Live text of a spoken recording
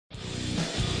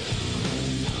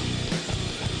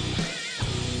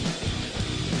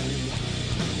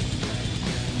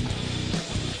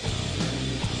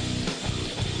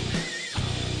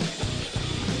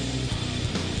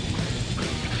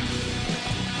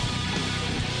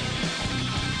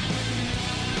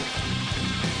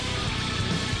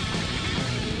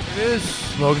is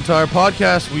Smoking Tire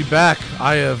Podcast. We back.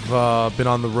 I have been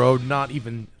on the road, not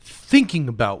even thinking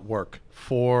about work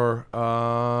for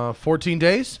 14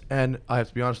 days, and I have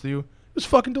to be honest with you, it was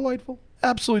fucking delightful.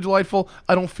 Absolutely delightful.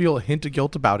 I don't feel a hint of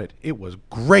guilt about it. It was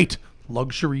great.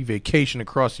 Luxury vacation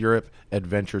across Europe,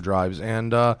 adventure drives, and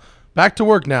back to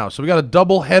work now. So we got a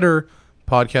double header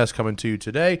podcast coming to you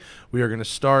today. We are going to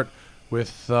start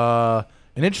with an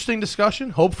interesting discussion,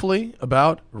 hopefully,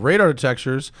 about radar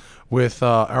detectors with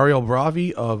Ariel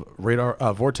Bravy of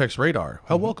VortexRadar.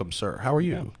 Welcome, sir. How are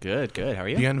you? Yeah, good. How are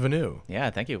you? Bienvenue. Yeah,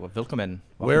 thank you. Well, willkommen.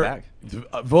 Welcome back.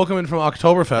 Willkommen from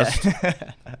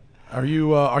Oktoberfest. Are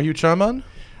you German?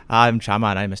 I'm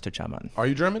Chaman. I'm Mr. Chaman. Are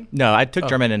you German? No, I took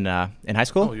German in high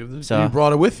school. You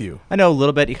brought it with you. I know a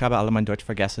little bit. Ich habe alle mein Deutsch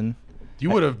vergessen. You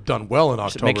would have done well in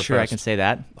Oktoberfest. Make sure I can say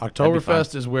that.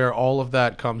 Oktoberfest is where all of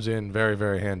that comes in very,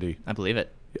 very handy. I believe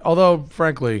it. Although,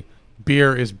 frankly,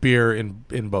 beer is beer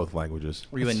in both languages.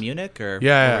 Were you in Munich or?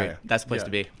 Yeah. That's the place to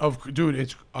be.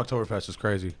 Dude, Oktoberfest is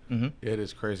crazy. Mm-hmm. It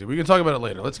is crazy. We can talk about it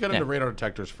later. Let's get into radar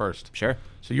detectors first. Sure.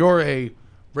 So you're a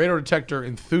radar detector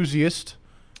enthusiast.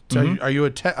 So are you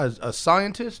a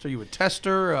scientist? Are you a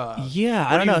tester? Yeah,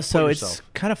 I don't know. So it's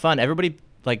kind of fun. Everybody,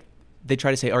 they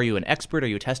try to say, are you an expert? Are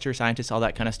you a tester, scientist, all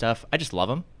that kind of stuff. I just love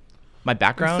them. My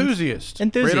background? Enthusiast.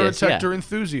 Radar detector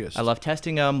enthusiast. I love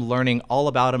testing them, learning all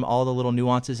about them, all the little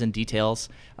nuances and details,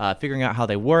 figuring out how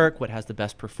they work, what has the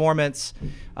best performance,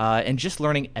 and just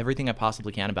learning everything I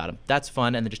possibly can about them. That's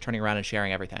fun, and then just turning around and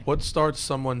sharing everything. What starts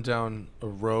someone down a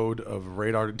road of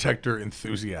radar detector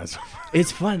enthusiasm?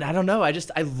 It's fun. I don't know. I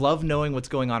love knowing what's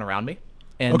going on around me.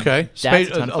 And okay, that's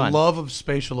a ton of fun. A love of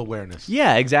spatial awareness.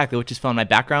 Yeah, exactly, which is fun. My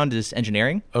background is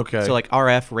engineering. Okay. So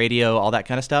RF, radio, all that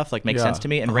kind of stuff makes sense to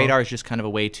me. And radar is just kind of a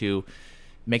way to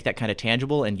make that kind of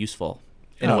tangible and useful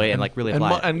in a way and really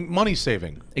apply it. And money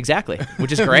saving. Exactly,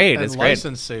 which is great. And it's great.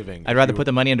 License saving. I'd rather put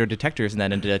the money under detectors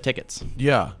than into tickets.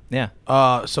 Yeah. Yeah.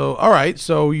 So, all right.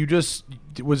 So you just,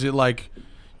 was it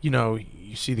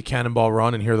you see the cannonball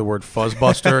run and hear the word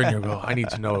fuzzbuster and you go, I need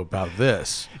to know about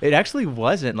this. It actually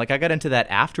wasn't. I got into that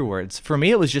afterwards. For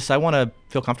me, it was just I want to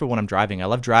feel comfortable when I'm driving. I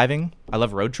love driving. I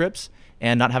love road trips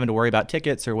and not having to worry about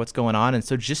tickets or what's going on. And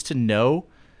so just to know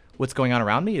what's going on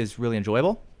around me is really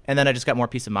enjoyable. And then I just got more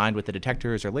peace of mind with the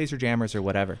detectors or laser jammers or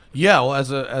whatever. Yeah, well,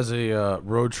 as a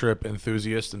road trip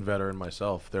enthusiast and veteran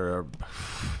myself, there are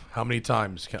how many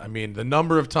times? The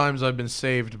number of times I've been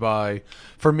saved by.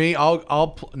 For me,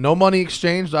 I'll no money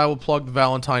exchanged. I will plug the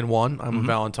Valentine 1. I'm a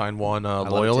Valentine 1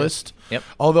 loyalist. Yep.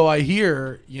 Although I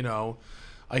hear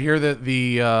that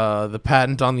the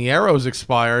patent on the arrows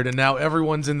expired, and now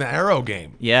everyone's in the arrow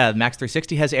game. Yeah, the Max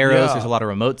 360 has arrows. Yeah. There's a lot of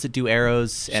remotes that do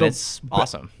arrows, and it's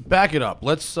awesome. Back it up.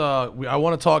 Let's. I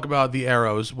want to talk about the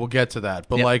arrows. We'll get to that,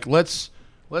 but let's.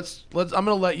 I'm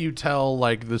gonna let you tell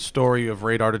the story of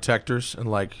radar detectors, and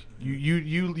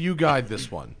you guide this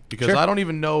one because Sure. I don't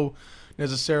even know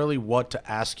necessarily what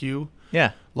to ask you.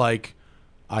 Yeah.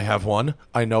 I have one.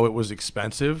 I know it was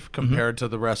expensive compared to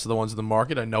the rest of the ones in the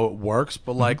market. I know it works,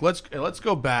 but let's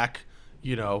go back.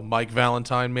 Mike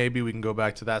Valentine. Maybe we can go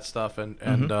back to that stuff and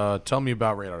tell me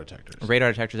about radar detectors.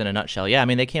 Radar detectors in a nutshell. Yeah,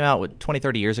 they came out 20,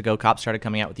 30 years ago. Cops started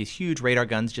coming out with these huge radar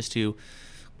guns just to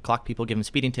clock people, give them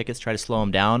speeding tickets, try to slow them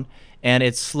down. And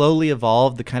it slowly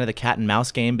evolved the cat and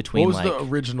mouse game between What was the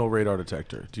original radar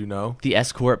detector? Do you know? The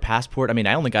Escort, Passport.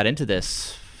 I only got into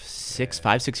this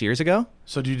 6 years ago.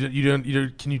 So can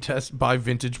you buy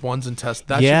vintage ones and test?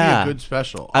 That Yeah. should be a good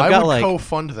special. I would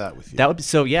co-fund that with you. That would be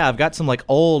so. Yeah, I've got some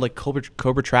old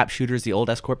Cobra trap shooters, the old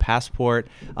Escort Passport,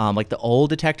 the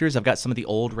old detectors. I've got some of the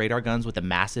old radar guns with the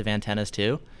massive antennas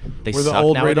too. Were the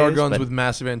old radar guns with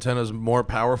massive antennas more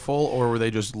powerful, or were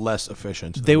they just less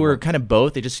efficient? They were kind of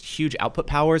both. They just huge output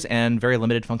powers and very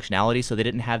limited functionality, so they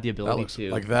didn't have the ability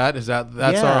to like that.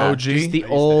 That's our OG. Just the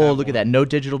old. Look at that, no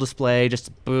digital display,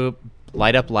 just boop.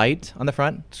 Light up light on the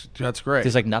front. That's great.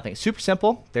 There's nothing. Super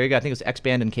simple. There you go. I think it was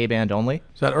X-band and K-band only.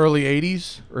 Is that early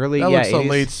 80s? That looks 80s.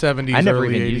 Late 70s, I never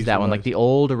early even 80s used that one. The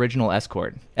old original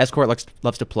Escort. Escort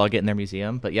loves to plug it in their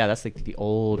museum. But yeah, that's the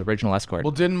old original Escort.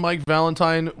 Well, didn't Mike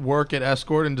Valentine work at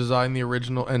Escort and design the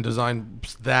original and design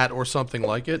that or something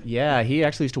like it? Yeah, he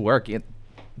actually used to work at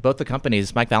both the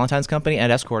companies, Mike Valentine's company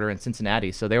and Escort, are in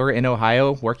Cincinnati. So they were in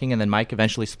Ohio working, and then Mike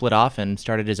eventually split off and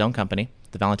started his own company,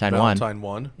 the Valentine 1. Valentine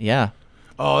 1? Yeah.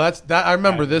 Oh, that's that. I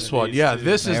remember this one. Yeah,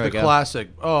 this is the classic.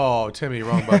 Oh, Timmy,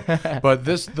 wrong button. But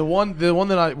the one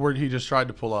that where he just tried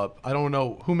to pull up. I don't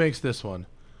know who makes this one.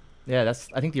 Yeah, that's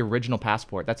I think the original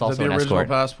Passport. That's also the an original Escort.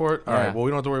 Passport. All right. Well, we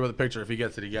don't have to worry about the picture. If he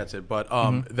gets it, he gets it. But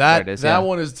that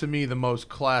one is to me the most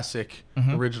classic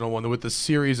original one with the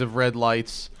series of red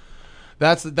lights.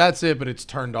 That's it, but it's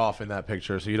turned off in that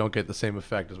picture, so you don't get the same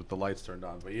effect as with the lights turned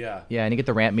on. But yeah. Yeah, and you get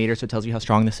the ramp meter, so it tells you how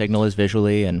strong the signal is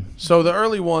visually. And So the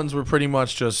early ones were pretty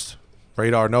much just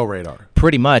radar, no radar.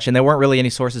 pretty much, and there weren't really any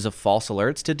sources of false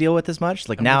alerts to deal with as much.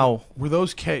 Like now, Were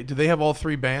those Did they have all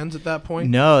 3 bands at that point?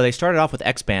 no, they started off with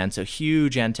X band, so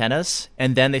huge antennas,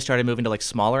 and then they started moving to like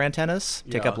smaller antennas,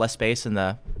 take Yeah. up less space on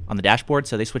the dashboard,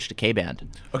 so they switched to K band.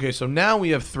 Okay, so now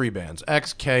we have 3 bands,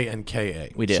 X, K, and KA.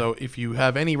 We do. So if you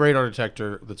have any radar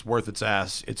detector that's worth its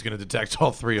ass, it's going to detect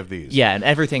all 3 of these. Yeah, and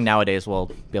everything nowadays will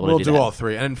be able We'll to do that. all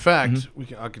 3. And in fact,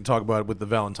 I can talk about it with the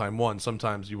Valentine one.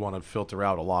 Sometimes you want to filter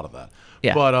out a lot of that.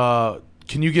 Yeah. But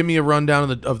can you give me a rundown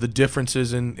of the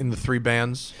differences in the 3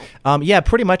 bands? Yeah,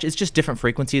 pretty much. It's just different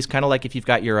frequencies, kind of like if you've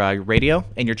got your radio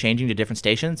and you're changing to different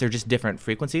stations. They're just different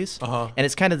frequencies. Uh-huh. And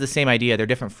it's kind of the same idea. They're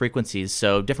different frequencies,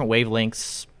 so different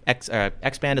wavelengths.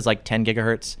 X band is like 10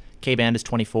 gigahertz. K band is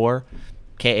 24.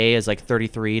 Ka is like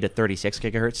 33 to 36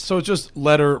 gigahertz. So it's just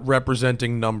letter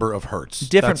representing number of hertz.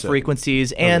 Different That's it.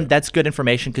 frequencies, and Okay. that's good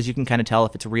information because you can kind of tell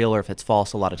if it's real or if it's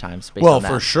false a lot of times. Based Well, on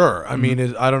that. for sure. I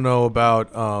mean, I don't know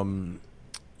about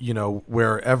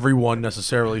where everyone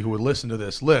necessarily who would listen to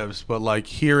this lives, but like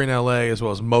here in LA as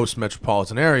well as most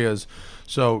metropolitan areas.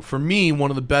 So for me, one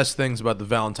of the best things about the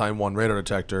Valentine 1 radar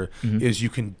detector is you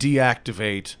can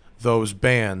deactivate those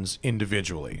bands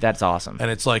individually. That's awesome. And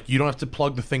it's like you don't have to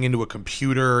plug the thing into a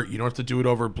computer. You don't have to do it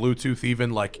over Bluetooth even.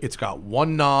 Like it's got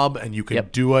one knob and you can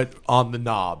Yep. do it on the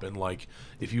knob. And like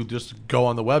if you just go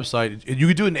on the website, you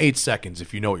can do it in 8 seconds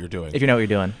if you know what you're doing. If you know what you're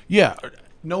doing. Yeah.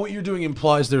 Know what you're doing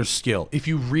implies there's skill. If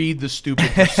you read the stupid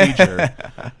procedure,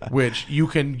 which you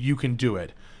can do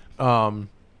it.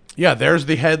 Yeah, there's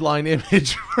the headline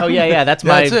image. Oh, yeah. That's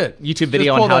my it. YouTube Just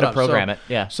video pull on how that to up. program So- it.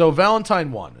 Yeah. So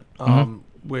Valentine 1,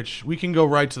 which we can go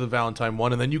right to the Valentine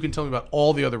 1, and then you can tell me about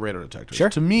all the other radar detectors. Sure.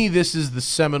 To me, this is the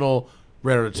seminal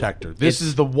radar detector. This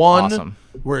is the one awesome.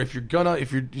 where if you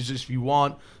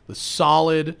want the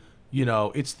solid,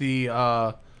 it's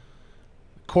the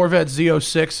Corvette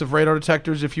Z06 of radar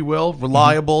detectors, if you will,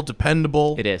 reliable,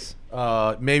 dependable. It is.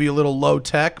 Maybe a little low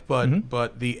tech,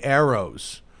 but the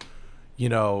arrows.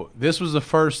 This was the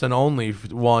first and only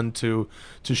one to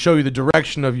show you the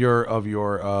direction of your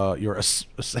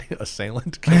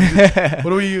assailant.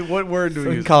 What word do we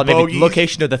We use? can call it maybe Bogey?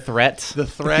 location of the threat. The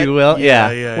threat? if you will.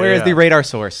 Yeah, Where is yeah. the radar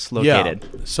source located?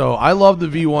 Yeah. So I love the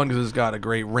V1 because it's got a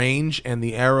great range and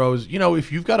the arrows.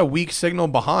 If you've got a weak signal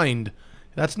behind,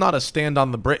 that's not a stand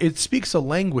on the break. It speaks a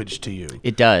language to you.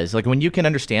 It does. Like when you can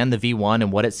understand the V1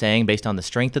 and what it's saying based on the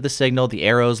strength of the signal, the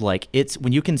arrows,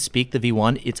 when you can speak the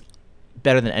V1, it's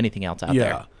better than anything else out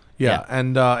there. Yeah.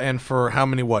 And for how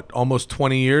many, almost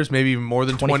 20 years, maybe even more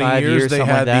than 20 25 years, they something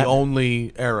had like that. the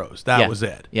only arrows. That was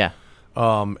it. Yeah.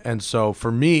 And so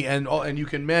for me, and you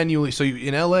can manually,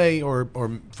 in LA or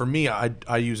for me,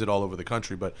 I use it all over the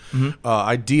country, but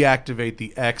I deactivate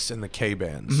the X and the K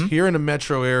bands. Here in the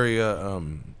metro area,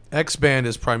 X band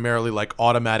is primarily like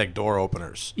automatic door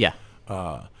openers. Yeah.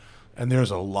 And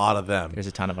there's a lot of them. There's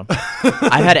a ton of them.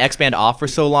 I've had X band off for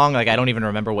so long, like I don't even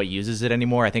remember what uses it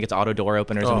anymore. I think it's auto door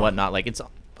openers and whatnot. Like it's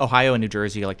Ohio and New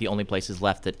Jersey are like the only places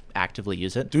left that actively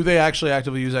use it. Do they actually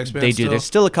actively use X band? They do. There's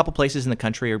still a couple places in the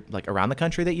country or like around the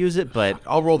country that use it, but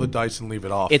I'll roll the dice and leave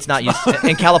it off. it's not used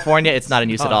in California. It's not in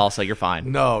use at all, so you're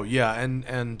fine. No, yeah, and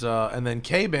then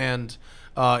K band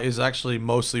is actually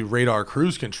mostly radar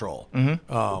cruise control.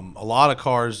 A lot of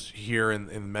cars here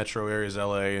in metro areas,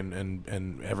 LA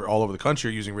and all over the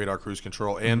country, are using radar cruise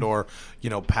control and or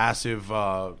passive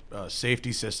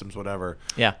safety systems, whatever.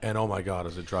 Yeah. And oh my God,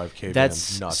 does it drive K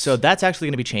band nuts? So that's actually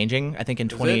going to be changing. I think in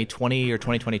 2020 or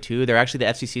 2022, the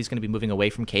FCC is going to be moving away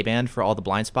from K band for all the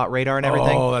blind spot radar and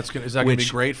everything. Oh, is that going to be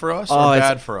great for us or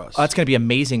bad for us? It's going to be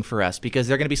amazing for us because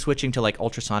they're going to be switching to like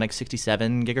ultrasonic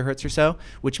 67 gigahertz or so,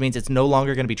 which means it's no longer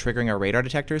going to be triggering our radar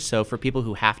detectors. So for people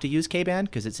who have to use K-band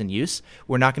because it's in use,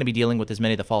 we're not going to be dealing with as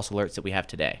many of the false alerts that we have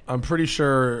today. I'm pretty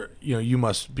sure you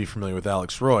must be familiar with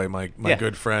Alex Roy, my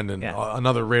good friend and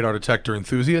another radar detector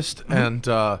enthusiast, and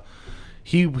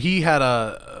he had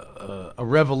a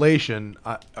revelation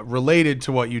related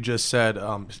to what you just said.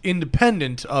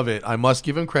 Independent of it, I must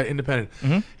give him credit.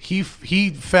 Independent, he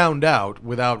found out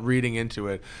without reading into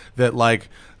it that like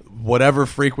whatever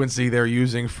frequency they're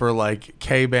using for like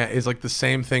K-band is like the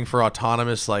same thing for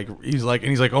autonomous. Like he's like,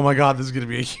 oh my God, this is going to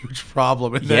be a huge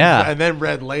problem. And then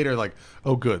read later like,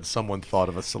 oh good, someone thought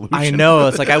of a solution. I know.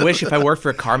 It's like I wish if I worked for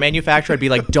a car manufacturer, I'd be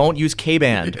like, don't use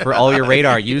K-band for all your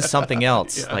radar. Use something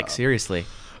else. Like seriously.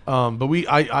 But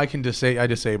I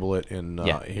disable it in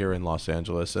here in Los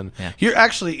Angeles, and here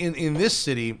actually in this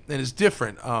city, and it's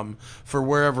different for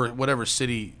whatever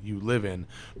city you live in.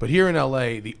 But here in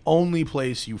LA, the only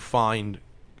place you find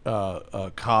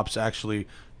cops actually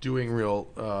doing real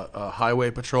highway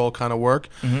patrol kind of work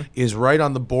is right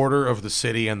on the border of the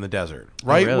city and the desert,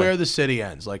 right where the city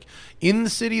ends. Like in the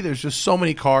city, there's just so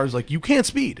many cars, like you can't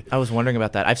speed. I was wondering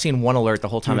about that. I've seen one alert the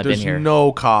whole time I've been here. There's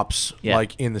no cops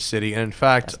like in the city, and in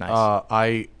fact, nice.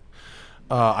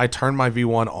 I turn my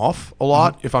V1 off a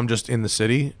lot if I'm just in the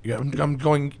city. I'm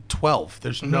going 12.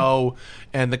 There's no,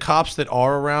 and the cops that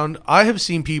are around, I have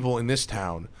seen people in this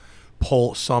town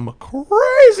pull some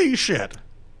crazy shit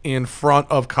in front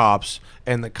of cops,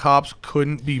 and the cops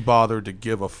couldn't be bothered to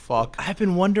give a fuck. I've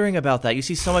been wondering about that. You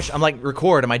see so much. I'm like,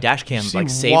 record on my dash cam, like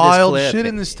save wild this clip. Shit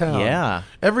in this town. Yeah,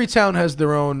 every town has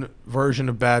their own version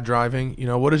of bad driving. You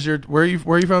know, where are you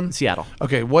from? Seattle.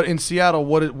 Okay, what in Seattle?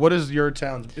 What is your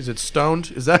town? Is it stoned?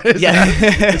 Is that is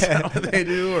that what they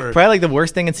do? Or? Probably like the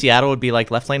worst thing in Seattle would be like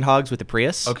left lane hogs with the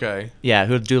Prius. Okay. Yeah,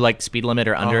 who would do like speed limit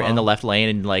or under in the left lane,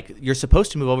 and like you're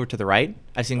supposed to move over to the right.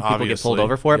 I've seen people get pulled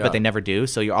over for it, but they never do.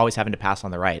 So you're always having to pass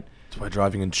on the right. That's why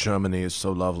driving in Germany is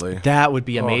so lovely. That would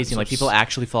be amazing. Like people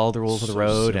actually follow the rules of the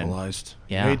road. Civilized.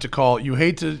 And yeah, you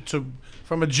hate to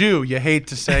from a Jew, you hate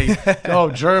to say,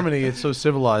 "Oh, Germany, it's so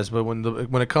civilized." But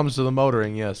when it comes to the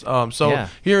motoring, yes.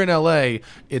 Here in LA,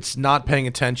 it's not paying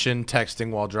attention,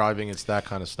 texting while driving. It's that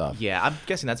kind of stuff. Yeah, I'm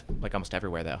guessing that's like almost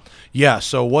everywhere though. Yeah.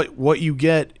 So what you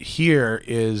get here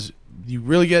is, you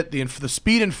really get the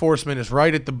speed enforcement is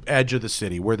right at the edge of the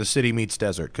city where the city meets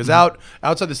desert. Because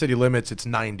outside the city limits, it's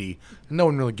 90. And no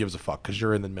one really gives a fuck because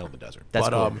you're in the middle of the desert. That's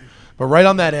cool. But right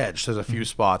on that edge, there's a few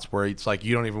spots where it's like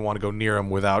you don't even want to go near them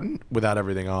without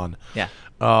everything on. Yeah.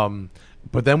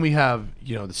 But then we have,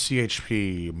 the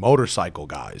CHP motorcycle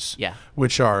guys. Yeah.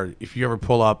 Which are, if you ever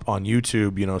pull up on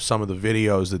YouTube, some of the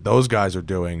videos that those guys are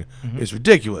doing is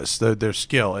ridiculous. Their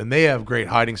skill. And they have great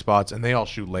hiding spots, and they all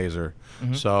shoot laser.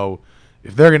 So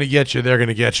if they're going to get you, they're going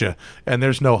to get you. And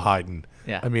there's no hiding.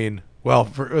 Yeah. I mean, well,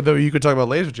 though you could talk about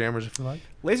laser jammers if you like.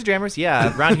 Laser jammers,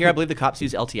 yeah. Around here, I believe the cops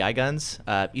use LTI guns.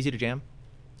 Easy to jam.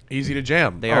 Easy to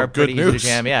jam. They are pretty easy to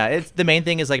jam. Yeah, it's the main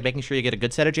thing is like making sure you get a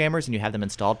good set of jammers and you have them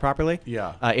installed properly.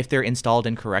 Yeah. If they're installed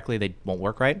incorrectly, they won't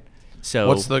work right. So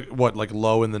what's like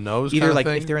low in the nose? Either kind of like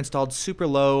thing? If they're installed super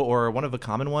low, or one of the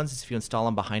common ones is if you install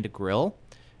them behind a grill.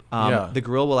 The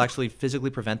grill will actually physically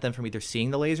prevent them from either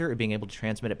seeing the laser or being able to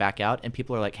transmit it back out. And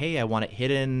people are like, "Hey, I want it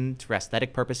hidden for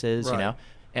aesthetic purposes,"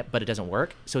 but it doesn't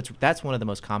work. So that's one of the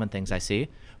most common things I see.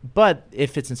 But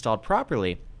if it's installed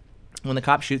properly, when the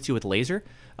cop shoots you with laser,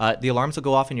 the alarms will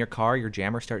go off in your car. Your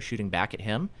jammer starts shooting back at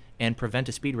him and prevent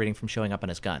a speed rating from showing up on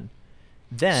his gun.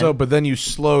 But then you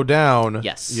slow down.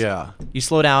 Yes. Yeah. You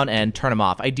slow down and turn them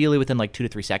off, ideally within like 2 to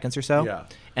 3 seconds or so. Yeah.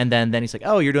 And then he's like,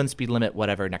 "Oh, you're doing speed limit,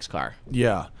 whatever, next car."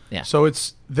 Yeah. Yeah. So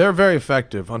they're very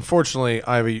effective. Unfortunately,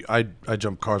 I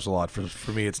jump cars a lot.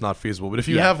 For me, it's not feasible. But if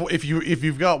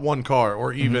you've got one car,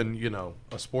 or even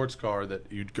a sports car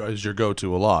that is your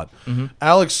go-to a lot,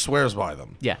 Alex swears by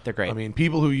them. Yeah, they're great. I mean,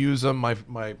 people who use them. My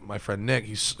friend Nick,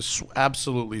 he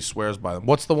absolutely swears by them.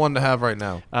 What's the one to have right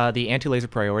now? The anti-laser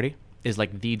priority is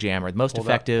like the jammer, the most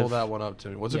effective. Hold that one up to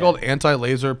me. What's it called?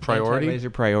 Anti-laser priority?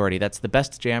 Anti-laser priority. That's the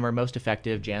best jammer, most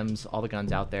effective, jams all the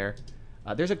guns out there.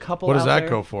 There's a couple. What does that there.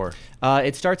 go for?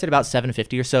 It starts at about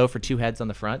 $750 or so for 2 heads on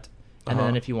the front. And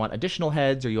then if you want additional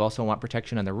heads, or you also want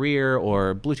protection on the rear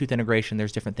or Bluetooth integration,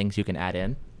 there's different things you can add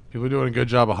in. People are doing a good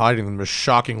job of hiding them. There's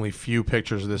shockingly few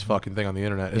pictures of this fucking thing on the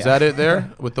internet. Is that it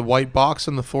there? With the white box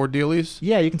and the 4 dealies?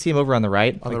 Yeah, you can see them over on the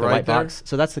right. On like the right white there? box.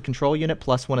 So that's the control unit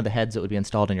plus one of the heads that would be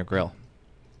installed in your grill.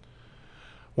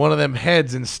 One of them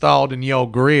heads installed in your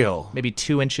grill. Maybe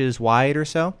 2 inches wide or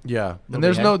so. Yeah, and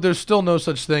there's still no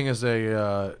such thing as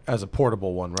a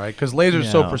portable one, right? Because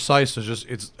laser's so precise.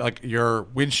 It's like your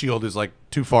windshield is like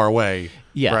too far away.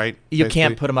 Yeah, right. You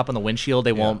can't put them up on the windshield.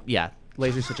 They won't. Yeah,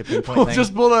 laser's such a pinpoint thing.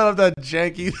 Just pull out of that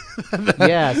janky.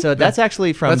 Yeah, so that's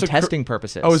actually from testing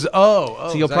purposes.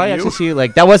 So you'll probably actually see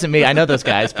that wasn't me. I know those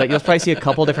guys, but you'll probably see a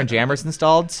couple different jammers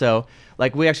installed. So.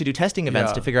 Like, we actually do testing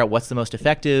events to figure out what's the most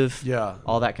effective,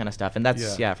 all that kind of stuff. And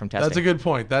that's, from testing. That's a good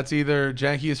point. That's either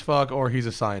janky as fuck or he's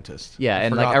a scientist. Yeah,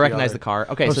 and I recognize the car.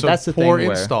 Okay, so that's the thing where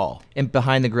install. And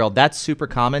behind the grill, that's super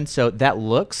common. So that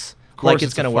looks like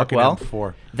it's going to work well.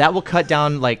 M4. That will cut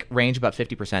down, range about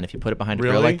 50% if you put it behind a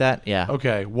grill like that. Yeah.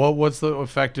 Okay, what's the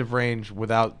effective range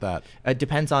without that? It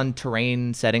depends on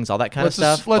terrain settings, all that kind of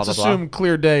stuff. Let's assume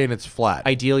clear day and it's flat.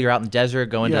 Ideal, you're out in the desert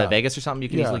going to Vegas or something, you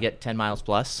can easily get 10 miles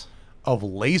plus. Of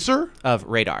laser? Of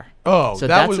radar. Oh, so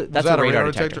that's a radar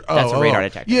detector. That's a radar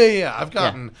detector.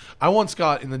 Yeah. I once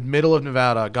got in the middle of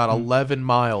Nevada, got 11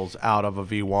 miles out of a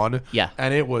V1. Yeah.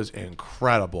 And it was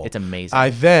incredible. It's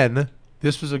amazing.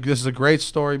 This is a great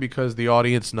story because the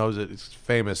audience knows it. It's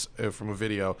famous from a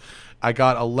video. I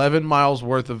got 11 miles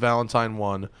worth of Valentine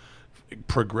 1,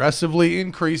 progressively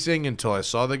increasing until I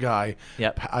saw the guy.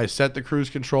 Yep. I set the cruise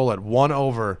control at 1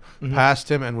 over, passed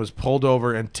him, and was pulled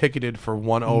over and ticketed for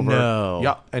 1 over. No.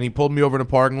 Yeah, and he pulled me over in a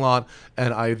parking lot,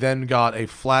 and I then got a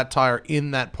flat tire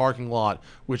in that parking lot,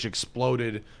 which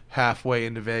exploded halfway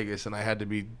into Vegas, and I had to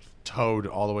be towed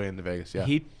all the way into Vegas. Yeah.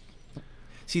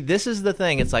 See, this is the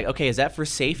thing. It's like, okay, is that for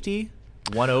safety?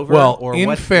 1 over? Well, or in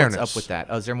what's fairness, up with that?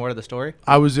 Oh, is there more to the story?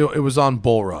 It was on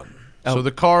Bull Run. Oh. So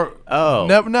the car. Oh.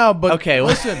 No, but okay.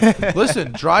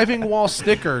 listen. Driving while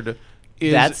stickered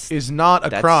is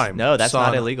not a crime. No, that's son.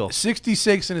 not illegal.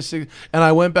 66 and a 6, and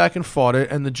I went back and fought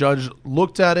it, and the judge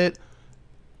looked at it,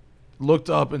 looked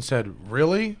up, and said,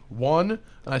 "Really? 1?"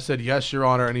 And I said, "Yes, Your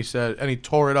Honor." And he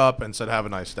tore it up and said, "Have a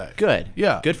nice day." Good.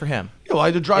 Yeah. Good for him. Yeah, well, I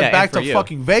had to drive back to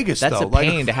fucking Vegas. That's though. a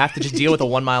pain to have to just deal with a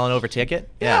 1 mile and over ticket.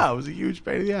 Yeah, it was a huge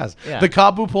pain in the ass. Yeah. The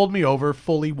cop who pulled me over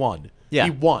fully won. Yeah.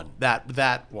 He won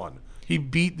that one.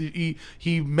 He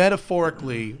he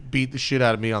metaphorically beat the shit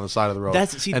out of me on the side of the road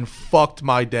and fucked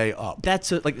my day up.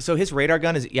 So his radar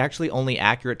gun is actually only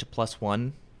accurate to plus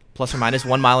or minus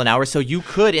 1 mile an hour. So you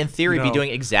could, in theory, be doing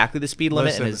exactly the speed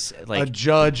limit. Listen, and is like a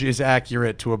judge is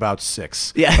accurate to about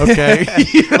 6. Yeah. Okay.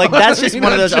 Like that's just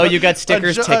one of those. You got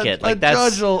stickers ticket. Like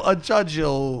that's a judge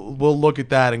will look at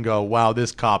that and go, "Wow,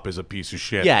 this cop is a piece of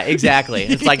shit." Yeah, exactly.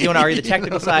 It's like you want to argue the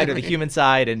technical side or the human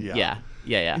side, and yeah.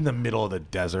 In the middle of the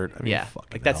desert. I mean,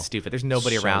 like that's stupid. There's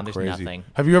nobody around. There's nothing.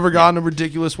 Have you ever gotten a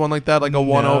ridiculous one like that, like a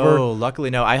 1 over? No,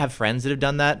 luckily no. I have friends that have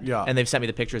done that. Yeah. And they've sent me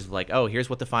the pictures of like, oh, here's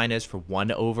what the fine is for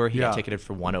 1 over. He got ticketed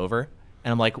for 1 over.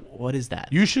 And I'm like, what is that?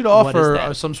 You should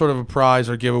offer some sort of a prize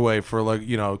or giveaway for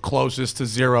closest to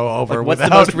 0 over. Like, what's the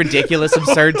most ridiculous,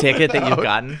 absurd ticket that you've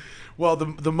gotten? Well,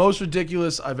 the most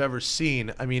ridiculous I've ever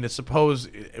seen. I mean, suppose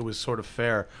it was sort of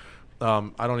fair.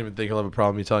 I don't even think he'll have a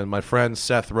problem me telling you. My friend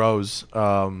Seth Rose,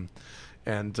 and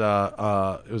it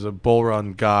was a bull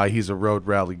run guy. He's a road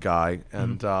rally guy,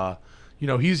 and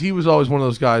he was always one of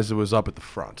those guys that was up at the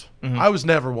front. I was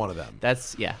never one of them.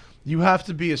 You have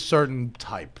to be a certain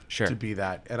type to be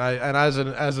that.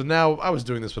 And now I was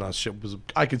doing this when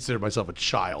I considered myself a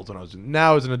child when I was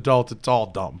now as an adult. It's all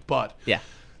dumb, but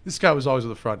this guy was always at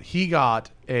the front. He got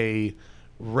a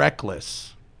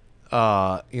Reckless. In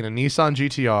a Nissan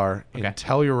GTR in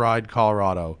Telluride,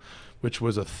 Colorado, which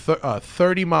was a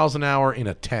 30 miles an hour in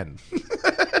a 10,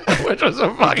 which was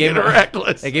a fucking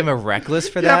Reckless. They gave him a Reckless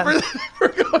for that? For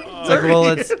going it's like, well,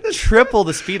 it's triple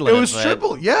the speed limit. It was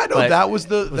triple. Yeah, no, that was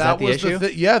the issue?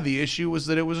 The issue was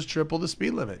that it was triple the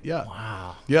speed limit. Yeah.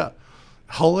 Wow. Yeah.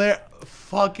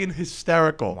 Fucking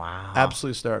hysterical. Wow.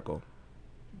 Absolutely hysterical.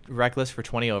 Reckless for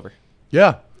 20 over.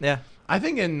 Yeah. Yeah. I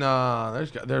think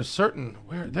there's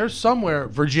somewhere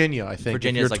Virginia. I think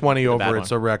Virginia's if you're like 20 the over, bad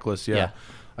it's one. a Reckless. Yeah. Yeah.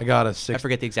 I got a 6. I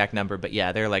forget the exact number, but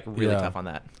yeah, they're like really tough on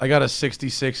that. I got a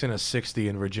 66 and a 60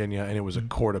 in Virginia, and it was a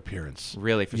court appearance.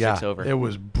 Really, for 6 over? It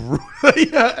was brutal.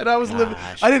 Yeah, and I was living.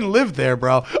 I didn't live there,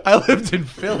 bro. I lived in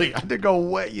Philly. I had to go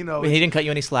away. He didn't cut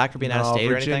you any slack for being out of state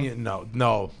Virginia, or anything.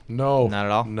 No, not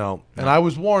at all. No, and I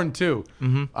was warned too.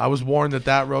 Mm-hmm. I was warned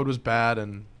that road was bad,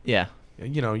 and you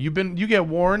get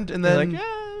warned, and then.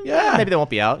 Yeah, maybe they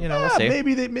won't be out. We'll see.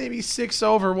 Maybe 6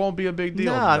 over won't be a big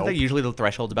deal. No, I think usually the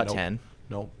threshold's about 10.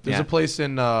 No, there's a place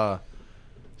in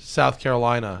South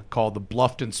Carolina called the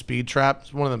Bluffton Speed Trap.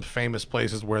 It's one of them famous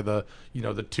places where the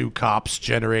 2 cops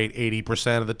generate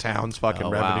 80% of the town's fucking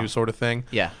revenue, sort of thing.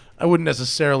 Yeah, I wouldn't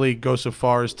necessarily go so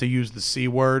far as to use the C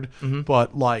word,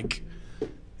 but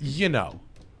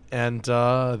and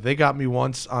they got me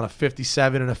once on a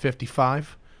 57 and a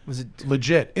 55. Was it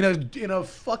legit in a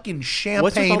fucking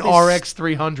champagne RX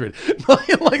 300?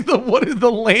 Like what is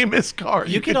the lamest car?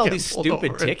 You get all these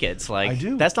stupid tickets. Like I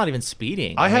do. That's not even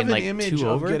speeding. I have an image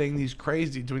of doing these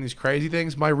crazy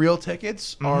things. My real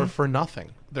tickets are for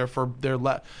nothing. They're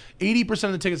 80%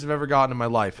 of the tickets I've ever gotten in my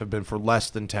life have been for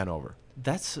less than 10 over.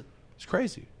 It's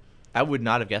crazy. I would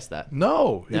not have guessed that.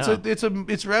 No.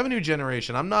 It's revenue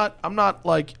generation. I'm not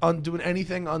like doing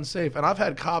anything unsafe. And I've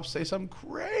had cops say some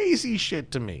crazy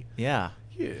shit to me. Yeah.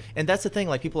 And that's the thing.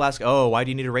 Like people ask, oh, why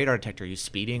do you need a radar detector? Are you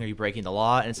speeding? Are you breaking the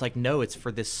law? And it's like, no, it's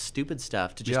for this stupid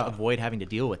stuff to just avoid having to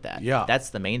deal with that. Yeah.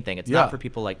 That's the main thing. It's not for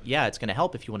people like, it's going to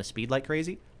help if you want to speed like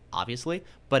crazy. obviously,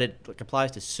 but it like,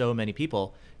 applies to so many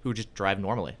people who just drive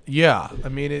normally. Yeah, I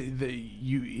mean,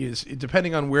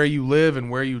 depending on where you live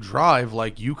and where you drive,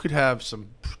 like you could have some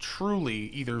truly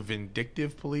either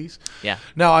vindictive police. Yeah.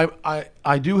 Now,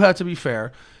 I do have to be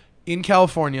fair. In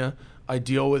California, I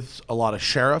deal with a lot of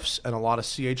sheriffs and a lot of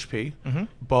CHP,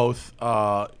 both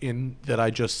in that I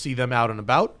just see them out and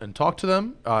about and talk to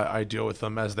them. I deal with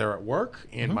them as they're at work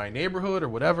in my neighborhood or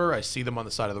whatever. I see them on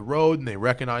the side of the road and they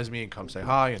recognize me and come say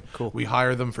hi. And we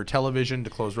hire them for television to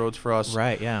close roads for us.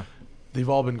 Right. Yeah. They've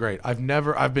all been great.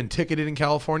 I've been ticketed in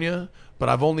California, but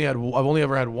I've only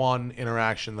ever had one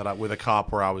interaction with a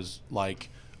cop where I was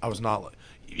not.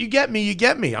 You get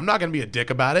me. I'm not gonna be a dick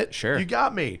about it. Sure. You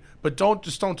got me. But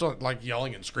don't like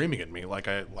yelling and screaming at me like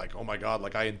oh my god,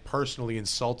 like I personally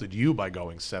insulted you by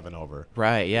going 7 over.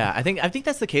 Right. Yeah. I think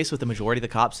that's the case with the majority of the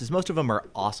cops. Is most of them are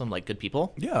awesome, like good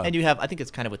people. Yeah. And I think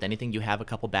it's kind of with anything. You have a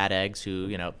couple bad eggs who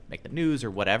make the news or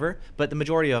whatever. But the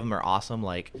majority of them are awesome.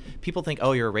 Like people think,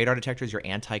 oh, you're a radar detectors, you're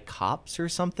anti-cops or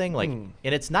something. Like, and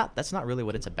it's not. That's not really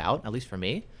what it's about. At least for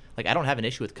me. Like, I don't have an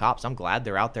issue with cops. I'm glad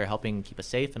they're out there helping keep us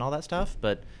safe and all that stuff.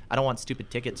 But I don't want stupid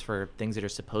tickets for things that are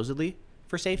supposedly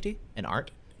for safety and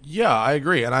aren't. Yeah, I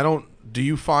agree. And do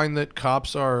you find that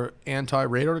cops are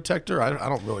anti-radar detector? I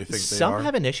don't really think they are. Some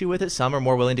have an issue with it. Some are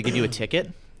more willing to give you a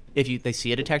ticket if they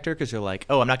see a detector because they're like,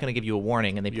 oh, I'm not going to give you a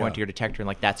warning. And they point to your detector and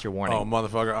like, that's your warning. Oh,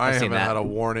 motherfucker. I haven't had a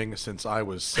warning since I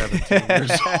was 17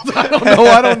 years old.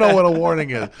 I don't know what a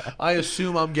warning is. I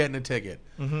assume I'm getting a ticket.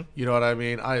 You know what I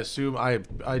mean? I assume I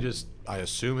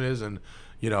assume it is. And,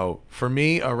 for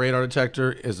me, a radar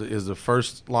detector is the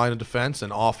first line of defense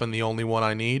and often the only one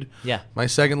I need. Yeah. My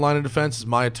second line of defense is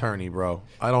my attorney, bro.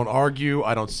 I don't argue.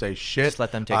 I don't say shit. Just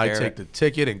let them take care of it. I take the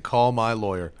ticket and call my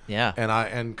lawyer. Yeah.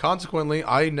 And consequently,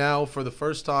 I now, for the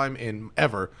first time in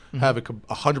ever, have a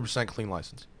 100% clean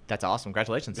license. That's awesome.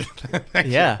 Congratulations.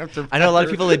 Yeah. I know a lot of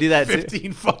people that do that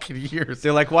 15 fucking years.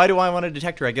 They're like, why do I want a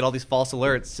detector? I get all these false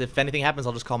alerts. If anything happens,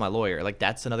 I'll just call my lawyer. Like,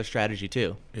 that's another strategy,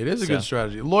 too. It is a good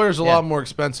strategy. Lawyer's a lot more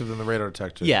expensive than the radar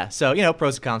detector. Yeah. So,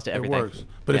 pros and cons to everything. It works.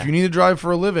 But if you need to drive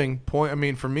for a living,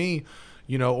 for me,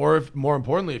 or if more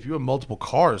importantly, if you have multiple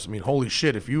cars, holy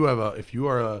shit, if you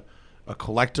are a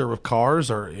collector of cars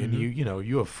and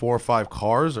you have 4 or 5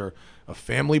 cars or a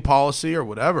family policy or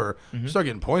whatever, you start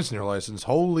getting points in your license.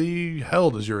 Holy hell,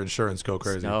 does your insurance go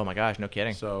crazy? Oh my gosh, no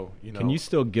kidding. So can you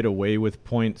still get away with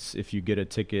points if you get a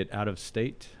ticket out of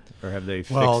state, or have they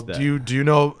fixed that? Do you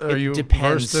know? Are you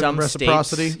depends. versed in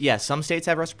reciprocity? Some states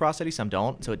have reciprocity, some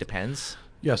don't. So it depends.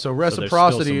 Yeah. So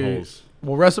reciprocity. So holes.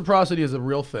 Well, reciprocity is a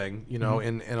real thing,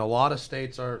 and a lot of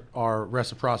states are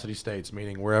reciprocity states,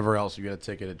 meaning wherever else you get a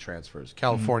ticket, it transfers,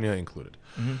 California included.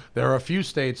 There are a few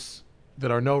states that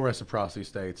are no reciprocity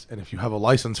states, and if you have a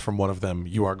license from one of them,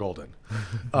 you are golden.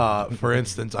 For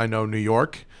instance, I know New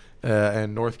York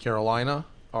and North Carolina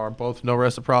are both no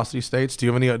reciprocity states. Do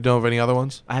you know of any other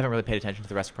ones? I haven't really paid attention to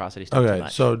the reciprocity stuff too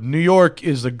much. So New York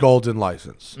is the golden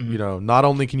license. Not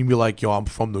only can you be like, yo, I'm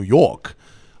from New York,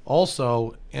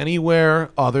 also anywhere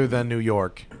other than New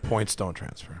York, points don't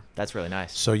transfer. That's really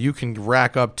nice. So you can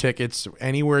rack up tickets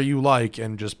anywhere you like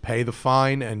and just pay the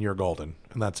fine, and you're golden,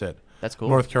 and that's it. That's cool.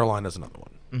 North Carolina is another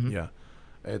one. Yeah,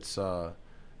 it's. But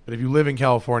if you live in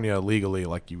California legally,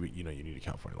 like you need a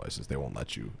California license. They won't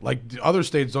let you. Like the other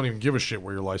states don't even give a shit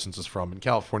where your license is from. In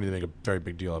California, they make a very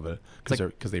big deal of it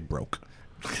because they broke.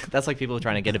 That's like people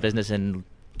trying to get a business in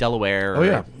Delaware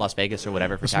or Las Vegas or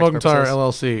whatever for tax purposes. Smoking Tire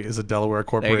LLC is a Delaware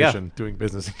corporation doing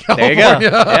business in California. There you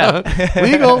go. Yeah.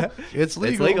 Legal. It's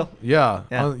legal. It's legal. Yeah.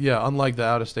 Unlike the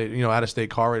out-of-state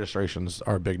car registrations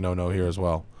are a big no-no here as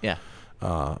well. Yeah.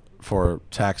 For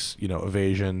tax,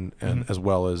 evasion and as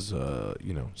well as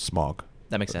smog.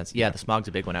 That makes sense. Yeah, the smog's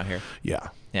a big one out here. Yeah.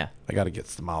 Yeah. I got to get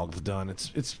smog done.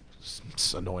 It's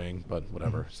annoying, but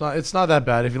whatever. It's not that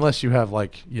bad unless you have a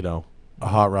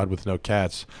hot rod with no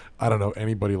cats. I don't know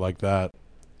anybody like that.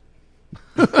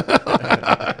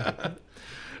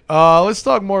 Let's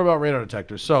talk more about radar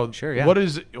detectors. So, sure, yeah. What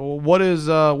is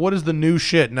the new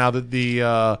shit now that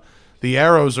the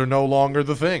arrows are no longer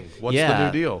the thing? What's the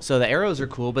new deal? So the arrows are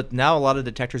cool, but now a lot of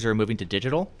detectors are moving to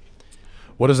digital.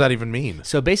 What does that even mean?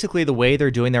 So basically the way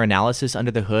they're doing their analysis under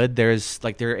the hood,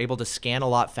 they're able to scan a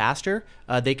lot faster.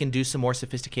 They can do some more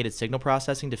sophisticated signal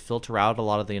processing to filter out a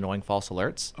lot of the annoying false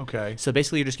alerts. Okay. So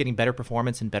basically you're just getting better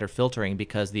performance and better filtering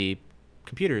because the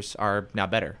computers are now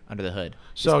better under the hood.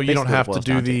 So It's you don't basically have what to it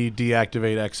do boils down the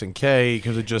deactivate X and K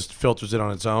because it just filters it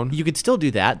on its own. You could still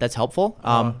do that. That's helpful.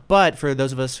 But for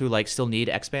those of us who like still need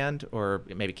X-band or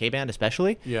maybe K-band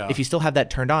especially, if you still have that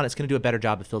turned on, it's going to do a better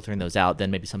job of filtering those out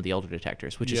than maybe some of the older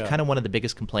detectors, which is kind of one of the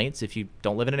biggest complaints if you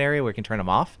don't live in an area where you can turn them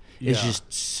off, is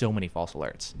just so many false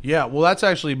alerts. Yeah, well, that's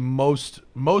actually most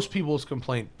people's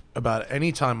complaint about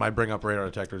any time I bring up radar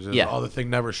detectors is, oh, the thing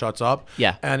never shuts up.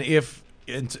 Yeah. And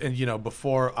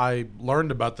before I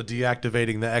learned about the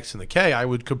deactivating the X and the K, I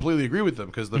would completely agree with them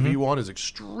because the V1 is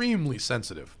extremely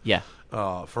sensitive. Yeah.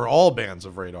 For all bands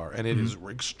of radar, and it is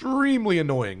extremely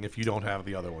annoying if you don't have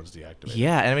the other ones deactivated.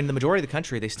 Yeah, and I mean the majority of the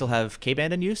country they still have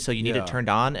K-band in use, so you need it turned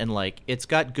on, and like it's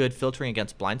got good filtering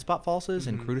against blind spot falses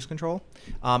and cruise control.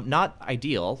 Not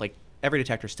ideal, like every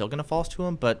detector is still going to false to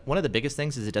them, but one of the biggest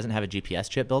things is it doesn't have a GPS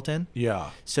chip built in.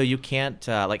 Yeah. So you can't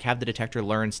like have the detector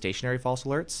learn stationary false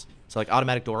alerts. So like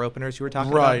automatic door openers you were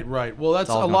talking about. Right. Right. Well, that's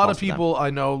a lot of people I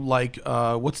know. Like,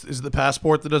 is it the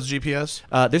Passport that does GPS?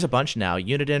 There's a bunch now.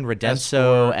 Uniden,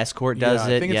 Redenso, Escort does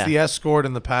it. I think it's the Escort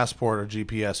and the Passport are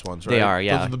GPS ones, right? They are,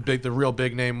 yeah. Those are the real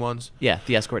big name ones. Yeah,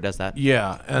 the Escort does that.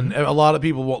 Yeah, and a lot of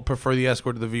people will prefer the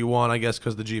Escort to the V1, I guess,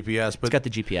 because the GPS. But it's got the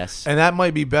GPS, and that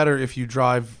might be better if you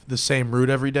drive the same route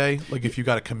every day, like if you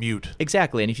got a commute.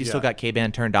 Exactly, and if you still got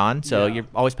K-band turned on, so you're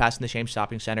always passing the same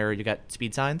shopping center, or you got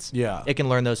speed signs. Yeah, it can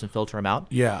learn those and filter them out.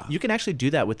 Yeah. You can actually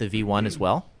do that with the V1 as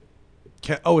well.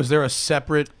 Is there a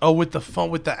separate? With the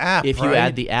phone, with the app. If you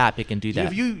add the app, it can do that.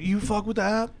 Have you fuck with the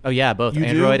app? Oh yeah, both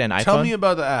Android and iPhone. Tell me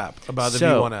about the app, about the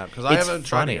V1 app, because I haven't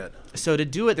tried it yet. So to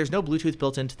do it, there's no Bluetooth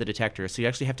built into the detector, so you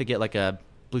actually have to get like a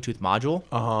Bluetooth module.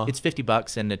 It's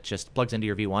 $50 and it just plugs into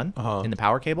your V1 in the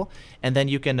power cable, and then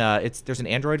you can. There's an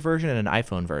Android version and an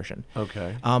iPhone version.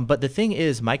 Okay. But the thing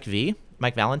is, Mike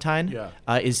Valentine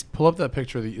is pull up that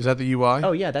picture. Is that the UI?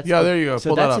 Oh yeah, that's there you go.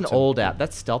 So that's an old app.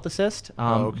 That's Stealth Assist.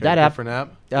 Okay. That app, different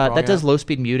app. That does low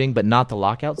speed muting, but not the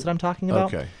lockouts that I'm talking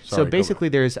about. Okay. Sorry, so basically,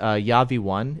 there's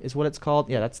YaV1 is what it's called.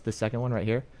 Yeah, that's the second one right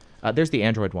here. There's the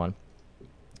Android one.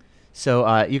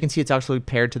 So you can see it's actually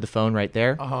paired to the phone right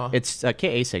there. It's a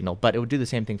KA signal, but it would do the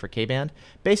same thing for K-band.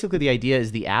 Basically, the idea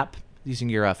is the app using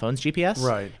your phone's GPS.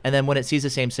 Right. And then when it sees the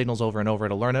same signals over and over,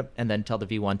 it'll learn it and then tell the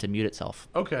V1 to mute itself.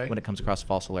 Okay. When it comes across a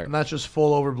false alert. And that's just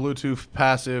full over Bluetooth,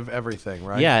 passive, everything,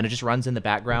 right? Yeah, and it just runs in the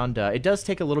background. It does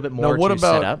take a little bit more to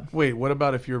set up. Wait, what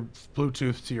about if you're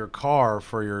Bluetooth to your car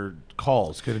for your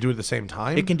calls? Can it do it at the same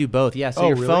time? It can do both, yeah. So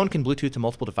your phone can Bluetooth to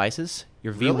multiple devices.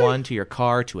 Your V1 to your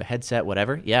car, to a headset,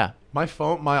 whatever. Yeah. My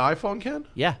iPhone can?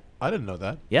 Yeah. I didn't know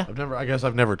that. Yeah. I guess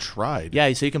I've never tried.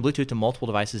 Yeah, so you can Bluetooth to multiple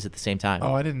devices at the same time.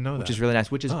 Oh, I didn't know that. Which is really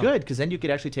nice, which is good, because then you could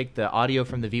actually take the audio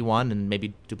from the V1 and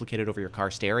maybe duplicate it over your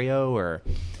car stereo or...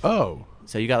 Oh.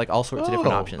 So you got like all sorts of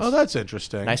different options. Oh, that's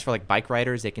interesting. Nice for like bike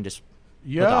riders. They can just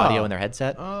put the audio in their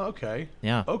headset. Oh, okay.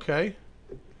 Yeah. Okay.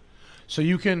 So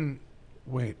you can...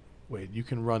 Wait, you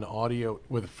can run audio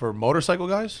for motorcycle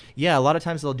guys? Yeah, a lot of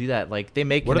times they'll do that. Like they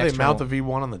make. What do they mount the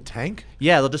V1 on the tank?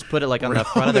 Yeah, they'll just put it like on the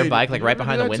front of their bike, like right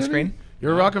behind the windscreen.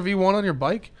 You're rock a V1 on your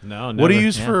bike? No, never. What do you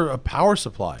use for a power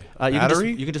supply?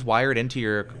 Battery? You can just wire it into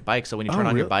your bike. So when you turn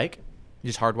on your bike, you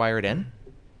just hardwire it in.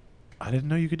 I didn't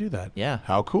know you could do that. Yeah.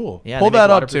 How cool. Yeah, pull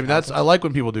that up, Tim. I like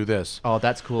when people do this. Oh,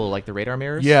 that's cool. Like the radar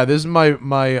mirrors? Yeah, this is my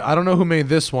I don't know who made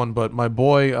this one, but my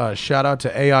boy, shout out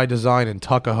to AI Design in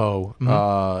Tuckahoe.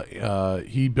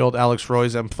 He built Alex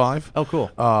Roy's M5. Oh,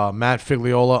 cool. Matt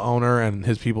Figliola, owner, and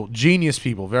his people, genius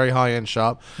people, very high-end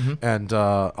shop. And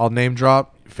I'll name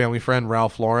drop, family friend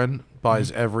Ralph Lauren.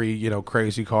 Buys every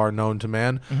crazy car known to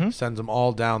man, sends them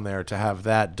all down there to have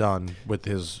that done with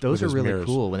his. Those with are his really mirrors.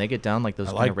 cool when they get done like those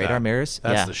kind like of radar that. mirrors.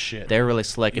 That's the shit. They're really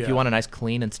slick. If you want a nice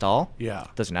clean install,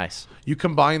 those are nice. You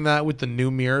combine that with the new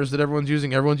mirrors that everyone's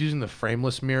using. Everyone's using the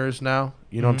frameless mirrors now.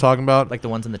 You know what I'm talking about? Like the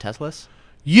ones in the Teslas.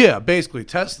 Yeah, basically.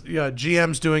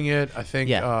 GM's doing it. I think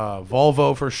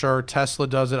Volvo for sure. Tesla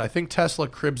does it. I think Tesla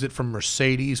cribs it from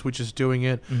Mercedes, which is doing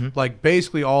it. Like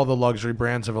basically all the luxury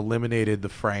brands have eliminated the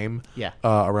frame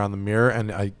around the mirror,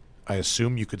 and I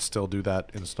assume you could still do that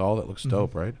install. That looks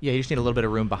dope, right? Yeah, you just need a little bit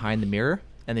of room behind the mirror,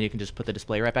 and then you can just put the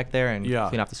display right back there and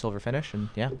clean off the silver finish, and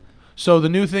So the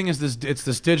new thing is this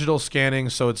digital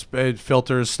scanning, so it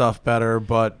filters stuff better,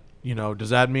 but does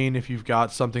that mean if you've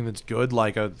got something that's good,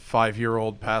 like a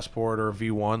 5-year-old Passport or a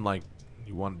V1, like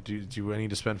Do you need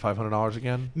to spend $500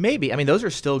 again? Maybe. I mean, those are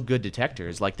still good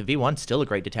detectors. Like the V1's still a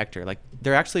great detector. Like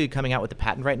they're actually coming out with a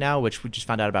patent right now, which we just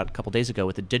found out about a couple days ago,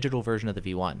 with a digital version of the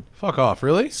V1. Fuck off,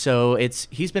 really? So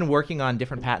he's been working on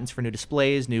different patents for new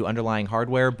displays, new underlying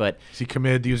hardware, but is he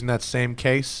committed to using that same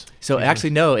case? So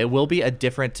actually, no, it will be a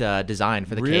different design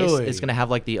for the case. Really? It's going to have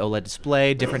like the OLED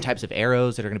display, different types of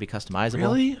arrows that are going to be customizable.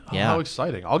 Really? Oh, Yeah. how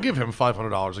exciting! I'll give him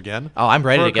 $500 again. Oh, I'm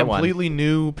ready for to get a one. completely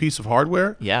new piece of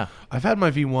hardware. Yeah. I've had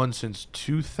my V1 since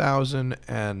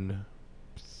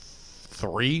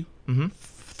 2003. Mm-hmm.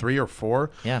 3 or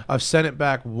 4. Yeah. I've sent it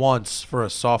back once for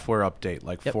a software update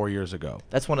like 4 years ago.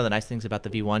 That's one of the nice things about the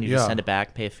V1. You just send it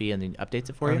back, pay a fee, and then it updates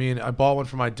it for you. I mean, I bought one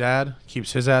for my dad.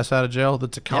 Keeps his ass out of jail. The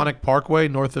Taconic Parkway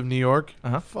north of New York.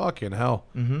 Fucking hell.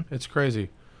 Mm-hmm. It's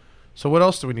crazy. So what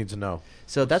else do we need to know?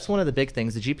 So that's one of the big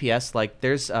things. The GPS, like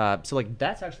there's, so like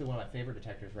that's actually one of my favorite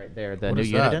detectors right there. The What new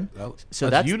is that? Uniden. So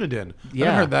that's Uniden. I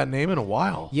haven't heard that name in a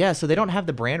while. Yeah. So they don't have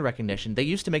the brand recognition. They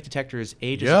used to make detectors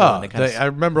ages ago. Yeah. And I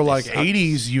remember like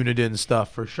 80s Uniden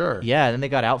stuff for sure. Yeah. And then they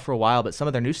got out for a while, but some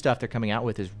of their new stuff they're coming out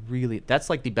with is really, that's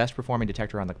like the best performing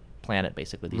detector on the planet,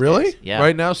 basically. These days. Yeah.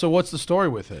 Right now. So what's the story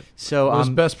with it? So what does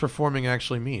best performing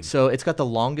actually mean? So it's got the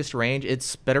longest range.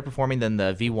 It's better performing than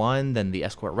the V1, than the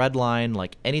Escort Redline,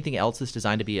 like anything else that's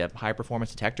designed to be a high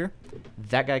performance detector.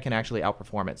 That guy can actually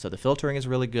outperform it. So the filtering is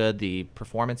really good. The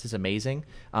performance is amazing.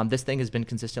 This thing has been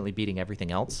consistently beating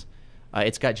everything else.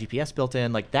 It's got GPS built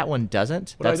in. Like that one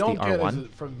doesn't. What That's I don't the R1.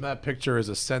 get from that picture is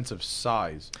a sense of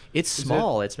size. It's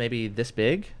small. It's maybe this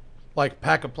big. Like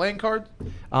pack of playing cards?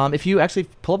 If you actually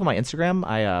pull up on my Instagram,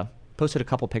 I posted a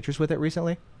couple pictures with it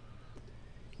recently.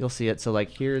 You'll see it. So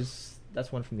like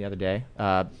that's one from the other day.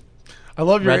 I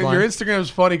love your Instagram is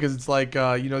funny because it's like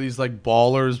these like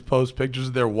ballers post pictures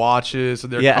of their watches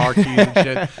and their car keys and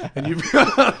shit, and you've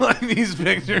got like these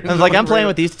pictures. I was like, I'm playing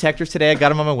with these detectors today. I got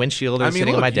them on my windshield. They're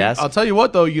sitting on my desk. I'll tell you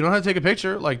what though, you don't have to take a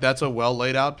picture. Like that's a well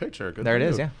laid out picture. There it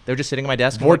is. Yeah, they're just sitting on my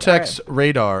desk.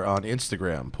 VortexRadar on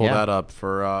Instagram. Pull that up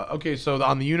for. Okay, so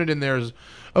on the Uniden there's.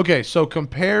 Okay, so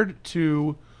compared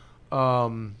to.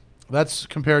 That's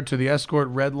compared to the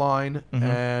Escort Redline,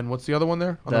 and what's the other one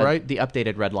there on the right? The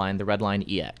updated Redline, the Redline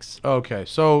EX. Okay,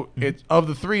 so it's of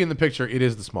the three in the picture, it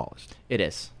is the smallest. It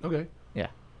is. Okay. Yeah.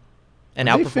 And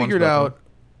they figured out.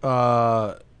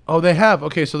 They have.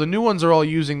 Okay, so the new ones are all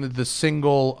using the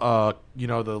single,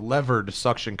 the levered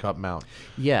suction cup mount.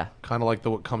 Yeah. Kind of like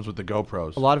what comes with the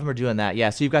GoPros. A lot of them are doing that.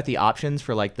 Yeah. So you've got the options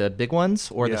for like the big ones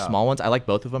or the small ones. I like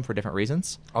both of them for different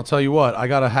reasons. I'll tell you what. I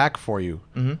got a hack for you.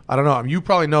 I don't know. You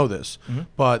probably know this,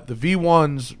 but the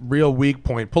V1's real weak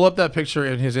point. Pull up that picture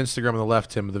in his Instagram on the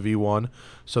left, Tim, of the V1,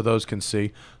 so those can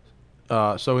see.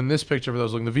 So in this picture, for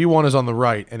those looking, the V1 is on the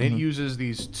right, and it uses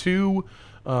these two.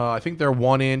 I think they're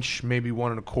 1 inch, maybe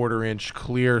 1 1/4 inch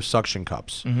clear suction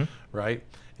cups, right?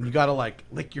 And you gotta like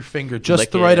lick your finger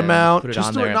just the right amount,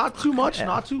 just the right, not too much,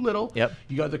 not too little. Yep.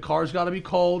 You got the car's got to be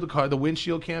cold. The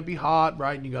windshield can't be hot,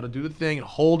 right? And you got to do the thing and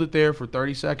hold it there for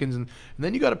 30 seconds, and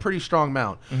then you got a pretty strong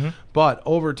mount. But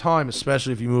over time,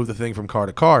 especially if you move the thing from car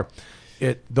to car,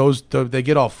 they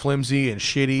get all flimsy and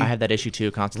shitty. I have that issue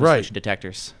too. Constant switching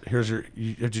detectors.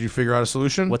 Did you figure out a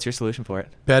solution? What's your solution for it?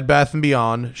 Bed Bath &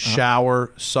 Beyond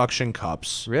shower suction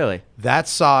cups. Really? That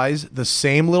size, the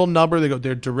same little number.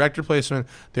 They're direct replacement.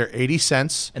 They're 80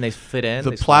 cents. And they fit in.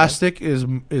 The plastic is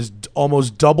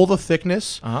almost double the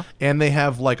thickness, and they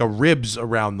have like a ribs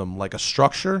around them, like a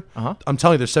structure. I'm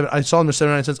telling you, I saw them for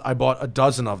 79 cents. I bought a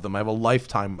dozen of them. I have a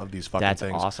lifetime of these fucking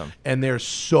things. That's awesome. And they're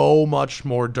so much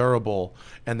more durable,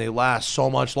 and they last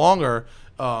so much longer.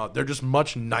 They're just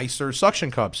much nicer suction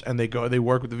cups, and they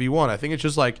work with the V1. I think it's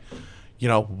just like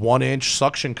 1 inch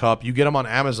suction cup. You get them on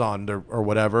Amazon or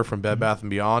whatever from Bed Bath &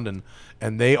 Beyond,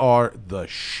 and they are the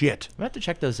shit. I'm gonna have to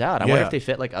check those out. I wonder if they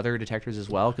fit like other detectors as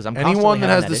well, because I'm anyone that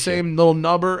has the issue. same little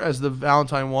number as the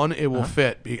Valentine one, it will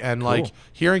fit. And like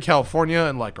here in California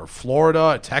and like or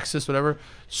Florida, Texas, whatever,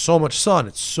 so much sun.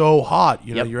 It's so hot.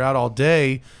 You're out all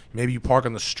day. Maybe you park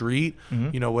on the street.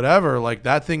 Whatever. Like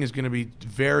that thing is going to be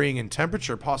varying in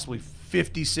temperature, possibly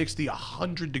 50, 60,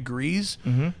 100 degrees.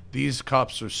 These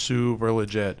cups are super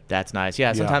legit. That's nice.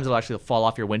 Yeah, sometimes it'll actually fall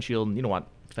off your windshield, and you don't want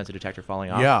defensive detector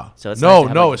falling off. Yeah. So it's nice to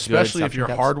have, especially if you're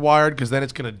hardwired, because then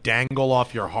it's going to dangle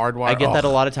off your hardwire. I get that a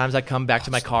lot of times. I come back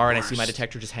to my car and I see my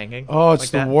detector just hanging. Oh, it's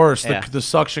the worst. Yeah. The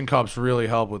suction cups really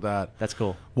help with that. That's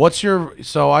cool. What's your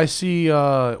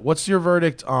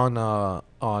verdict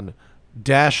on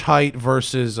dash height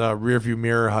versus rear view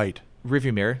mirror height? Rear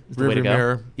view mirror is the rear way to view go.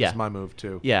 Mirror is my move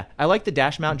too. Yeah, I like the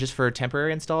dash mount just for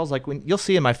temporary installs. Like when you'll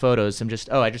see in my photos,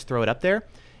 I just throw it up there,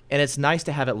 and it's nice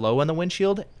to have it low on the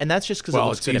windshield, and that's just because it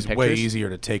looks good in pictures. Way easier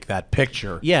to take that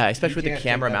picture. Yeah, especially with the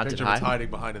camera mounted high. It's hiding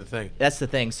behind the thing. That's the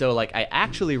thing. So like I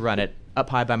actually run it up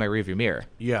high by my rearview mirror.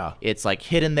 Yeah. It's like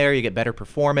hidden there. You get better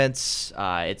performance.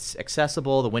 It's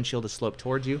accessible. The windshield is sloped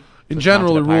towards you. In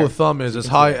general, the rule of thumb is as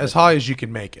high as you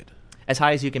can make it. As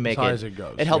high as you can make it. As high as it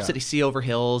goes. It helps it to see over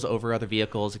hills, over other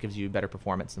vehicles. It gives you better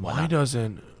performance and whatnot. Why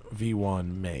doesn't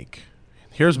V1 make?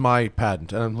 Here's my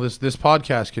patent, and this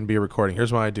podcast can be a recording.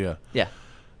 Here's my idea. Yeah.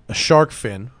 A shark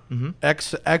fin,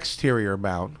 exterior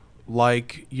mount,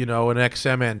 like an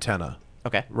XM antenna.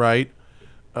 Okay. Right.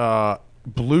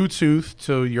 Bluetooth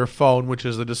to your phone, which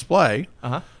is the display.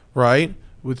 Right.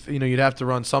 With you'd have to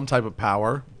run some type of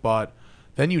power, but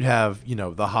then you'd have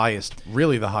the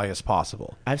highest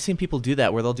possible. I've seen people do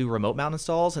that where they'll do remote mount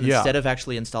installs, and instead of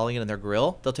actually installing it in their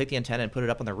grill, they'll take the antenna and put it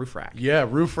up on their roof rack. Yeah,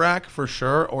 roof rack for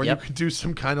sure. Or you could do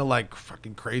some kind of like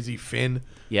fucking crazy fin.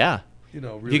 Yeah.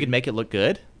 Really. If you could make it look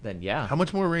good, then yeah. How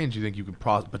much more range do you think you could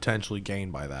potentially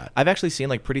gain by that? I've actually seen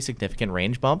like pretty significant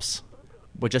range bumps,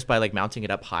 but just by like mounting it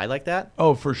up high like that.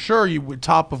 Oh, for sure. You would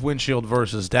top of windshield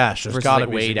versus dash. There's got to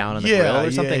be way down on the grill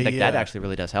or something like that. Actually,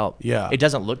 really does help. Yeah, it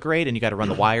doesn't look great, and you got to run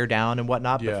the wire down and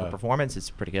whatnot. But for performance, it's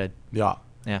pretty good. Yeah.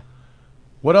 Yeah.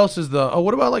 What else is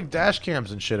what about like dash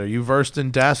cams and shit? Are you versed in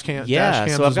dash cams? Yeah, dash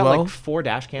cams so I've got well? like 4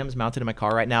 dash cams mounted in my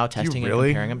car right now, testing and really?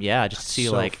 comparing them. Yeah, just to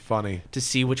see funny to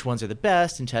see which ones are the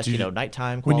best and test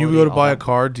nighttime. When you go to buy a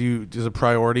car, is a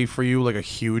priority for you like a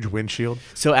huge windshield?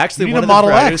 So actually, you need one a of the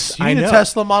Model X. You need a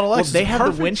Tesla Model X. Well, they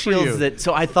have the windshields that.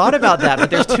 So I thought about that,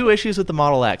 but there's 2 issues with the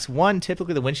Model X. One,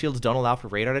 typically the windshields don't allow for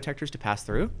radar detectors to pass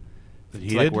through.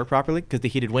 To like work properly because the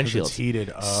heated windshields. It's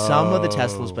heated. Some of the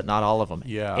Teslas, but not all of them.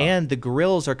 Yeah. And the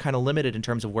grills are kind of limited in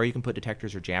terms of where you can put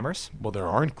detectors or jammers. Well, there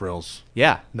aren't grills.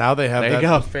 Yeah. Now they have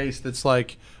that face that's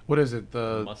like, what is it?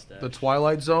 The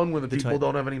Twilight Zone where the people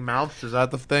don't have any mouths? Is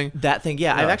that the thing? That thing,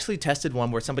 yeah. I've actually tested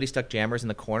one where somebody stuck jammers in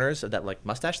the corners of that like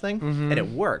mustache thing, and it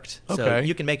worked. So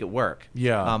you can make it work.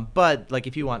 Yeah. But like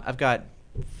if you want, I've got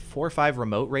 4 or 5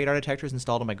 remote radar detectors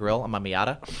installed on my grill on my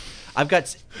Miata. I've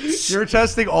got. You're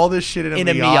testing all this shit in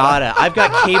a Miata. I've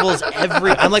got cables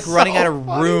I'm like running out of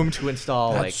room to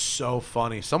install. That's so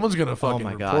funny. Someone's gonna fucking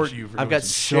report you for I've got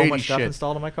so much stuff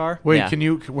installed in my car. Wait, how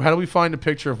do we find a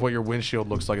picture of what your windshield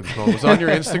looks like at this moment? Was it on your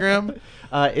Instagram?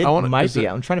 It might be.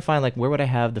 I'm trying to find like where would I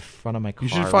have the front of my car.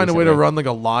 You should find a way to run like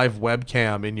a live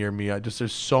webcam in your Miata. Just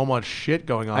there's so much shit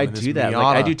going on. I in this do that. Miata.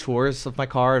 Like I do tours of my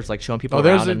cars, like showing people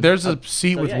around. There's a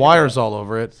seat with wires all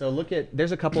over it. So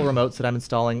there's a couple remotes that I'm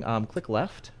installing. Click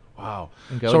left. Wow.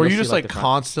 So are you just like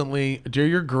constantly? Do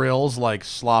your grills like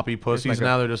sloppy pussies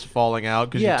now? They're just falling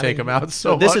out because you take them out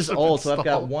so much. This is old. So I've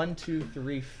got 1, 2,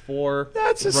 3, 4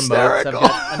 That's remotes. hysterical. I've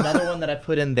got another one that I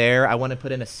put in there. I want to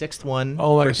put in a 6th one.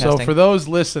 Oh my! So for those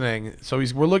listening,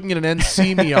 we're looking at an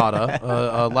NC Miata,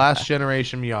 a last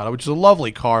generation Miata, which is a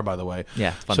lovely car, by the way.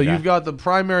 Yeah. It's fun so to drive. You've got the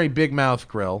primary big mouth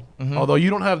grill, although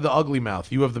you don't have the ugly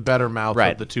mouth. You have the better mouth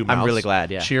of the 2 mouths. I'm really glad.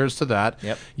 Yeah. Cheers to that.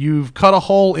 Yep. You've cut a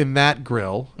hole in that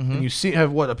grill, and you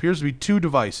have what appears to be 2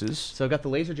 devices. So I've got the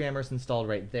laser jammers installed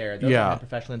right there. Those are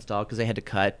professionally installed because they had to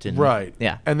cut. And, right.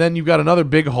 Yeah. And then you've got another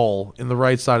big hole in the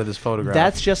right side of this photograph.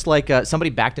 That's just like somebody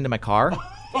backed into my car.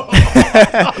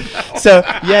 So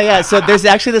there's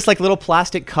actually this like little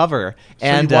plastic cover,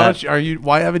 and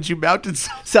why haven't you mounted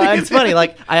something? So it's funny,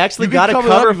 like I actually got a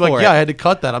cover for it. Yeah, I had to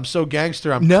cut that. I'm so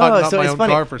gangster. I'm cutting up my own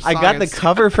car for science. I got the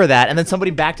cover for that, and then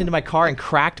somebody backed into my car and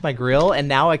cracked my grill, and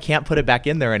now I can't put it back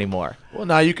in there anymore. Well,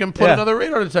 now you can put another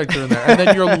radar detector in there, and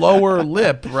then your lower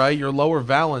lip, right, your lower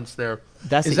valance there.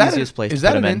 That's the easiest place to put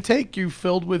them in. Is that an intake you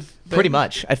filled with? Pretty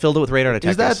much. I filled it with radar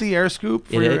detectors. Is that the air scoop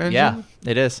for your engine? Yeah,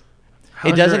 it is.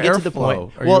 How's it doesn't your get to the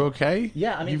point. Are you okay?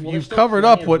 Yeah, I mean, you've covered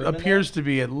up what appears to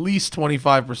be at least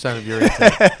 25% of your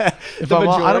intake.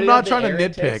 I'm not trying to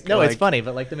nitpick. No, it's funny,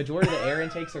 but like the majority of the air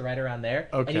intakes are right around there,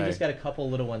 and you just got a couple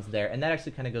little ones there, and that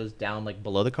actually kind of goes down like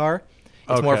below the car.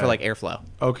 It's more for like airflow.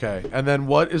 Okay, and then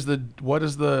what is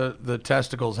the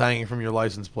testicles hanging from your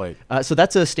license plate? So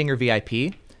that's a Stinger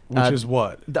VIP. Which is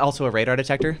what? Also a radar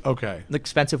detector. Okay. The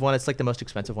expensive one. It's like the most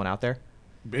expensive one out there.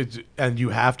 And you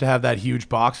have to have that huge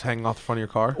box hanging off the front of your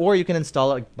car? Or you can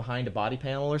install it like behind a body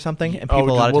panel or something. And people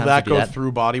a lot of will times that do go that.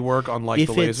 through body work unlike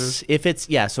the lasers? If it's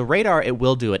so radar, it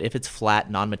will do it. If it's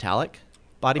flat, non-metallic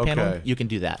body panel, you can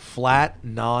do that. Flat,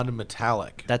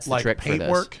 non-metallic. That's the like trick for this.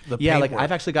 Paintwork?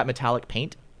 I've actually got metallic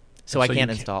paint. So I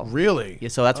can't install. Really? Yeah,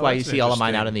 so that's why you see all of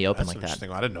mine out in the open like that.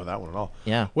 Interesting. I didn't know that one at all.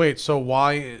 Yeah. Wait, so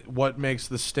what makes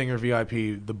the Stinger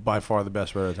VIP by far the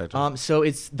best radar detector? So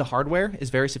it's the hardware is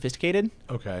very sophisticated.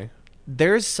 Okay.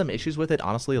 There's some issues with it,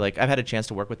 honestly. Like, I've had a chance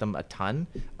to work with them a ton.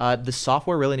 The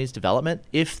software really needs development.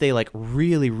 If they like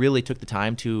really, really took the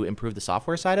time to improve the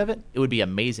software side of it, it would be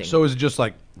amazing. So is it just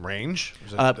like range?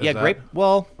 Yeah, great.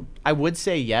 Well, I would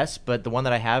say yes, but the one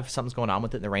that I have, something's going on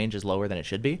with it, and the range is lower than it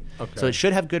should be. Okay. So it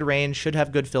should have good range, should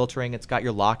have good filtering. It's got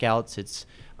your lockouts. It's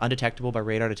undetectable by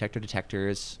radar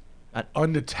detectors.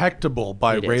 Undetectable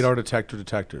by It is. radar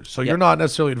detectors. So Yep. you're not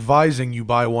necessarily advising you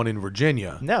buy one in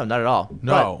Virginia. No, not at all.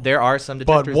 No. But there are some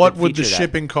detectors. But what that would the feature that.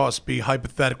 shipping cost be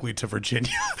hypothetically to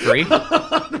Virginia? Free?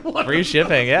 Free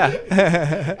shipping,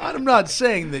 yeah. I'm not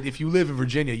saying that if you live in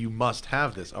Virginia, you must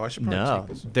have this. Oh, I should probably No, take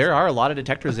this one. there are a lot of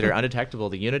detectors that are undetectable.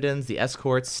 The Unidens, the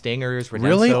Escorts, Stingers, Redenso.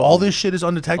 Really? All this shit is A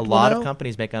undetectable lot now? of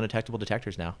companies make undetectable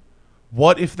detectors now.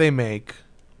 What if they make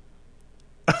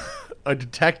a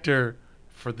detector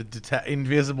for the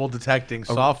invisible detecting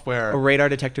software? A radar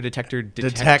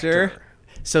detector.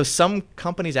 So some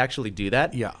companies actually do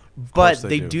that. Yeah, of But course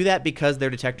they do. do that because their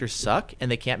detectors suck and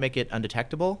they can't make it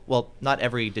undetectable. Well, not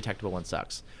every detectable one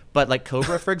sucks. But like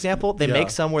Cobra, for example, they Yeah. make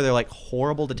some where they're like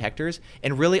horrible detectors.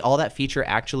 And really all that feature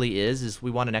actually is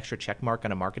we want an extra check mark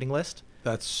on a marketing list.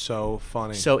 That's so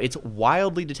funny. So it's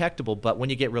wildly detectable, but when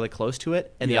you get really close to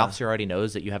it and the Yeah. officer already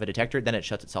knows that you have a detector, then it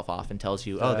shuts itself off and tells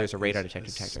you, oh, there's a radar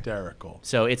detector. Hysterical.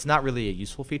 So it's not really a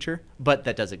useful feature, but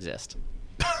that does exist.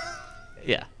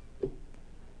 Yeah.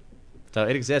 So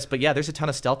it exists. But yeah, there's a ton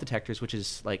of stealth detectors, which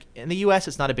is like in the U.S.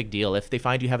 it's not a big deal. If they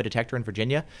find you have a detector in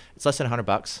Virginia, it's less than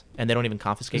 $100, and they don't even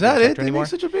confiscate Is your that detector it? They anymore. make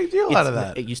such a big deal out of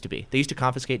that. It used to be. They used to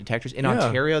confiscate detectors in Yeah.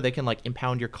 Ontario. They can like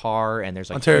impound your car, and there's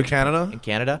like Ontario, Canada? In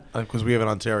Canada. Because we have in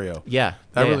Ontario. Yeah.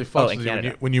 That Yeah, really yeah. fucks in with you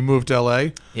Canada. when you move to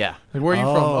LA. Yeah. Like, where are you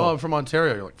from? Oh, I'm from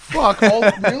Ontario. You're like, fuck,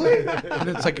 really? And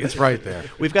it's like, it's right there.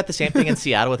 We've got the same thing in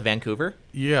Seattle with Vancouver.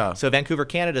 Yeah. So Vancouver,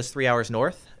 Canada is 3 hours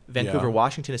north. Vancouver, Yeah.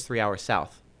 Washington is 3 hours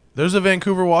south. There's a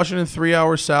Vancouver, Washington, 3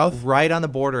 hours south. Right on the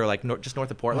border, like just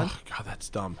north of Portland. Oh, God, that's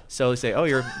dumb. So say, oh,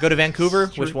 go to Vancouver.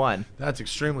 Which one? That's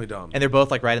extremely dumb. And they're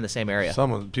both like right in the same area.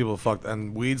 People fucked,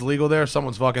 and weed's legal there.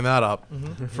 Someone's fucking that up.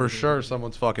 Mm-hmm. For sure,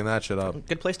 someone's fucking that shit up.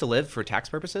 Good place to live for tax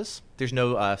purposes. There's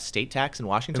no state tax in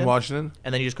Washington. In Washington?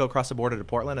 And then you just go across the border to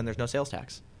Portland, and there's no sales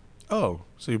tax. Oh,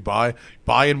 so you buy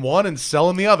in one and sell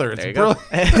in the other. It's There you go.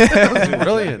 It's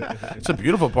brilliant. It's a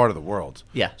beautiful part of the world.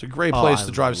 Yeah. It's a great place I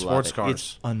to drive love sports it. cars.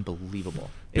 It's unbelievable.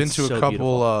 Been It's to so a couple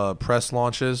beautiful. press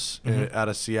launches out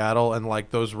of Seattle, and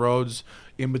like those roads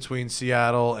in between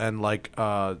Seattle and like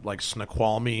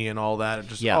Snoqualmie and all that.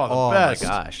 Just Yeah. the best. My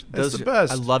gosh. It's the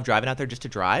best. I love driving out there just to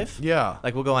drive. Yeah.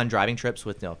 Like we'll go on driving trips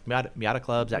with Miata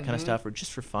clubs, that kind of stuff, or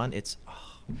just for fun. It's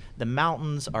the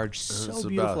mountains are just so the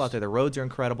beautiful best. out there. The roads are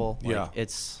incredible. Like, Yeah.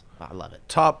 I love it.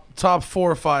 Top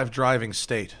 4 or 5 driving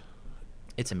state.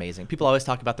 It's amazing. People always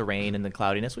talk about the rain and the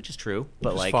cloudiness, which is true,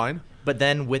 but Which is like fine. But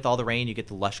then with all the rain, you get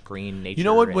the lush green nature. You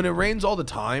know what? and- When it rains all the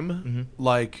time,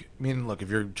 like, I mean, look, if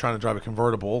you're trying to drive a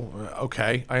convertible,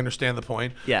 okay, I understand the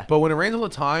point. Yeah. But when it rains all the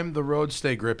time, the roads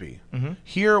stay grippy.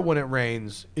 Here, when it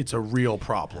rains, it's a real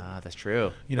problem. that's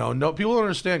true. You know, no people don't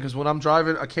understand because when I'm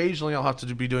driving, occasionally I'll have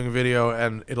to be doing a video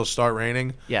and it'll start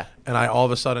raining. Yeah. And I all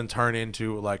of a sudden turn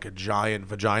into like a giant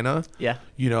vagina. Yeah.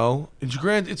 You know,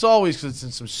 it's always because it's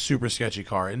in some super sketchy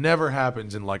car. It never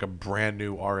happens in like a brand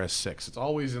new RS6. It's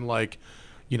always in like,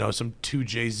 you know, some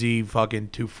 2JZ fucking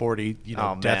 240, you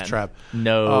know, Oh, death man. trap.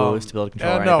 No stability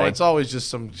control or No, anything. it's always just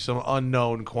some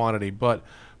unknown quantity. But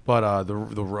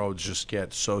the roads just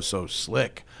get so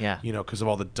slick. Yeah. You know, because of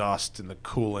all the dust and the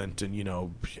coolant and, you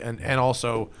know, and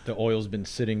also The oil's been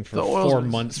sitting for the oil's 4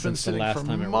 been- months it's been since the sitting last for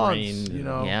time it months, rained. you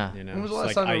know. Yeah. When was the it's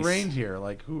last like time it ice. rained here?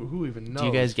 Like, who even knows? Do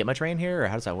you guys get much rain here, or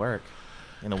how does that work?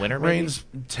 In the winter, It maybe? rains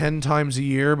 10 times a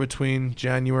year between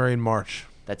January and March.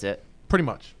 That's it. Pretty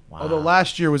much. Wow. Although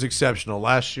last year was exceptional.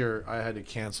 Last year I had to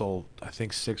cancel, I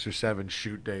think, 6 or 7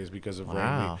 shoot days because of rain.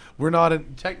 Wow. We're not in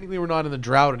the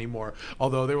drought anymore.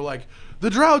 Although they were like, the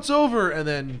drought's over, and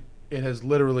then it has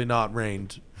literally not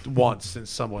rained once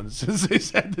since they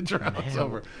said the drought's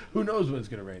over. Who knows when it's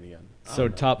going to rain again? So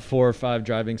top 4 or 5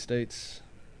 driving states.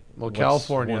 Well, What's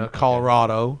California, one- okay.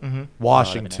 Colorado, Oh, that'd be nice.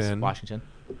 Washington. Washington.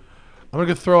 I'm going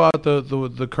to throw out the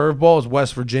curveball is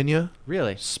West Virginia.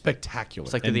 Really? Spectacular.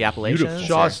 It's like through And the Appalachians. beautiful.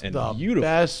 just And the beautiful.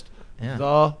 best. Yeah.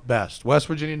 The best. West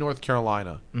Virginia, North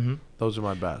Carolina. Mm-hmm. Those are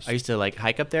my best. I used to like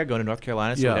hike up there, go to North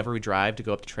Carolina. So Yeah. whenever we drive to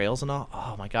go up the trails and all,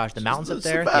 oh my gosh, the mountains up it's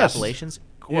the there, the best. Appalachians,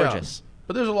 Yeah. gorgeous.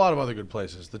 But there's a lot of other good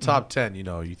places. The top 10, you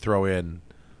know, you throw in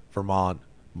Vermont,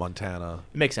 Montana.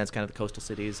 It makes sense, kind of the coastal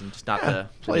cities and just not the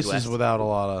places Midwest. without a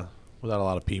lot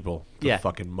of people to Yeah.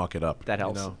 fucking muck it up. That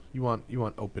helps. You know? You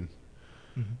want open.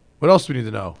 What else do we need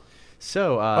to know?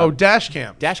 So dash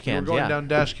cams. Dash cams, You were going yeah. down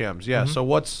dash cams. Yeah. So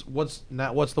what's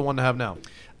the one to have now?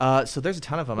 So there's a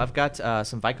ton of them. I've got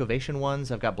some Vicovation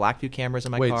ones. I've got Blackview cameras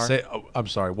in my car. I'm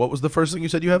sorry. What was the first thing you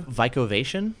said you have?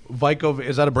 Vicovation.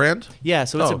 Is that a brand? Yeah,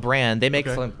 so it's Oh, a brand. They make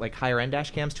okay. some, like higher end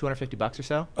dash cams, $250 or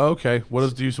so. Okay. What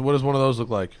does one of those look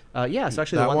like? Yeah, so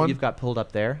actually That the one one? that you've got pulled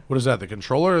up there. What is that? The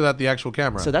controller or is that the actual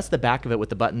camera? So that's the back of it with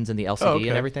the buttons and the LCD okay.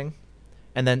 and everything.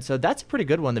 And then, so that's a pretty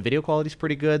good one. The video quality is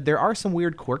pretty good. There are some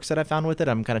weird quirks that I found with it.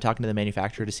 I'm kind of talking to the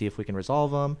manufacturer to see if we can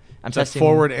resolve them. I'm is that testing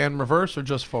forward and reverse or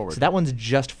just forward? So that one's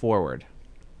just forward,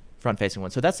 front-facing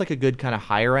one. So that's like a good kind of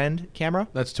higher end camera.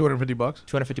 That's $250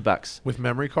 $250 with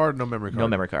memory card. No memory card. no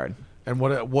memory card. And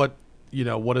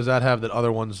what does that have that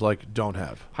other ones like don't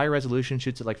have? Higher resolution,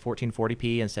 shoots at like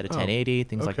 1440p instead of 1080,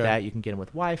 things like okay. that. You can get them with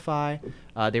Wi-Fi.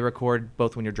 They record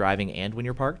both when you're driving and when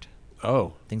you're parked.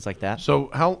 Oh, Things like that. so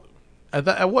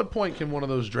at what point can one of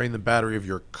those drain the battery of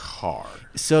your car?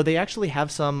 So they actually have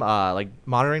some like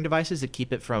monitoring devices that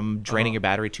keep it from draining your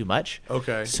battery too much.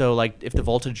 Okay. So like if the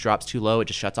voltage drops too low, it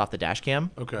just shuts off the dash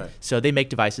cam. Okay. So they make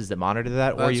devices that monitor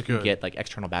that, or That's you can good. get like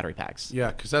external battery packs. Yeah,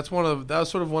 because that was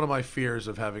sort of one of my fears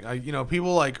of having.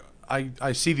 People like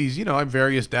I see these. I'm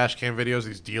various dash cam videos.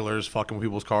 These dealers fucking with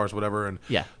people's cars, whatever. And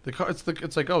Yeah. the car.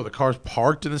 It's like, oh, the car's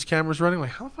parked and this camera's running.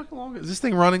 Like, how fucking long is this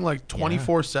thing running? Like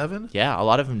 24/7? Yeah, a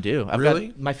lot of them do.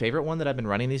 Really? My favorite one that I've been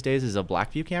running these days is a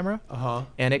Blackview camera.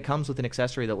 And it comes with an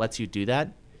accessory that lets you do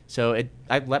that. So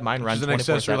I let mine run Is it 24/7. an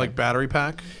accessory like battery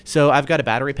pack? So I've got a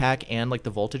battery pack and like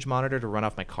the voltage monitor to run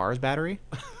off my car's battery.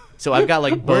 So I've got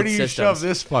like both Where do you systems. shove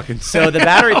this fucking? So the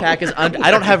battery pack is I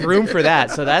don't have room for that.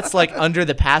 So that's like under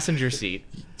the passenger seat.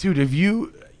 Dude, if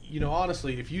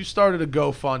honestly, if you started a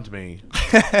GoFundMe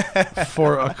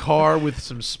for a car with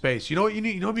some space, you know what you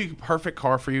need? You know what would be a perfect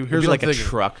car for you? Here's Maybe what like I'm a thinking.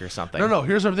 truck or something. No,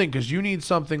 here's what I'm thinking, because you need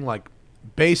something like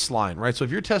baseline, right? So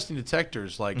if you're testing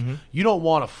detectors, like you don't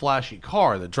want a flashy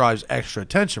car that drives extra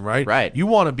attention, right? Right. You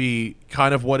want to be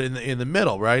kind of what in the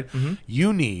middle, right?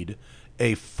 You need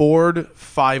a Ford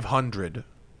 500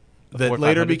 that Ford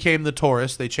later 500? became the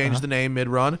Taurus. They changed the name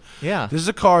mid-run. Yeah. This is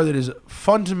a car that is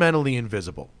fundamentally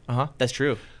invisible. That's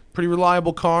true. Pretty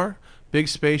reliable car, big,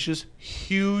 spacious,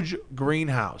 huge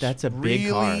greenhouse. That's a big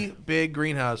really car. big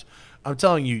greenhouse. I'm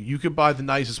telling you, you could buy the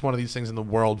nicest one of these things in the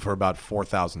world for about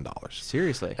 $4,000.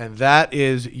 Seriously. And that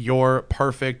is your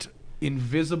perfect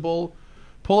invisible.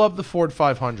 Pull up the Ford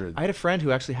 500. I had a friend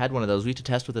who actually had one of those. We used to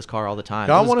test with his car all the time.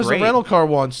 Got It was one as a great. rental car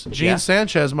once. Gene Yeah.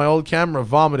 Sanchez, my old camera,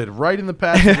 vomited right in the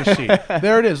passenger seat.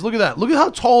 There it is. Look at that. Look at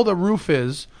how tall the roof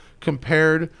is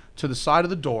compared to the side of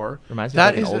the door. Reminds me of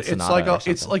like an old it's Sonata like or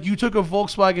it's something. like you took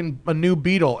a new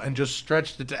Beetle and just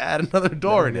stretched it to add another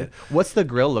door in it. What's the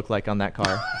grill look like on that car?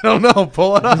 I don't know.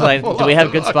 Pull it up. Like, Pull do we up have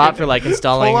a the good spot for like fucking-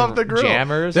 installing pull up the grill.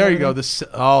 jammers? There and you go. everything?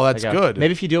 That's Like a- good.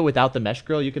 Maybe if you do it without the mesh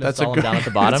grill, you can That's a install good. them down at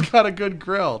the bottom. It's got a good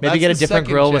grill. Maybe That's get a the different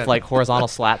second grill with gen. like horizontal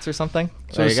slats or something.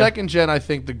 So There the you go. second gen, I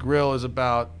think the grill is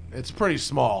about. It's pretty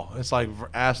small. It's like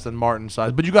Aston Martin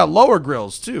size, but you got lower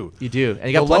grills too. You do, and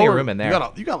you got The plenty lower- of room in there.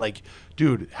 You got like,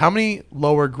 dude, how many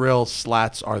lower grill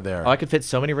slats are there? Oh, I could fit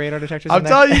so many radar detectors. I'm in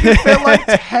there. telling you, you could fit like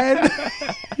 10.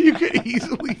 You could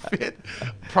easily fit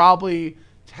probably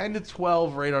 10 to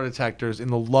 12 radar detectors in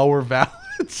the lower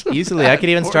valance. of Easily, that I could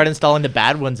even Ford. start installing the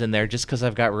bad ones in there just because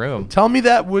I've got room. Tell me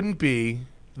that wouldn't be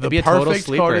the It'd be a total perfect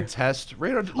car to sleeper. test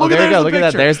radar. Oh, there you go. Look at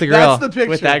that. There's the grill. That's the picture.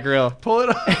 With that grill. Pull it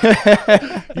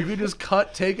up. You could just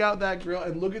take out that grill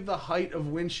and look at the height of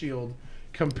windshield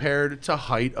compared to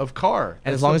height of car.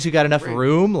 And as long as you got enough great.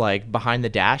 room, like behind the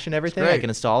dash and everything, I great. can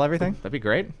install everything. That'd be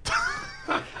great.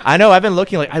 I know. I've been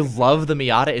looking. Like, I love the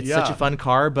Miata. It's such Yeah. a fun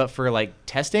car, but for like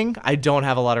testing, I don't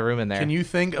have a lot of room in there. Can you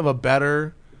think of a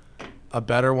better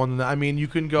one than that? I mean, you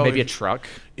can go Maybe a truck?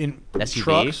 in SUV?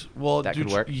 trucks. Well, That could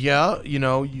work. Yeah, you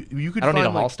could. I don't need find,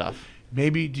 to haul like, stuff.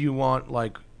 Maybe do you want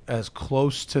like as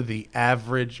close to the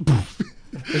average?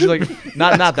 There's like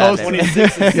not that. Close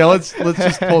bad. yeah, let's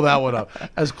just pull that one up.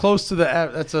 As close to the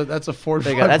that's a Ford.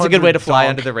 There you go. That's a good way to fly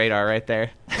dog. under the radar right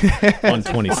there. On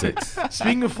 26.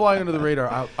 Speaking of flying under the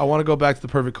radar, I want to go back to the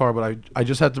perfect car, but I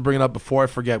just have to bring it up before I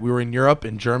forget. We were in Europe,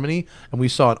 in Germany, and we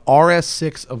saw an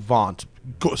RS6 Avant.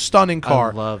 Stunning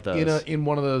car. I love those. In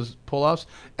one of those pull-offs,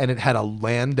 and it had a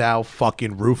Landau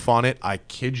fucking roof on it. I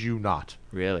kid you not.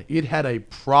 Really? It had a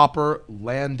proper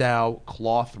Landau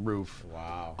cloth roof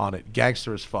on it.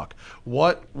 Gangster as fuck.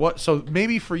 What? So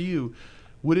maybe for you,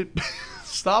 would it...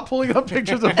 Stop pulling up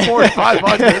pictures of Ford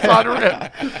 500. It's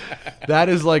unreal. That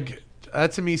is like...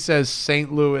 That to me says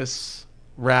St. Louis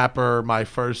rapper. My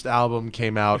first album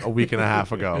came out a week and a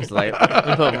half ago. It's like,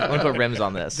 let me put rims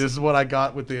on this. This is what I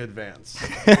got with the advance.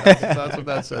 That's what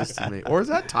that says to me. Or is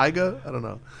that Tyga? I don't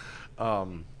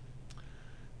know.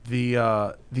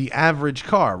 the average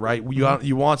car, right?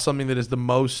 You want something that is the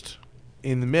most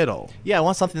in the middle. Yeah, I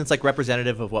want something that's like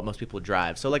representative of what most people would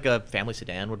drive. So like a family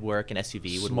sedan would work, an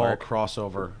SUV would work. Small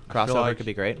crossover. Crossover could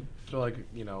be great. I feel like,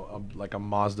 like a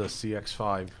Mazda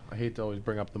CX-5. I hate to always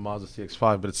bring up the Mazda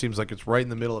CX-5, but it seems like it's right in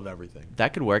the middle of everything.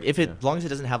 That could work. As long as it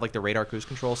doesn't have like the radar cruise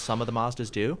control, some of the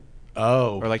Mazdas do.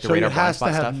 Oh. Or like the so radar it has to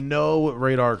blind spot have stuff. no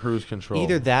radar cruise control.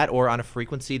 Either that or on a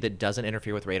frequency that doesn't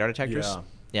interfere with radar detectors.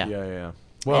 Yeah.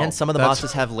 Well, and some of the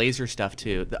Mazdas have laser stuff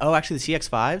too. Actually, the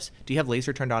CX-5s, do you have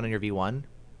laser turned on in your V1?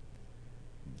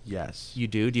 Yes. You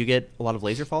do? Do you get a lot of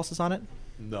laser pulses on it?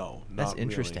 No, not That's really.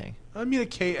 interesting. I mean,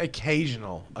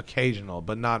 occasional,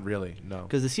 but not really. No.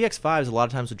 Because the CX-5s a lot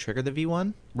of times would trigger the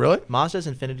V1. Really?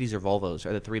 Mazdas, Infinitis, or Volvos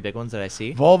are the three big ones that I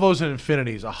see. Volvos and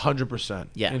Infinities, 100%.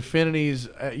 Yeah. Infinities,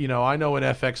 I know an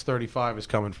FX35 is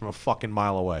coming from a fucking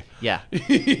mile away. Yeah.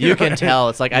 You can tell.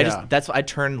 It's like Yeah. I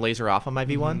turn laser off on my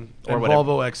V1 or and whatever.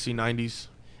 Volvo XC90s.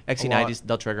 XC90s,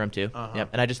 they'll trigger them too. Uh-huh. Yep.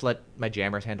 And I just let my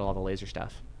jammers handle all the laser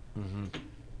stuff.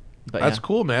 But That's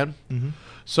cool, man.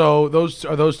 So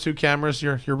those two cameras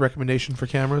your recommendation for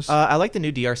cameras? I like the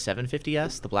new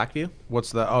DR750S, the Blackview.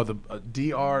 What's the the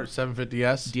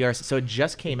DR750S? So it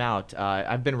just came out.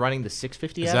 I've been running the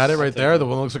 650S. Is that it right there? The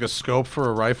one that looks like a scope for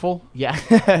a rifle? Yeah,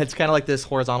 it's kind of like this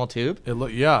horizontal tube.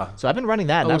 Yeah. So I've been running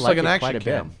that. And looks I like an it action quite a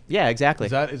cam. bit. Yeah, exactly.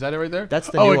 Is that it right there? That's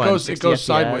the new one. It goes 60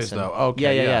 sideways FPS and- though.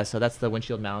 Okay. Yeah. So that's the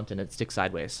windshield mount, and it sticks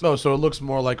sideways. No, so it looks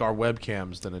more like our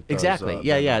webcams than it does. Exactly.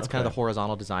 Yeah. It's kind of okay. the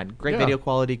horizontal design. Great Yeah. video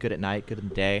quality, good at night, good in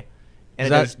the day, and it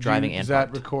does driving and Does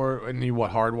that parked. record and you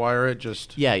hardwire it?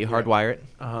 Just Yeah, you hardwire it.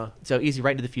 Uh-huh. So easy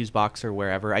right into the fuse box or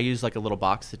wherever. I use like a little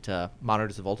box that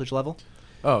monitors the voltage level.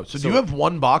 Oh, so do you have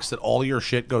one box that all your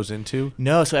shit goes into?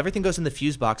 No, so everything goes in the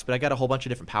fuse box, but I got a whole bunch of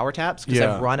different power taps because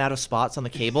Yeah. I've run out of spots on the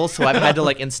cables. So I've had to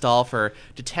like install for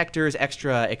detectors,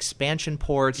 extra expansion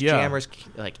ports, Yeah. jammers.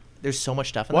 Like there's so much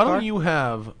stuff in Why the car. don't you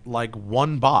have like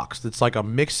one box that's like a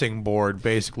mixing board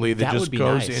basically that That just would be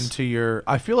goes nice. into your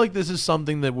I feel like this is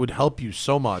something that would help you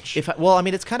so much. I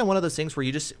mean, it's kind of one of those things where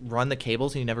you just run the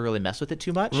cables and you never really mess with it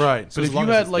too much. Right. So but as if long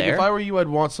you as had it's like there, if I were you, I'd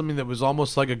want something that was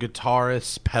almost like a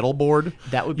guitarist's pedal board.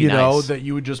 That would be nice. That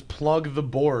you would just plug the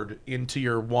board into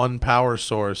your one power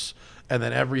source and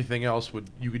then everything else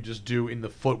you could just do in the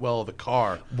footwell of the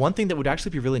car. one thing that would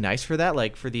actually be really nice for that,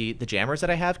 like for the jammers that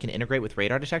I have, can integrate with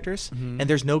radar detectors, Mm-hmm. and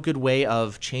there's no good way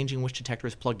of changing which detector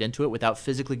is plugged into it without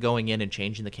physically going in and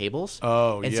changing the cables.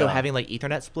 Oh, and so yeah. having like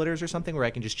Ethernet splitters or something where I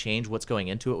can just change what's going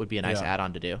into it would be a nice Yeah.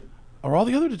 add-on to do. Are all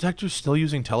the other detectors still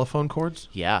using telephone cords?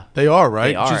 Yeah. They are, right?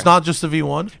 They are. It's not just the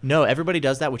V1? No, everybody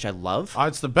does that, which I love.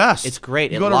 It's the best. It's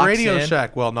great. You It go to locks Radio in.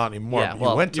 Shack. Well, not anymore. Yeah, You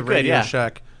well, went to you could, Radio yeah.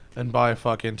 Shack and buy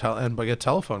fucking get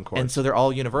telephone cords. And so they're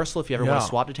all universal if you ever want Yeah. to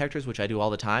swap detectors, which I do all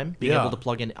the time. Being Yeah. able to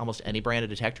plug in almost any brand of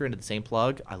detector into the same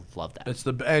plug, I love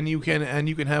that. and you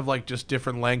can have like just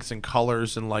different lengths and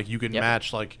colors and like you can Yep.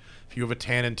 match like if you have a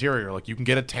tan interior, like you can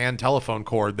get a tan telephone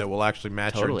cord that will actually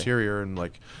match your Totally. interior and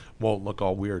like won't look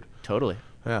all weird. Totally.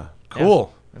 Yeah.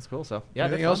 Cool. That's cool. So yeah,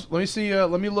 Anything they're else? fun. Let me see.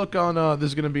 Let me look on. This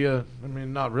is going to be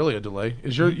not really a delay.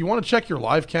 You want to check your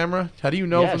live camera? How do you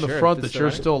know Yeah, from the sure, front if it's that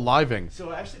you're still still living? So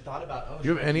I actually thought about. Do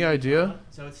you have any idea?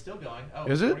 So it's still going. Oh,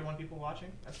 Is it? 41 people watching.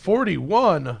 That's cool.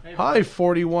 41. Hey, Hi,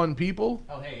 41 people.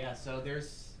 Oh hey, yeah. So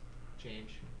there's change.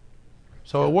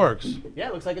 So it works. Yeah,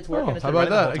 it looks like it's Oh, working. It's how been about running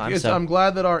the that? whole time, so I'm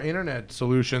glad that our internet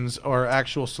solutions are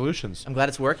actual solutions. I'm glad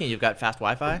it's working. You've got fast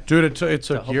Wi-Fi. Dude, it took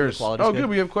hopefully the years. quality's Oh, good. good.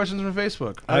 We have questions from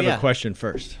Facebook. I have yeah. a question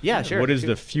first. Yeah, sure. What is Shoot.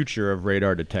 the future of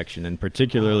radar detection, and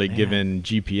particularly man. given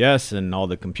GPS and all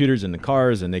the computers in the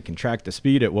cars, and they can track the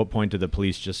speed? At what point do the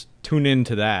police just tune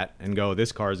into that and go,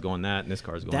 "This car is going that, and this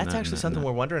car is going that"? That's actually something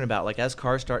we're wondering about. Like, as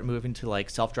cars start moving to like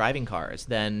self-driving cars,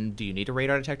 then do you need a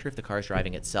radar detector if the car is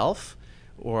driving itself?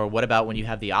 Or what about when you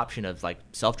have the option of like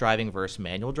self-driving versus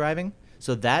manual driving?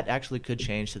 So that actually could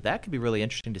change. So that could be really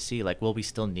interesting to see. Like, will we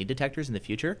still need detectors in the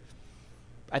future?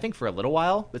 I think for a little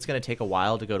while. It's going to take a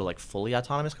while to go to like fully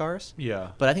autonomous cars. Yeah.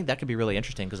 But I think that could be really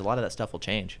interesting because a lot of that stuff will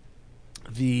change.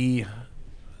 The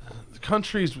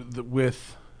countries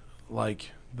with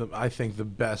like I think the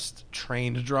best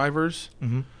trained drivers,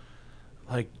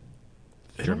 like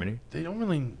Germany? They don't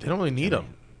really need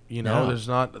them. You know, No. there's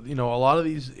not, a lot of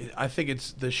these, I think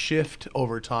it's the shift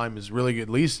over time is really good, at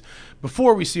least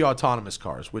before we see autonomous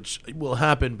cars, which will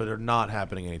happen, but are not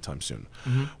happening anytime soon.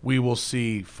 We will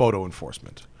see photo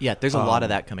enforcement. Yeah, there's a lot of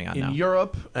that coming out in now.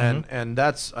 Europe, and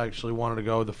that's I actually wanted to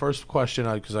go. The first question,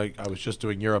 because I was just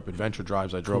doing Europe adventure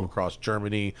drives, I drove across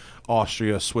Germany,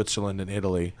 Austria, Switzerland, and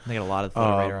Italy. They got a lot of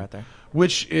photo radar out there.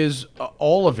 which is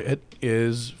all of it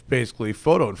is basically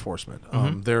photo enforcement.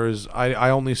 There is I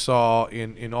only saw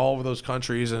in all of those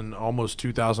countries and almost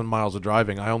 2,000 miles of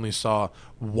driving, I only saw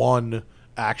one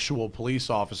actual police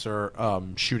officer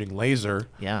shooting laser.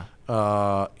 Yeah.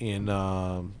 In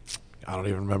I don't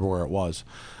even remember where it was.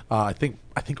 I think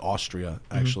Austria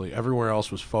actually. Everywhere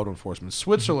else was photo enforcement.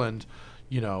 Switzerland,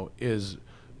 is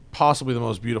possibly the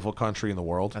most beautiful country in the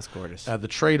world. That's gorgeous. The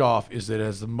trade-off is that it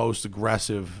has the most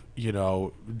aggressive,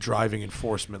 driving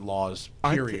enforcement laws.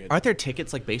 Period. Aren't there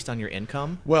tickets like based on your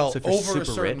income? Well, So if you're over a super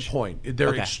certain rich, point,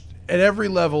 Okay. at every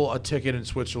level, a ticket in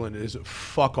Switzerland is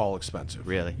fuck all expensive.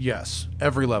 Really? Yes,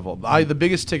 every level. The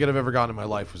biggest ticket I've ever gotten in my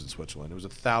life was in Switzerland. It was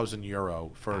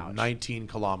 €1,000 for Ouch. 19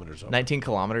 kilometers over. 19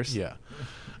 kilometers. Yeah.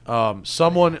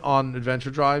 Someone on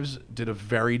Adventure Drives did a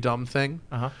very dumb thing,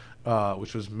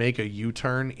 which was make a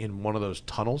U-turn in one of those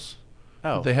tunnels.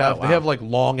 Oh, They have wow. they have like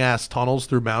long ass tunnels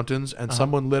through mountains, and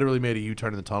someone literally made a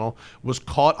U-turn in the tunnel. Was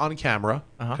caught on camera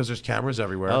because there's cameras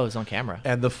everywhere. Oh, it's on camera.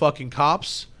 And the fucking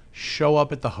cops show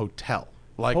up at the hotel.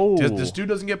 Like Oh. this dude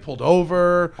doesn't get pulled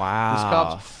over. Wow. These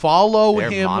cops follow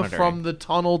They're him monitoring. from the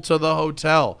tunnel to the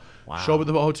hotel. Wow. Show up at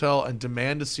the hotel and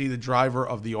demand to see the driver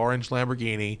of the orange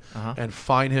Lamborghini and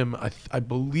fine him. I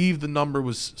believe the number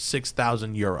was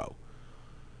 €6,000.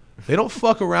 They don't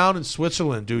fuck around in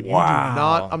Switzerland, dude. You do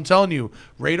not. I'm telling you,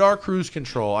 radar cruise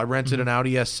control. I rented an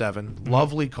Audi S7,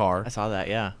 lovely car. I saw that.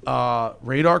 Yeah.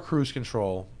 Radar cruise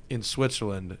control in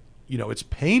Switzerland. It's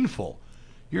painful.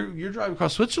 You're driving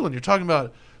across Switzerland. You're talking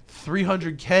about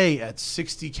 300K at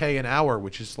 60K an hour,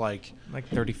 which is like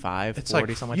 35, it's 40,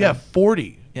 like something like yeah, that.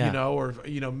 40. Yeah. Or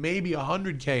maybe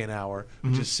 100K an hour,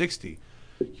 which is 60.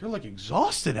 You're like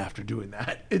exhausted after doing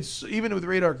that. It's even with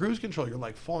radar cruise control, you're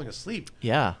like falling asleep.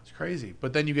 Yeah. It's crazy.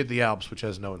 But then you get the Alps, which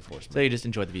has no enforcement. So you just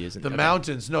enjoy the views. The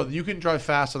mountains, no, you can drive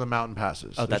fast on the mountain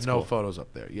passes. Oh, There's that's no cool. photos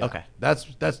up there. Yeah. Okay. That's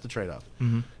the trade-off.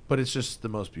 But it's just the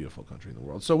most beautiful country in the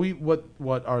world. So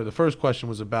the first question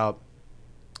was about,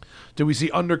 did we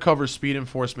see undercover speed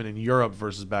enforcement in Europe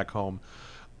versus back home?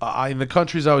 In the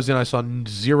countries I was in, I saw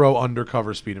zero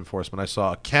undercover speed enforcement. I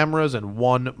saw cameras and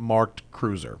one marked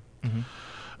cruiser.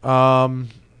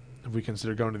 If we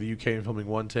consider going to the UK and filming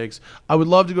one takes, I would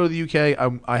love to go to the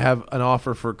UK. I have an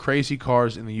offer for crazy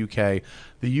cars in the UK.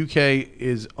 The UK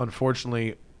is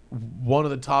unfortunately one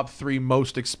of the top 3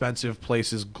 most expensive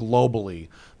places globally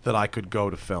that I could go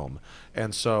to film.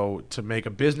 And so to make a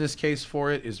business case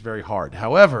for it is very hard.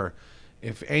 However,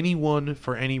 if anyone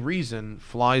for any reason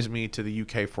flies me to the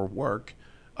UK for work,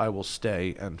 I will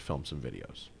stay and film some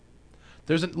videos.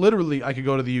 Literally, I could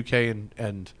go to the UK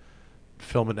and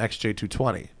film an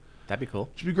XJ220. That'd be cool.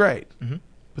 Which would be great.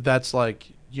 But that's like,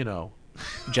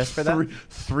 Just for that?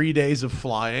 3 days of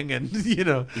flying and,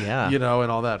 Yeah. and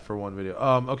all that for one video.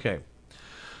 Okay.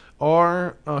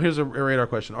 Here's a radar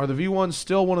question. Are the V1s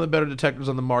still one of the better detectors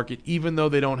on the market, even though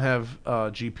they don't have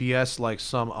GPS like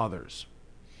some others?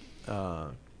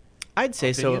 I'd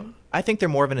say so. Opinion? I think they're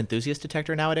more of an enthusiast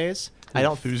detector nowadays. I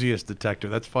don't. Enthusiast detector.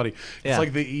 That's funny. Yeah. It's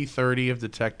like the E30 of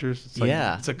detectors. It's like,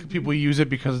 Yeah. It's like people use it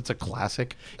because it's a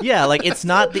classic. Yeah, like it's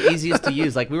not the easiest to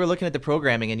use. Like we were looking at the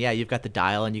programming, and yeah, you've got the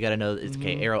dial, and you got to know it's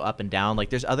okay, arrow up and down. Like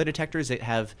there's other detectors that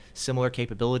have similar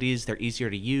capabilities. They're easier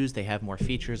to use. They have more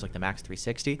features, like the Max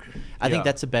 360. I Yeah. think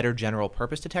that's a better general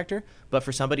purpose detector. But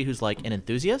for somebody who's like an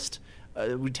enthusiast,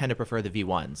 we tend to prefer the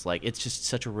V1s. Like it's just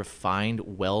such a refined,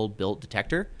 well-built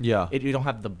detector. Yeah. You don't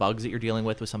have the bugs that you're dealing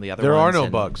with some of the other There ones. are no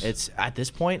and bugs. It's at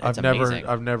this point, it's I've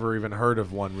amazing. never even heard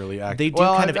of one really acting. They do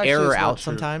kind of error out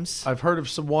sometimes. I've heard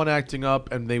of one acting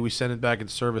up, and we sent it back in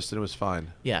service, and it was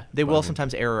fine. Yeah, they will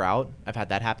sometimes error out. I've had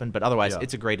that happen, but otherwise, Yeah.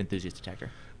 it's a great enthusiast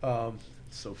detector.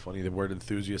 It's so funny. The word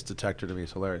enthusiast detector to me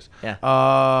is hilarious. Yeah.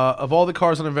 Of all the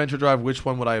cars on Adventure Drive, which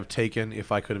one would I have taken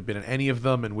if I could have been in any of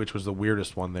them, and which was the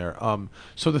weirdest one there?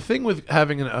 So the thing with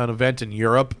having an event in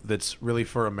Europe that's really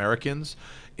for Americans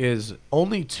is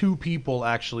only 2 people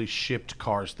actually shipped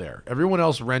cars there. Everyone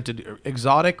else rented.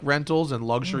 Exotic rentals and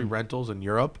luxury rentals in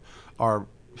Europe are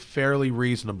fairly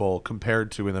reasonable compared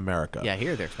to in America. Yeah,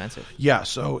 here they're expensive. Yeah,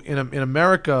 so in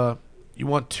America, you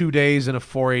want 2 days in a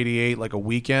 488, like a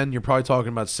weekend, you're probably talking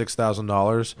about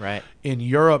 $6,000. Right. In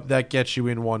Europe, that gets you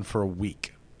in one for a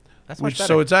week. That's much better.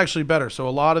 So it's actually better. So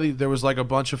a lot of there was like a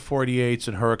bunch of 48s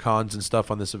and Huracans and stuff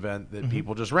on this event that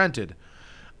people just rented.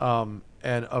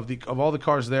 And of all the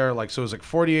cars there, like so it was like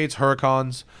 48s,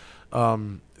 Huracans.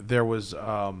 There was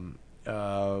a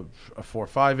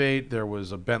 458. There was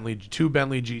two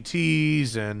Bentley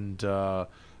GTs and an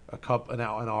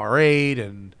R8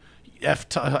 and F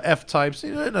types, two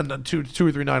or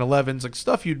three 911s, like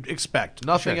stuff you'd expect.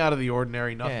 Nothing Sure. out of the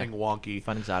ordinary, nothing wonky.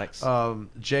 Fun exotics.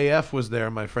 JF was there,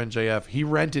 my friend JF. He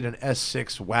rented an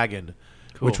S6 wagon,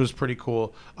 which Cool. was pretty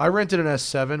cool. I rented an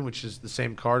S7, which is the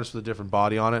same car, just with a different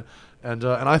body on it, and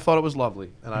I thought it was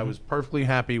lovely, and I was perfectly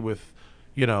happy with,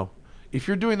 if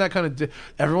you're doing that kind of.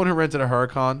 Everyone who rented a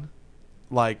Huracan,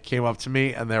 like, came up to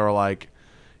me and they were like,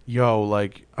 yo,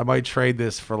 like, I might trade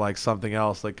this for like something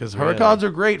else, like, because Really? Huracans are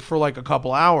great for like a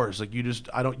couple hours, like, everyone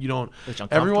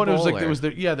who's like,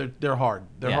 uncomfortable, they're hard,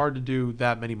 they're Yeah. hard to do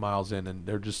that many miles in, and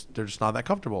they're just not that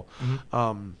comfortable.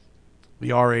 Mm-hmm. The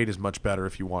R8 is much better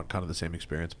if you want kind of the same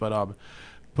experience, but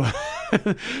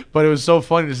but it was so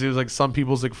funny to see. It was like some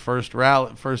people's like first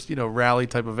rally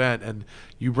type event, and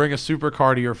you bring a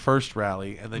supercar to your first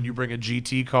rally, and then you bring a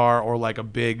GT car or like a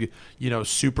big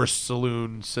super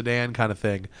saloon sedan kind of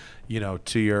thing,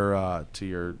 to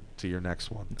your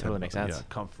next one. Totally And, makes sense. Yeah,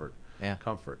 comfort. Yeah.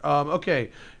 Comfort. Okay,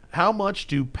 how much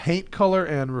do paint color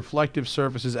and reflective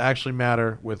surfaces actually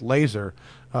matter with laser?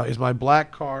 Is my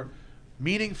black car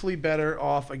meaningfully better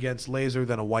off against laser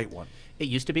than a white one? It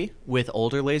used to be with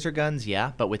older laser guns,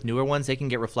 yeah, but with newer ones, they can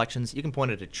get reflections. You can point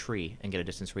at a tree and get a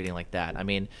distance reading like that. I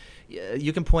mean,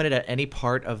 you can point it at any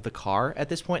part of the car at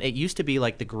this point. It used to be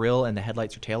like the grille and the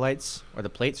headlights or taillights or the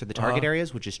plates or the target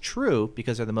areas, which is true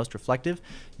because they're the most reflective.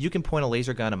 You can point a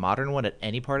laser gun, a modern one, at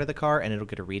any part of the car and it'll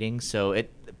get a reading. So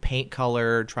paint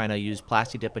color, trying to use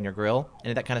plastic dip in your grill,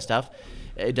 and that kind of stuff,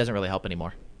 it doesn't really help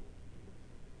anymore.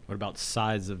 What about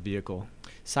size of vehicle?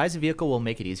 Size of vehicle will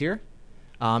make it easier.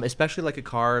 Especially like a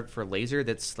car for laser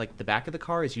that's like the back of the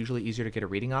car is usually easier to get a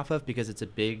reading off of because it's a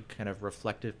big kind of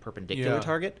reflective perpendicular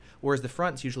target, whereas the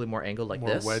front's usually more angled like More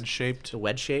this. wedge shaped. The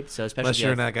wedge shaped. So especially Unless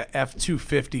you're in like a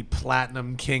F-250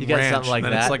 Platinum King you get Ranch, something like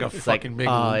then that. it's like a It's fucking big,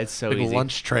 it's so big easy.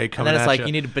 lunch tray and coming then it's at like you.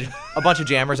 you need a bunch of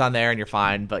jammers on there and you're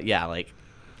fine. But yeah, like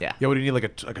yeah. Yeah, what do you need, like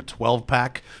a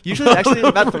 12-pack? Usually, actually,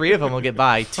 about 3 of them will get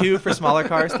by. 2 for smaller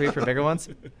cars, 3 for bigger ones.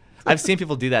 I've seen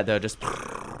people do that though, just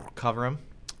cover them.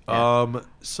 Yeah.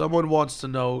 Someone wants to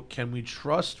know, can we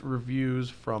trust reviews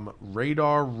from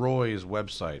Radar Roy's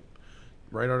website?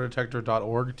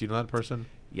 Radardetector.org. Do you know that person?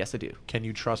 Yes, I do. Can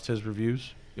you trust his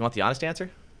reviews? You want the honest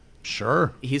answer?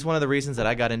 Sure. He's one of the reasons that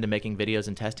I got into making videos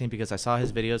and testing because I saw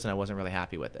his videos and I wasn't really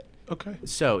happy with it. Okay.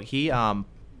 So he's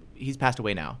passed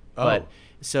away now. Oh. But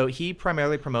so he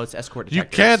primarily promotes escort You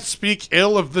detectors. can't speak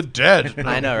ill of the dead.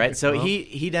 I know, right? So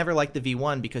he never liked the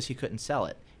V1 because he couldn't sell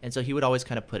it. And so he would always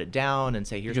kind of put it down and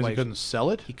say, here's Because why he couldn't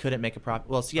sell it? he couldn't make a profit.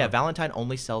 Well, so yeah, Valentine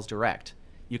only sells direct.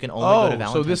 You can only go to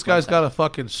Valentine's. so this guy's website. got a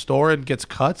fucking store and gets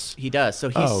cuts? He does. So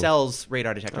he Oh. sells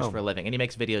radar detectors Oh. for a living, and he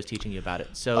makes videos teaching you about it.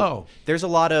 So Oh. there's a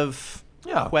lot of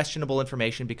Yeah. questionable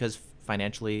information because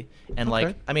financially, and Okay.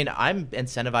 like, I mean, I'm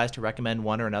incentivized to recommend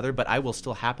one or another, but I will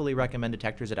still happily recommend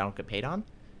detectors that I don't get paid on.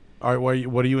 All right,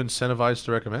 what are you incentivized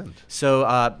to recommend?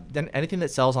 So then anything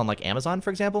that sells on like Amazon, for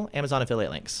example, Amazon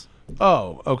affiliate links.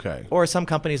 Oh, okay. Or some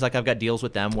companies, like I've got deals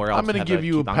with them where I'm going to have give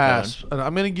you a coupon pass. code. And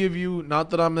I'm going to give you,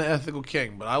 not that I'm the ethical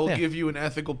king, but I will Yeah. give you an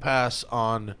ethical pass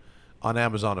on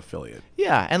Amazon affiliate.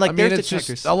 Yeah, and like I mean, there's it's detectors.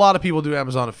 just a lot of people do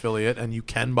Amazon affiliate, and you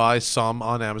can buy some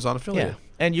on Amazon affiliate. Yeah,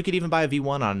 and you could even buy a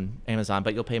V1 on Amazon,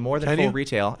 but you'll pay more than Can full you?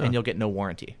 retail, Oh. and you'll get no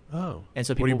warranty. Oh. And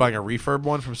so What are you people- buying, a refurb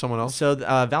one from someone else? So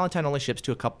Valentine only ships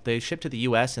to a couple. They ship to the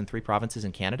U.S. and 3 provinces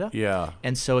in Canada. Yeah.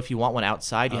 And so if you want one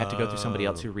outside, you have to go through somebody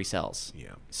else who resells. Yeah.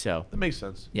 So That makes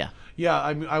sense. yeah, Yeah,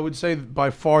 I mean, I would say that by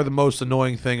far the most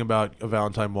annoying thing about a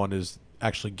Valentine one is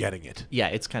actually getting it. yeah,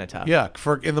 it's kind of tough. Yeah,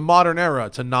 for in the modern era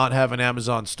to not have an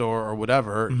Amazon store or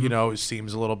whatever, it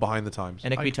seems a little behind the times.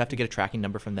 And it could be tough to get a tracking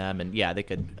number from them, and yeah, they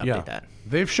could update that.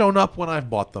 They've shown up when I've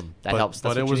bought them. That but, helps.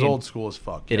 That's But it what you was need. old school as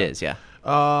fuck. It is, yeah.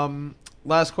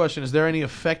 Last question: is there any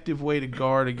effective way to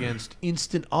guard against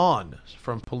instant on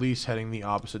from police heading the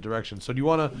opposite direction? So, do you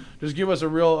want to just give us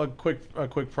a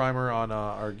quick primer on,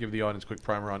 or give the audience a quick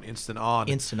primer on instant on?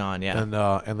 Instant on, yeah.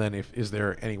 And then is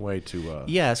there any way to?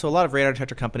 Yeah, so a lot of radar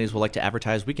detector companies will like to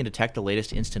advertise we can detect the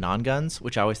latest instant on guns,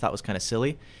 which I always thought was kind of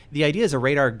silly. The idea is a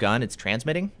radar gun, it's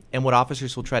transmitting, and what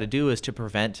officers will try to do is to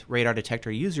prevent radar detector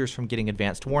users from getting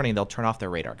advanced warning, they'll turn off their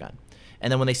radar gun.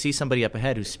 And then when they see somebody up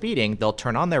ahead who's speeding, they'll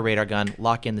turn on their radar gun,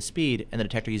 lock in the speed, and the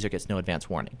detector user gets no advance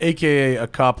warning. AKA a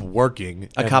cop working,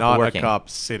 A and cop not working. a cop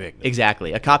sitting.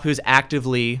 Exactly. A cop who's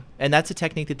actively, and that's a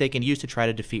technique that they can use to try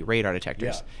to defeat radar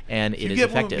detectors. And If it you is get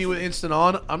effective. me with instant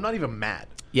on, I'm not even mad.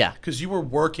 Yeah. Because you were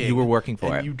working. You were working for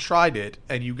and it. you tried it,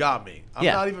 and you got me. I'm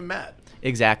Yeah. not even mad.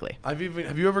 Exactly. Have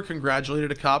you ever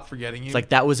congratulated a cop for getting you? It's like,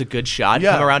 that was a good shot.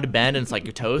 Yeah. You come around a bend and it's like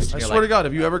you're toast. I And you're swear like, to God,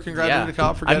 have you ever congratulated a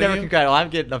cop for I've getting never you? congratulated. I'm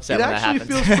getting upset It when that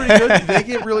actually happens. feels pretty good. They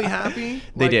get really happy.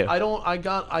 They do.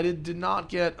 I did not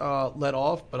get let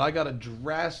off, but I got a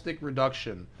drastic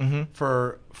reduction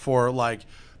for like,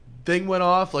 thing went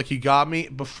off, like he got me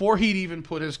before he'd even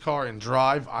put his car in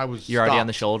drive. I was You're already stopped. on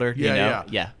the shoulder. Yeah, you know?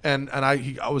 yeah. And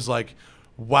I was like,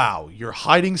 wow, your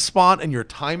hiding spot and your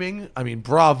timing. I mean,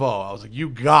 bravo. I was like, you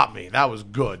got me. That was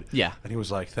good. Yeah. And he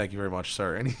was like, thank you very much,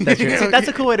 sir. And That's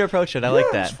a cool way to approach it. I like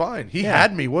that. It's fine. He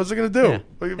had me. What's it gonna do? Yeah.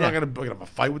 I'm not gonna have a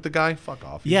fight with the guy. Fuck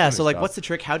off. He's Yeah, doing so his like, job. what's the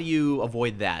trick? How do you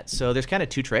avoid that? So there's kind of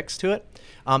two tricks to it.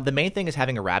 The main thing is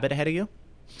having a rabbit ahead of you.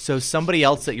 So somebody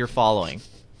else that you're following.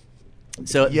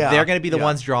 So they're going to be the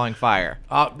ones drawing fire.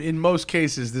 In most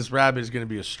cases, this rabbit is going to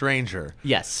be a stranger.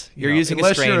 Yes, You you're know, using a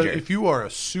unless stranger. if you are a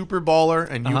super baller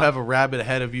and you have a rabbit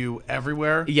ahead of you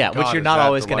everywhere. Yeah, which God, you're is not that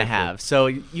always going to delightful. have. So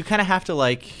you kind of have to,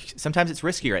 like, sometimes it's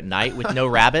riskier at night with no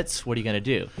rabbits. What are you going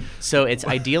to do? So it's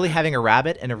ideally having a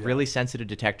rabbit and a really sensitive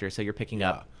detector, so you're picking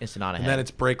up instant on ahead. And then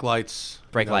it's brake lights.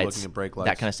 Looking at brake lights.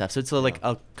 that kind of stuff. So it's like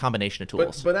a combination of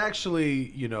tools. But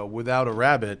actually, without a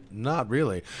rabbit, not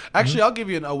really. Actually, I'll give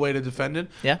you a way to defend it.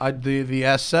 Yeah. The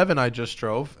S7 I just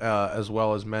drove, as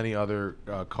well as many other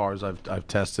cars I've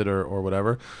tested or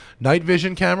whatever. Night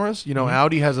vision cameras.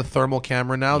 Audi has a thermal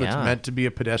camera now that's meant to be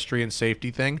a pedestrian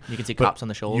safety thing. You can see but cops on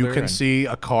the shoulder. You can see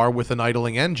a car with an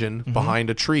idling engine behind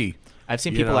a tree. I've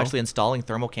seen people actually installing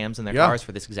thermal cams in their cars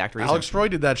for this exact reason. Alex Roy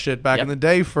did that shit back in the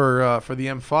day for the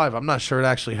M5. I'm not sure it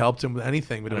actually helped him with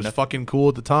anything, but it was fucking cool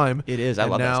at the time. It is. I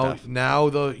love that stuff. Now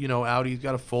Audi's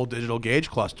got a full digital gauge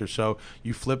cluster, so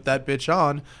you flip that bitch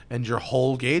on, and your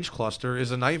whole gauge cluster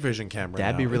is a night vision camera.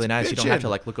 That'd be really nice. You don't have to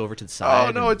look over to the Oh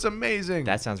side. no, it's amazing.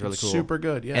 That sounds really cool. Super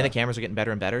good. Yeah. And the cameras are getting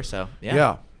better and better. So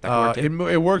yeah. That could work too.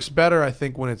 It works better, I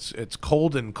think, when it's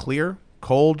cold and clear.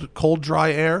 Cold,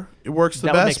 dry air. It works the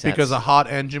That would make best because sense. a hot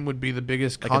engine would be the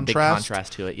biggest Like contrast. a big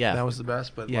contrast to it. Yeah. That was the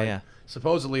best, but Yeah.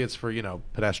 supposedly it's for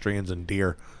pedestrians and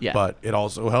deer. Yeah. But it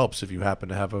also helps if you happen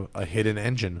to have a hidden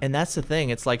engine. And that's the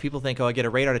thing. It's like people think, oh, I get a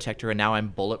radar detector and now I'm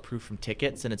bulletproof from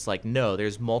tickets. And it's like, no,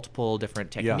 there's multiple different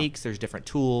techniques. There's different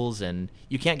tools, and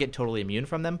you can't get totally immune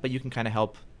from them, but you can kind of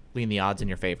help lean the odds in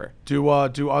your favor. Do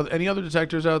any other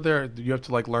detectors out there? Do you have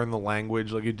to learn the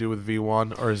language like you do with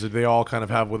V1, or is it they all kind of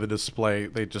have with a display?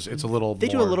 It's a little. They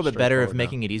do a more little bit better of straightforward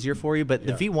making it easier for you, but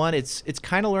the V1, it's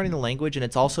kind of learning the language, and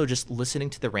it's also just listening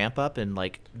to the ramp up and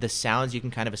like the sounds. You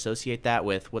can kind of associate that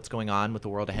with what's going on with the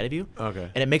world ahead of you. Okay.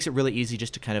 And it makes it really easy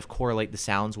just to kind of correlate the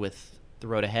sounds with the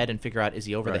road ahead and figure out, is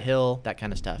he over the hill, that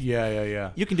kind of stuff.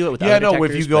 Yeah. You can do it with other other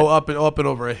detectors. if you go up and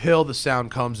over a hill, the sound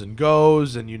comes and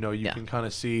goes, and you can kind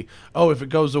of see. Oh, if it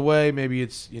goes away, maybe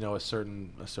it's a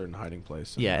certain hiding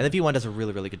place. Yeah, and the V1 does a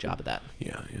really, really good job at that.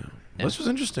 Yeah. This was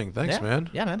interesting. Thanks, man.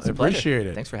 Yeah, man. It's I a pleasure. appreciate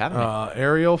it. Thanks for having me.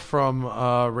 Ariel from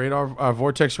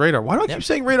VortexRadar. Why do I keep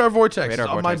saying Radar Vortex? Radar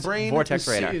My Vortex. brain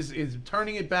VortexRadar. is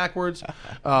turning it backwards.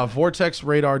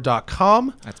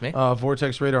 VortexRadar.com. That's me.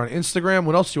 VortexRadar on Instagram.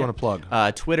 What else do you want to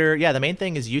plug? Twitter. Yeah, the main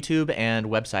thing is YouTube and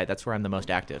website. That's where I'm the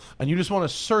most active. And you just want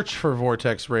to search for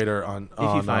VortexRadar on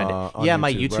If you find it. on Yeah,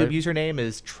 my YouTube right? username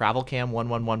is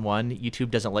TravelCam1111. YouTube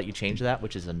doesn't let you change that,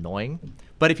 which is annoying.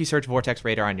 But if you search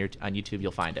VortexRadar on YouTube,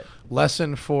 you'll find it.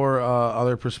 Lesson for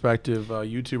other prospective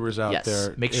YouTubers out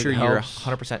there. Make sure you're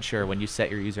 100% sure when you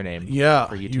set your username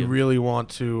for YouTube. You really want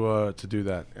to do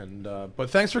that. And but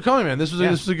thanks for coming, man. This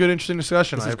was a good, interesting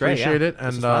discussion. This I is great, appreciate it.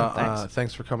 This And was fun.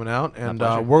 thanks for coming out. And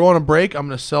pleasure. we're going to break. I'm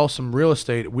going to sell some real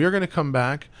estate. We're going to come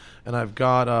back, and I've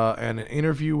got an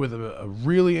interview with a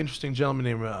really interesting gentleman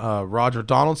named Roger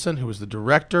Donaldson, who is the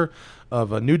director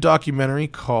of a new documentary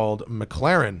called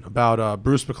McLaren about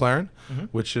Bruce McLaren,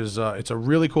 which is it's a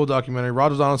really cool documentary.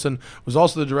 Roger Donaldson was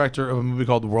also the director of a movie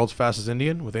called The World's Fastest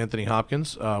Indian with Anthony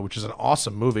Hopkins, which is an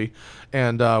awesome movie.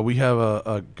 And we have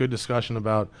a good discussion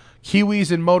about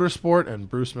Kiwis in motorsport and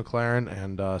Bruce McLaren.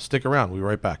 And stick around. We'll be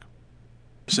right back.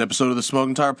 This episode of the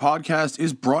Smoking Tire Podcast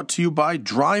is brought to you by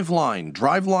Driveline.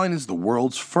 Driveline is the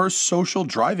world's first social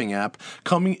driving app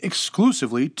coming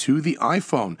exclusively to the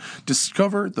iPhone.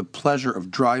 Discover the pleasure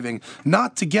of driving,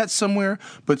 not to get somewhere,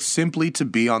 but simply to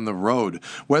be on the road.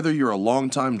 Whether you're a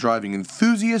longtime driving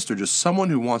enthusiast or just someone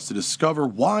who wants to discover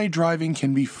why driving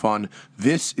can be fun,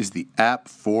 this is the app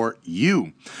for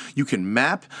you. You can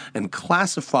map and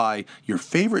classify your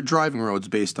favorite driving roads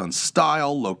based on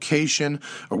style, location,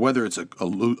 or whether it's a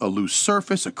loose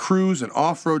surface, a cruise, an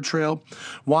off-road trail,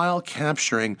 while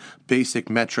capturing basic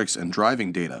metrics and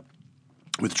driving data.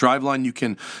 With Driveline, you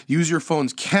can use your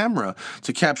phone's camera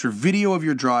to capture video of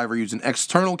your drive or use an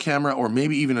external camera or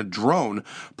maybe even a drone,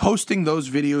 posting those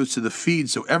videos to the feed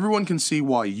so everyone can see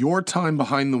why your time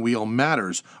behind the wheel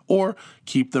matters, or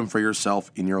keep them for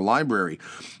yourself in your library.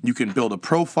 You can build a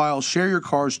profile, share your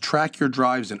cars, track your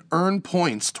drives, and earn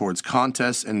points towards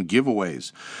contests and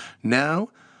giveaways. Now,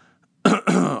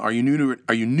 Are you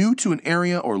new to an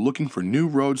area or looking for new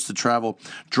roads to travel?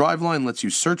 Driveline lets you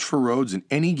search for roads in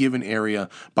any given area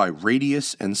by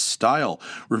radius and style.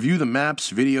 Review the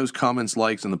maps, videos, comments,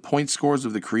 likes, and the point scores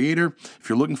of the creator. If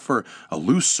you're looking for a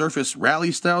loose surface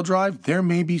rally style drive, there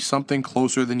may be something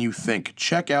closer than you think.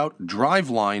 Check out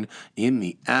Driveline in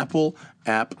the Apple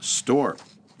App Store.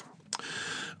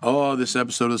 Oh, this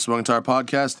episode of the Smoking Tire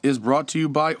Podcast is brought to you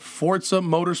by Forza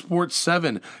Motorsport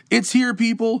 7. It's here,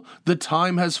 people. The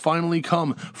time has finally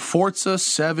come. Forza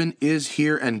 7 is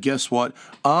here, and guess what?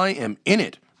 I am in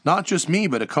it. Not just me,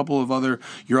 but a couple of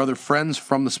your other friends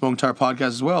from the Smoking Tire Podcast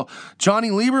as well.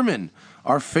 Johnny Lieberman,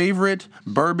 our favorite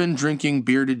bourbon-drinking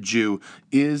bearded Jew,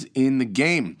 is in the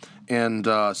game. And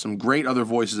some great other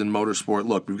voices in motorsport.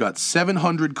 Look, we've got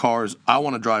 700 cars. I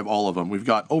want to drive all of them. We've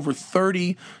got over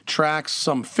 30 tracks,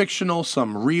 some fictional,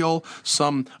 some real,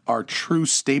 some are true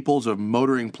staples of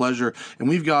motoring pleasure. And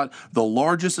we've got the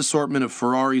largest assortment of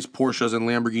Ferraris, Porsches, and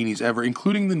Lamborghinis ever,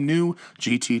 including the new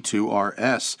GT2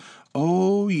 RS.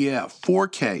 Oh, yeah,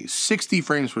 4K, 60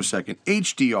 frames per second,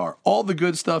 HDR, all the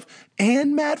good stuff,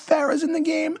 and Matt Farah's in the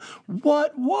game.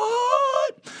 What?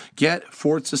 Get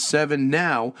Forza 7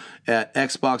 now at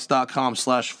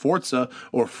xbox.com/Forza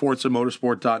or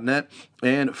ForzaMotorsport.net,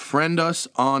 and friend us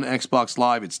on Xbox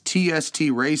Live. It's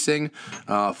TST Racing.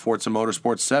 Forza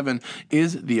Motorsport 7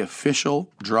 is the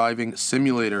official driving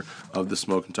simulator of the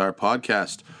Smoking Tire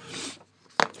Podcast.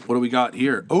 What do we got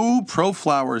here? Oh, Pro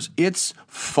Flowers. It's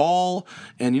fall.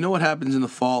 And you know what happens in the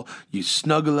fall? You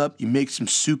snuggle up, you make some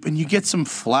soup, and you get some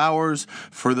flowers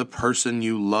for the person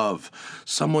you love.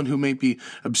 Someone who may be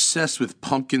obsessed with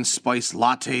pumpkin spice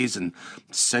lattes and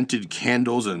scented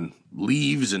candles and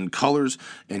leaves and colors,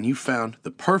 and you found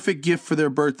the perfect gift for their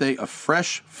birthday, a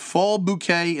fresh fall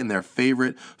bouquet in their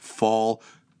favorite fall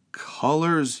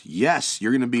colors. Yes,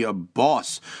 you're going to be a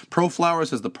boss. Pro Flowers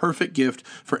has the perfect gift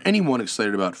for anyone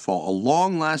excited about fall. A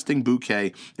long-lasting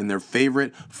bouquet in their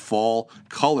favorite fall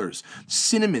colors.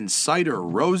 Cinnamon, cider,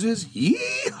 roses.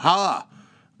 Yee-haw!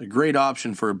 A great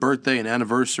option for a birthday and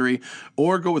anniversary.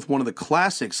 Or go with one of the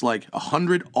classics like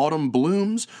 100 autumn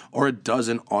blooms or a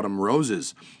dozen autumn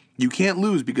roses. You can't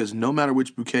lose because no matter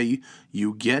which bouquet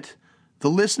you get, the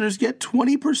listeners get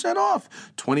 20% off.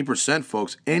 20%,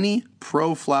 folks. Any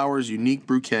Pro Flowers unique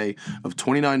bouquet of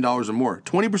 $29 or more.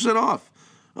 20% off.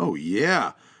 Oh,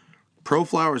 yeah.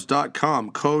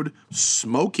 Proflowers.com. Code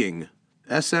SMOKING.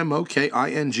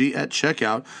 SMOKING at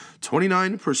checkout.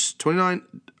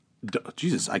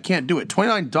 Jesus, I can't do it.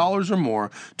 $29 or more,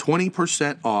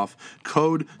 20% off,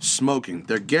 code SMOKING.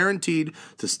 They're guaranteed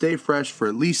to stay fresh for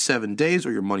at least 7 days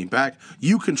or your money back.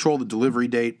 You control the delivery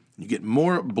date. You get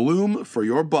more bloom for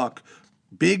your buck.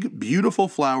 Big, beautiful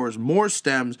flowers, more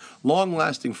stems,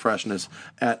 long-lasting freshness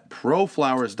at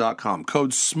proflowers.com.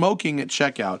 Code SMOKING at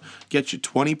checkout. Get you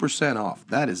 20% off.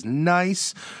 That is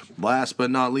nice. Last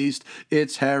but not least,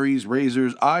 it's Harry's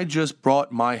Razors. I just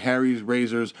brought my Harry's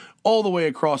Razors all the way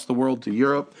across the world to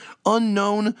Europe.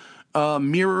 Unknown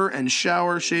mirror and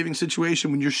shower shaving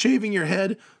situation. When you're shaving your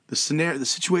head, the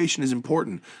situation is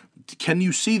important. Can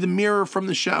you see the mirror from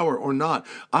the shower or not?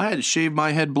 I had to shave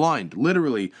my head blind.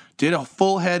 Literally, did a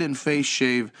full head and face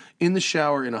shave in the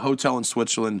shower in a hotel in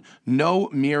Switzerland. No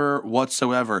mirror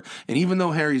whatsoever. And even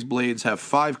though Harry's blades have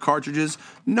 5 cartridges,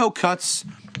 no cuts.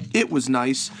 It was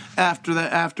nice.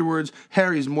 Afterwards,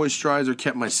 Harry's moisturizer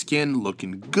kept my skin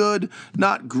looking good,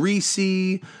 not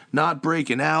greasy, not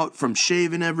breaking out from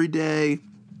shaving every day.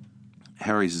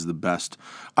 Harry's is the best.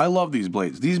 I love these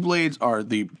blades. These blades are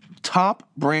the top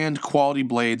brand quality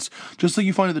blades, just like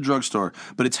you find at the drugstore,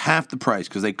 but it's half the price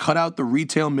because they cut out the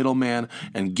retail middleman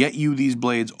and get you these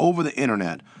blades over the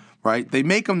internet, right? They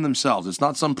make them themselves. It's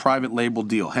not some private label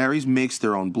deal. Harry's makes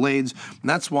their own blades, and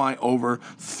that's why over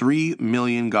 3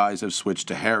 million guys have switched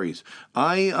to Harry's.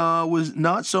 I was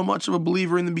not so much of a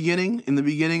believer in the beginning. In the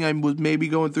beginning, I was maybe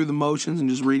going through the motions and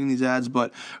just reading these ads,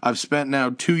 but I've spent now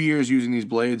 2 years using these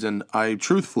blades, and I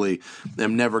truthfully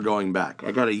am never going back.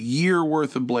 I got a year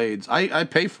worth of blades. I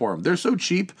pay for them. They're so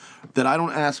cheap that I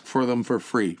don't ask for them for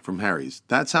free from Harry's.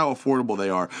 That's how affordable they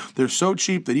are. They're so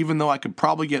cheap that even though I could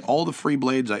probably get all the free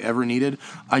blades I ever needed,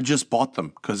 I just bought them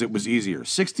because it was easier.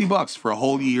 $60 for a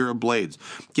whole year of blades.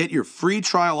 Get your free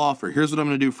trial offer. Here's what I'm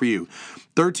going to do for you.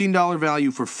 $13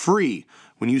 value for free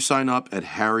when you sign up at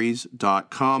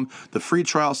harrys.com. The free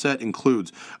trial set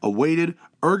includes a weighted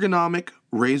ergonomic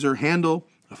razor handle,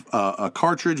 a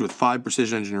cartridge with 5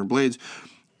 precision engineered blades,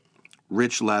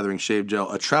 rich lathering shave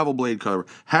gel, a travel blade cover.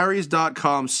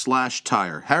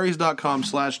 harrys.com/tire.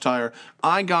 harrys.com/tire.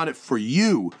 I got it for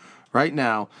you right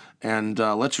now. And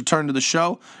let's return to the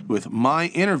show with my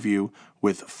interview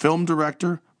with film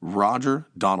director Roger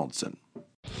Donaldson.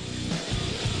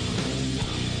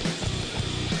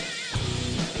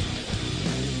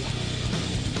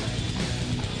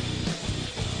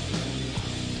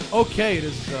 Okay, it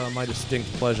is my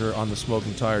distinct pleasure on the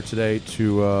Smoking Tire today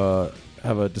to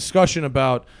have a discussion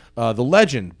about the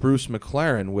legend, Bruce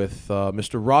McLaren, with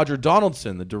Mr. Roger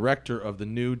Donaldson, the director of the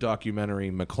new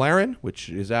documentary McLaren, which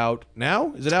is out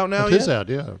now. Is it out now It yet? is out,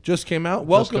 yeah. Just came out.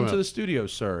 Welcome to the studio,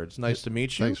 sir. It's nice to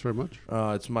meet you. Thanks very much.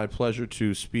 It's my pleasure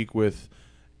to speak with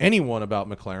anyone about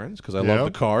McLarens because I love the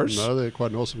cars. No, they're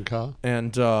quite an awesome car.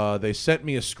 And they sent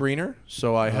me a screener,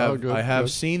 so I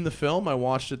have seen the film. I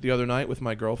watched it the other night with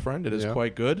my girlfriend. It is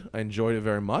quite good. I enjoyed it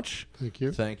very much. Thank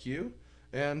you. Thank you.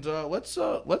 And let's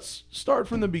start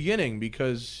from the beginning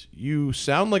because you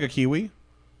sound like a Kiwi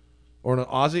or an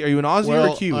Aussie. Are you an Aussie or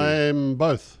a Kiwi? I'm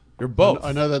both. You're both.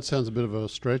 I know that sounds a bit of a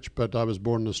stretch, but I was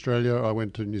born in Australia. I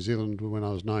went to New Zealand when I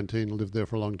was 19, lived there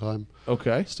for a long time.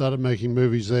 Okay. Started making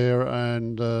movies there,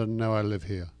 and now I live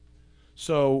here.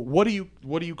 So what do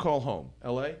you call home?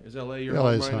 L.A.? Is L.A. your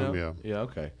LA's home right home, now? yeah. Yeah.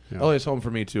 Okay. Yeah. L.A. is home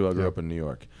for me too. I grew up in New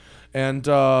York, and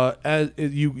as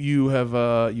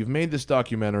you've made this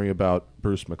documentary about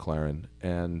Bruce McLaren,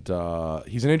 and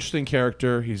he's an interesting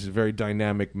character. He's a very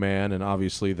dynamic man, and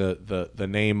obviously the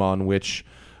name on which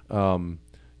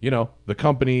the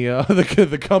company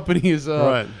the company is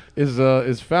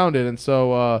founded. And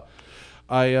so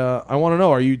I want to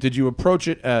know, did you approach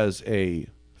it as a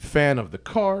fan of the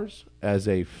cars, as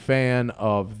a fan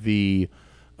of the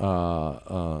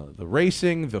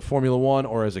racing, the Formula One,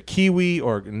 or as a Kiwi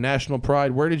or national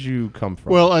pride? Where did you come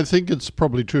from? Well, I think it's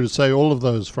probably true to say all of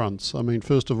those fronts. I mean,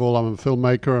 first of all, I'm a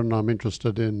filmmaker, and I'm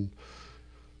interested in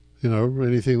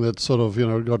anything that's sort of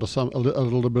got a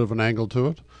little bit of an angle to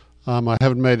it. I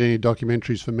haven't made any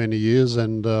documentaries for many years,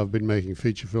 and I've been making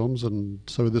feature films, and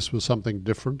so this was something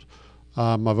different.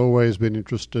 I've always been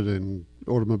interested in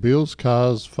automobiles,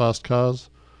 cars, fast cars.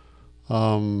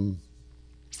 And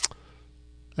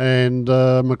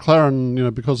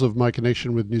McLaren, because of my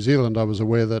connection with New Zealand, I was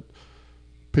aware that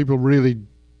people really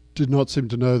did not seem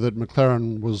to know that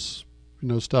McLaren was,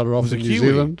 started off in New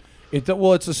Zealand.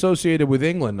 It's associated with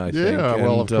England, I think. Yeah,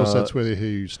 well, of course, that's where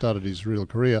he started his real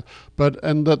career.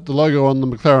 And that the logo on the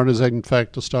McLaren is, in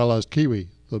fact, a stylized kiwi,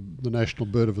 the national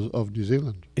bird of New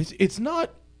Zealand. It's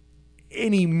not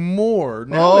anymore.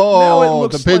 Now it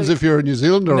looks depends like, if you're a New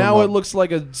Zealander or not. Now it looks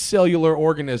like a cellular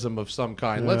organism of some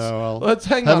kind. Let's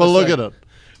have a look at it.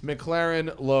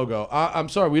 McLaren logo. I'm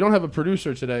sorry, we don't have a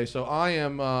producer today, so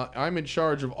I'm in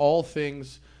charge of all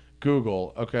things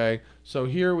Google. Okay, so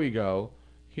here we go.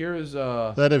 Here is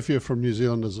that if you're from New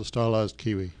Zealand is a stylized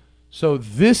kiwi. So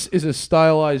this is a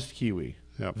stylized kiwi.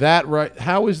 Yep. That right?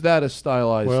 How is that a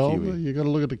stylized kiwi? Well, you got to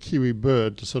look at the kiwi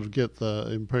bird to sort of get the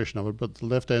impression of it. But the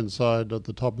left-hand side at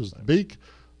the top is the beak,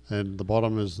 and the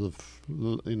bottom is the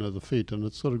feet, and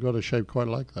it's sort of got a shape quite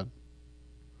like that.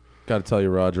 Got to tell you,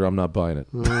 Roger, I'm not buying it.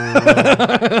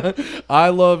 I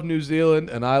love New Zealand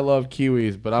and I love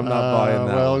Kiwis, but I'm not buying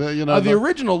that. Well, the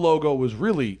original logo was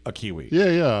really a Kiwi. Yeah.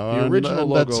 The original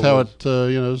logo. That's how it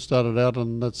started out,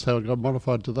 and that's how it got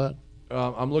modified to that.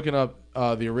 I'm looking up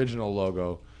the original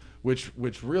logo, which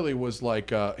really was like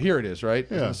here it is, right?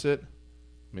 Yeah. Isn't this it?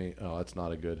 That's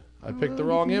not a good. I picked the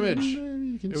wrong image.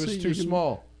 It was too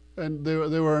small. And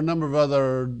there were a number of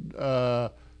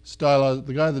other stylized.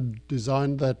 The guy that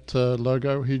designed that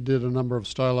logo, he did a number of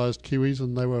stylized kiwis,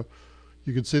 and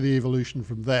you could see the evolution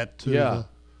from that to. Yeah.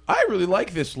 I really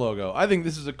like this logo. I think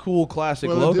this is a cool classic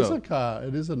logo. It is a car.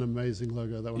 It is an amazing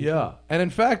logo. That one. Yeah, and in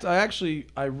fact, I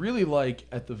really like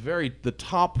at the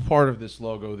top part of this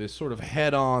logo, this sort of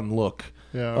head-on look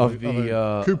of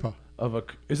the Cooper.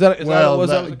 Was that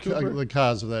a Cooper? The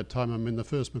cars of that time. I mean, the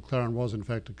first McLaren was in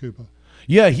fact a Cooper.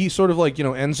 Yeah, he sort of like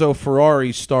Enzo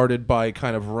Ferrari started by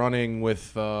kind of running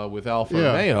with Alfa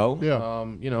Romeo.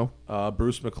 Yeah.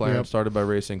 Bruce McLaren started by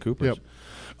racing Coopers. Yep.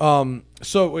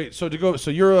 So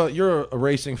you're a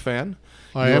racing fan.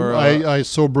 I am. I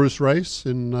saw Bruce race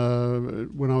when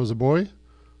I was a boy.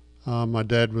 My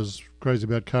dad was crazy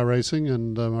about car racing,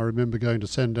 and I remember going to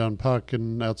Sandown Park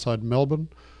outside Melbourne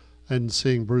and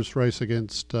seeing Bruce race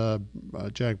against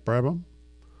Jack Brabham.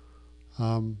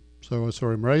 So I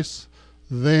saw him race.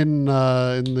 Then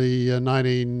in the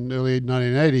early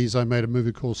 1980s, I made a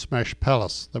movie called Smash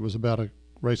Palace. That was about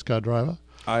race car driver.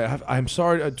 I'm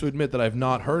sorry to admit that I've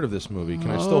not heard of this movie. Can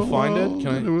I still find it?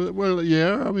 Can I? Well,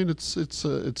 yeah. I mean, it's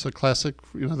a classic.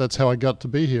 You know, that's how I got to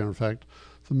be here. In fact,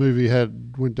 the movie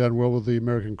went down well with the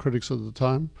American critics at the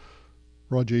time.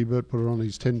 Roger Ebert put it on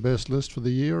his 10 best list for the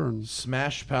year, and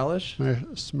Smash Palace.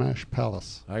 Smash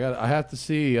Palace. I have to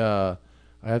see. I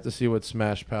have to see what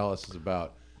Smash Palace is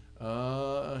about.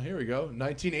 Here we go.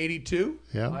 1982.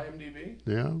 Yeah. IMDb.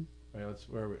 Yeah. Wait,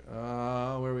 where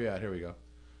are we at? Here we go.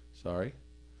 Sorry.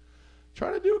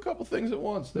 Trying to do a couple things at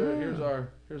once. There. Yeah.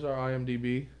 Here's our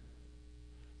IMDb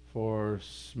for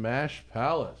Smash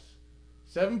Palace.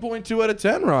 7.2 out of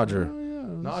 10, Roger. Oh,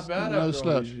 yeah. Not bad no after all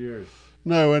slouch. these years.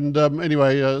 No, and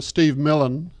anyway, Steve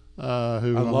Millen, who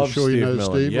I'm love sure Steve you know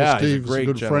Millen. Steve. Yeah, well, he's a Steve's great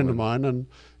good friend of gentleman. mine, and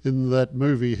in that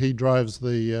movie, he drives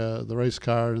the race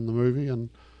car in the movie, and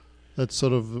that's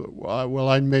sort of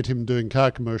I met him doing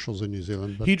car commercials in New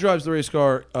Zealand. But He drives the race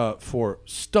car for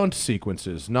stunt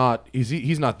sequences. Not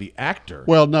he's not the actor.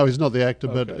 well, no, he's not the actor,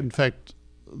 but Okay. in fact,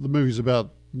 the movie's about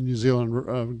New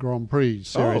Zealand Grand Prix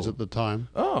series Oh. at the time,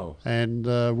 Oh, and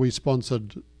we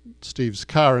sponsored Steve's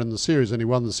car in the series, and he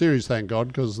won the series, thank God,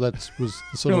 because that was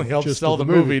the sort really of helps gist sell of the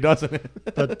the movie, doesn't it?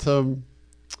 But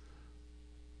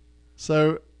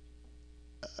so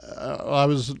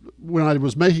when I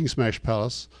was making Smash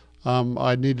Palace,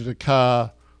 I needed a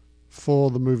car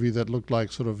for the movie that looked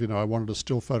like sort of, I wanted a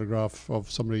still photograph of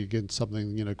somebody against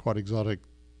something, quite exotic,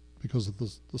 because of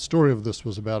the story of this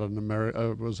was about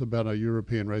was about a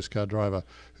European race car driver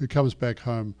who comes back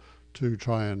home to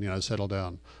try and settle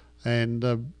down, and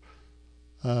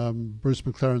Bruce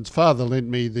McLaren's father lent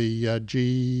me the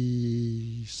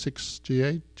G6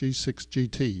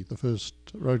 GT, the first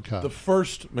road car. The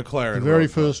first McLaren. The very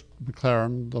road car. first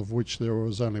McLaren, of which there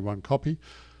was only one copy,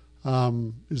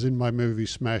 is in my movie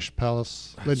Smash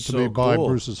Palace, lent to so me by cool.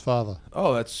 Bruce's father.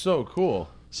 Oh, that's so cool.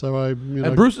 So I,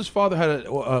 And Bruce's father had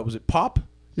was it Pop?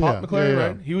 Yeah, Pop McLaren, yeah, yeah.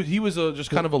 right? He was just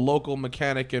kind of a local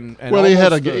mechanic and well, he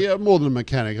had almost more than a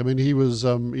mechanic. I mean, he was,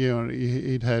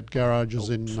 he'd had garages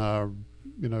in,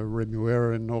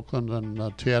 Remuera in Auckland and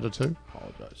Te Atatu.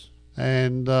 apologize.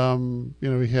 And,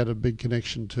 he had a big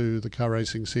connection to the car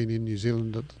racing scene in New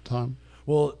Zealand at the time.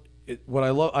 Well, what I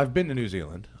love, I've been to New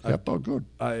Zealand. Yep, oh, good.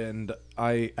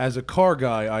 I, as a car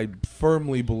guy, I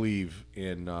firmly believe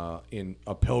in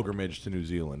a pilgrimage to New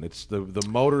Zealand. It's the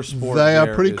motorsport. They are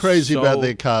there pretty is crazy about so-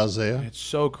 their cars there. It's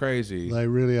so crazy. They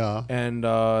really are. And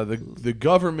the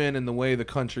government and the way the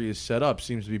country is set up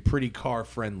seems to be pretty car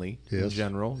friendly in Yes.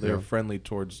 general. They're Yeah. friendly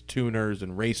towards tuners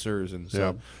and racers, and so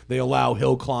Yeah. they allow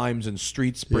hill climbs and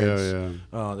street sprints. Yeah,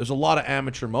 There's a lot of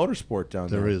amateur motorsport down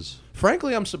there. There is.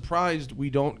 Frankly, I'm surprised we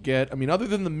don't get. I mean, other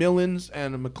than the Millens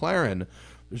and the McLaren,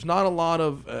 there's not a lot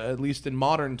of, at least in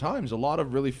modern times, a lot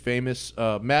of really famous.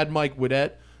 Mad Mike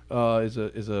Widdett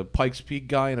is a Pikes Peak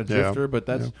guy and a drifter, but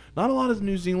that's not a lot of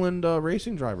New Zealand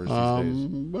racing drivers these days.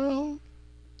 Well,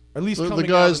 At least the coming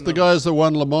guys, out in the guys that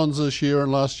won Le Mans this year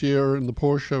and last year in the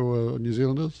Porsche were New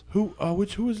Zealanders. who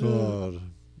is it? God,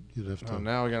 you'd have to. Oh,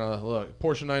 now we gotta look.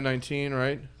 Porsche 919,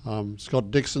 right? Scott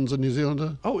Dixon's a New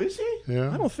Zealander. Oh, is he?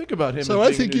 Yeah. I don't think about him. So as I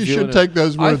being think a New you should Zealander. take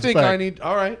those words I think back. I need.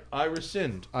 All right, I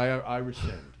rescind. I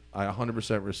rescind. I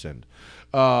 100% rescind.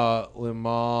 Le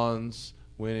Mans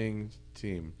winning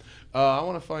team. I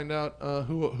want to find out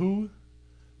who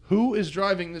is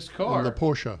driving this car. And the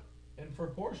Porsche. And for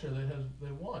Porsche,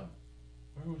 they won.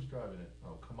 Who's driving it?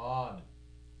 Oh, come on.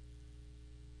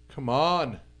 Come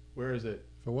on. Where is it?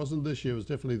 If it wasn't this year, it was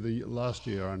definitely the last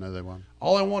year. I know they won.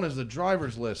 All I want is the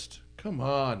driver's list. Come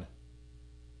on.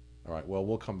 All right, well,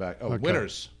 we'll come back. Oh, Okay.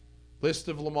 winners. List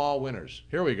of Le Mans winners.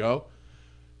 Here we go.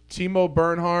 Timo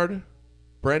Bernhard,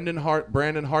 Brandon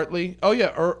Hartley. Oh,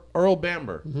 yeah, Earl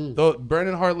Bamber.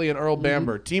 Brandon Hartley and Earl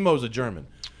Bamber. Timo's a German.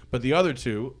 But the other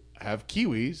two have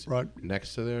Kiwis. Right.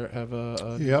 Next to their have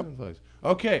a Yep. flags.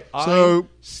 Okay, So I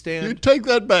stand. you take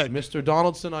that back. Mr.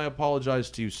 Donaldson, I apologize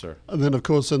to you, sir. And then, of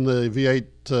course, in the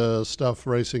V8 stuff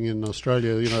racing in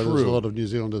Australia, there's a True. lot of New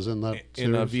Zealanders in that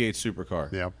In a series. V8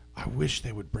 supercar. Yeah. I wish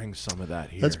they would bring some of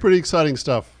that here. That's pretty exciting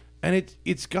stuff. And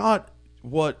it's got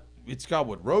what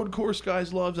road course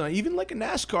guys loves, and even like a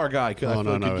NASCAR guy could, I Oh, feel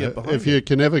no, like could no. get behind. If you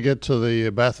can ever get to the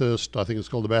Bathurst, I think it's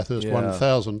called the Bathurst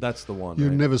 1000, that's the one. you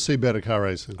right? never see better car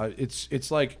racing.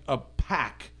 It's like a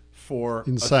pack for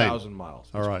Insane. 1,000 miles.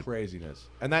 It's All right. craziness.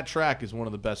 And that track is one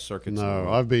of the best circuits. in the No,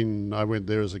 world. I went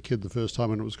there as a kid the first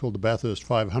time, and it was called the Bathurst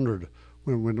 500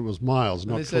 when it was miles,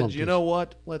 And not they said, kilometers. you know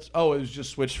what? It was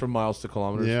just switched from miles to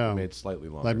kilometers. Yeah. Made slightly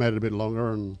longer. They made it a bit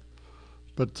longer,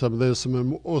 but there's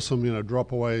some awesome,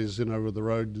 dropaways, with the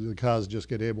road. The cars just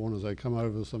get airborne as they come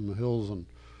over some hills, and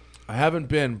I haven't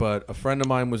been, but a friend of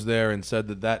mine was there and said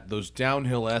that those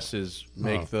downhill S's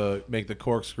make the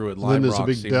corkscrew at Lime Then there's Rock a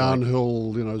big seem like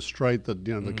downhill, straight that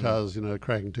the cars,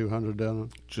 cracking 200 down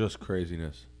it. just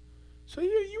craziness. So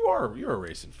you're a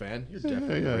racing fan. You're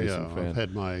definitely a racing fan. I've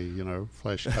had my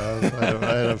flash cars. I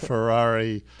had a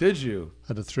Ferrari. Did you? I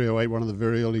had a 308, one of the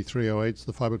very early 308s,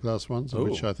 the fiberglass ones, Ooh.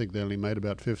 which I think they only made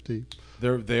about 50.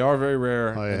 They are very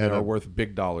rare. I and had they are a worth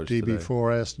big dollars. Today.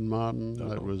 DB4 Aston Martin.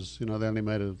 That was, they only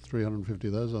made 350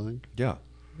 of those, I think. Yeah,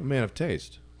 a man of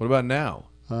taste. What about now?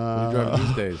 What are you driving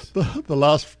these days? The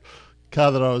last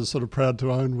car that I was sort of proud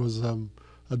to own was a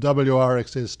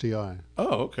WRX STI.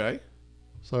 Oh, okay.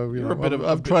 So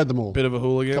I've tried them all. Bit of a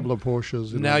hooligan. A couple of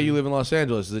Porsches. Now you live in Los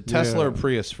Angeles. Is it Tesla or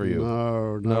Prius for you?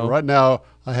 No. Right now,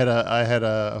 I had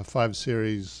a 5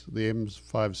 Series, the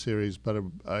M5 Series, but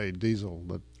a diesel.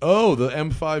 That, the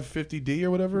M550D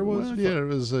or whatever it was. Well, yeah, it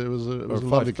was a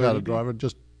lovely car to drive. It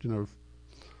just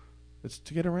it's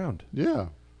to get around. Yeah.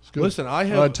 It's good. Listen,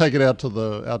 I'd take it out to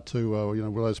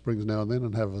Willow Springs now and then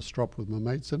and have a strop with my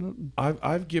mates in it.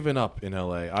 I've given up in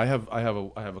LA. I have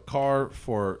a car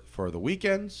for the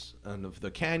weekends and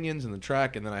the canyons and the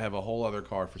track, and then I have a whole other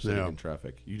car for sitting in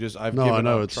traffic. I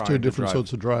know it's two different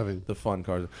sorts of driving. The fun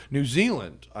cars. New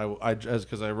Zealand,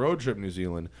 because I road trip New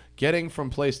Zealand. Getting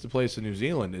from place to place in New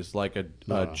Zealand is like a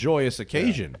joyous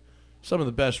occasion. Some of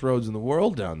the best roads in the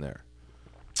world down there.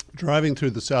 Driving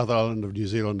through the South Island of New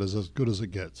Zealand is as good as it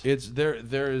gets. It's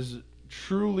there is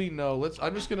truly no.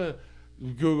 I'm just gonna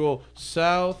Google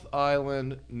South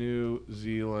Island New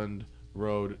Zealand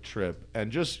road trip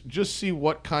and just see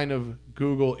what kind of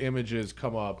Google images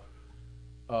come up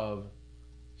of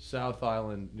South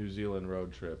Island New Zealand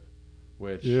road trip.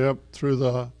 Which through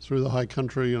the high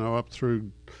country, up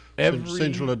through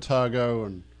central Otago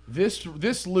and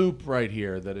this loop right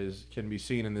here that can be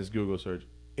seen in this Google search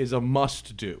is a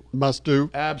must do. Must do.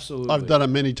 Absolutely. I've done it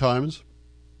many times.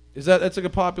 That's like a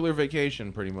popular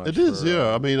vacation pretty much. It is,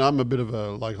 yeah. I mean, I'm a bit of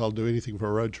I'll do anything for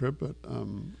a road trip, but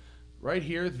right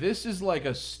here, this is like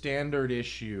a standard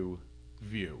issue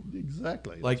view.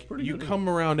 Exactly. Like you come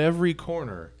around every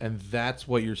corner and that's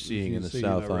what you're seeing in the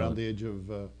South Island. Around the edge of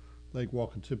Lake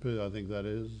Wakatipu, I think that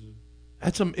is.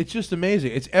 It's just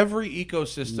amazing. It's every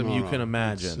ecosystem you can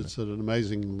imagine. It's an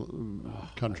amazing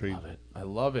country. I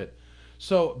love it.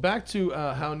 So back to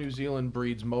how New Zealand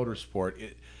breeds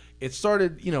motorsport. It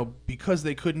started, because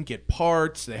they couldn't get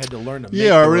parts. They had to learn to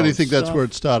make I really own think stuff. that's where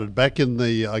it started. Back in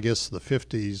the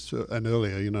 50s and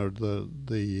earlier,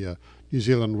 the New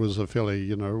Zealand was a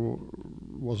fairly,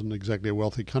 wasn't exactly a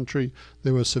wealthy country.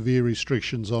 There were severe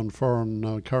restrictions on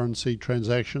foreign currency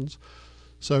transactions.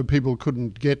 So people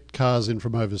couldn't get cars in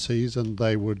from overseas, and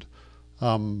they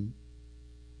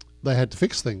had to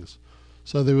fix things.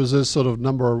 So there was this sort of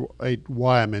number 8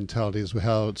 wire mentality, is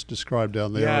how it's described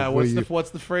down there. Yeah, what's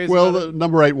the phrase? Well, the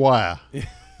number 8 wire.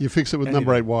 You fix it with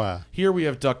number 8 wire. Here we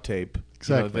have duct tape.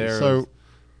 Exactly.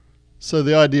 So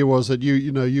the idea was that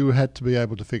you had to be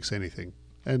able to fix anything,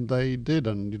 and they did.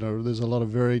 And there's a lot of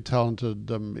very talented,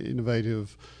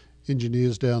 innovative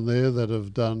engineers down there that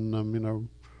have done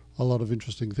a lot of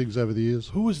interesting things over the years.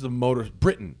 Who was the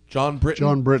Britain? John Britton?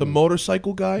 John Britton. The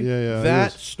motorcycle guy? Yeah.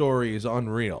 That story is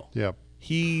unreal. Yeah.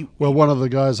 One of the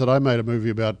guys that I made a movie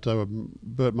about,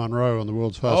 Burt Munro on the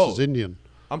world's fastest Indian.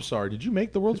 I'm sorry, did you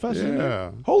make the world's fastest Indian?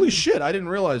 Yeah. Holy shit, I didn't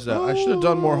realize that. I should have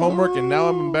done more homework, and now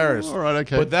I'm embarrassed. All right,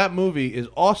 okay. But that movie is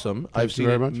awesome. I've seen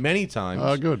it many times.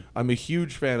 Oh, good. I'm a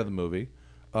huge fan of the movie.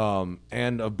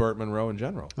 And of Burt Munro in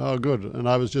general. Oh, good. And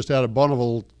I was just out of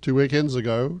Bonneville 2 weekends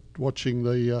ago watching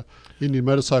the Indian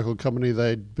Motorcycle Company.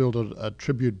 They'd built a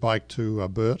tribute bike to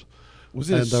Burt. Was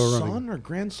it his son or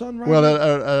grandson? Right? Well,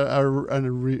 a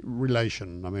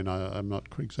relation. I mean, I'm not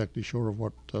exactly sure of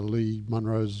what Lee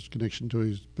Munro's connection to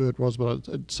his Burt was, but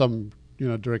it's some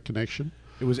direct connection.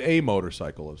 It was a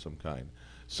motorcycle of some kind.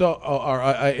 So,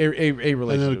 a relation.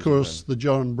 And then, of course, the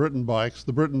John Britton bikes.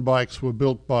 The Britton bikes were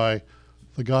built by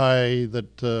the guy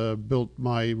that built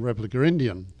my replica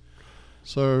Indian.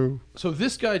 So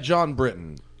this guy, John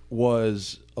Britton,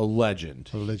 was a legend.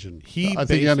 I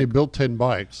think he only built 10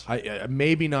 bikes.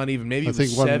 Maybe not even. Maybe it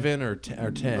was 7 or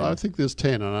 10. I think there's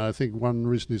 10, and I think one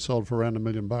recently sold for around $1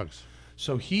 million.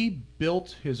 So he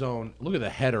built his own. Look at the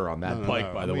header on that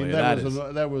bike, by the way.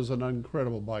 That was an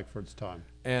incredible bike for its time.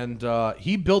 And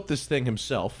he built this thing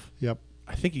himself. Yep.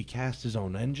 I think he cast his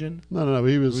own engine. No.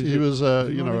 He was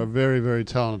a very, very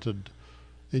talented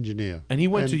engineer. And he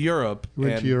went to Europe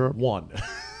and won.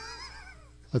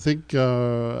 I think.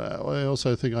 I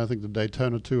think the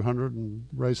Daytona 200 and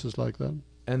races like that.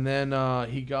 And then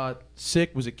he got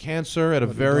sick. Was it cancer at a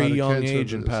very young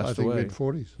age and passed away? I think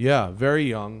mid-40s. Yeah, very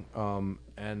young.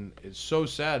 and it's so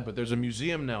sad. But there's a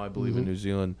museum now, I believe, in Mm-hmm. New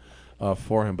Zealand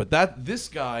for him. But this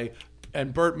guy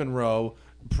and Burt Munro,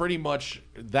 pretty much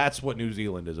that's what New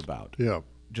Zealand is about. Yeah.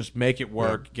 Just make it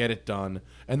work, get it done.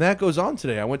 And that goes on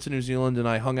today. I went to New Zealand and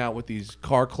I hung out with these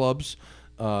car clubs,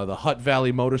 the Hutt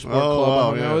Valley Motorsport Club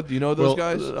I hung out with. Do you know those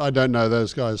guys? I don't know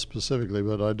those guys specifically,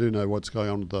 but I do know what's going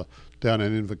on down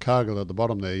in Invercargill at the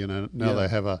bottom there. Now they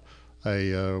have a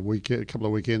couple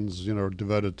of weekends,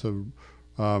 devoted to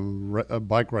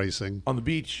bike racing On the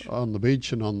beach. on the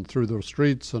beach and on through the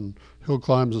streets and hill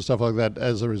climbs and stuff like that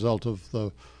as a result of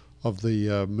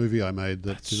the movie I made.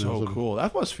 That's so cool.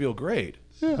 That must feel great.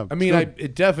 Yeah, I mean,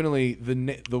 it definitely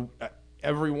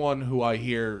everyone who I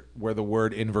hear where the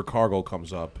word Invercargill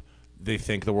comes up, they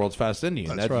think the world's fastest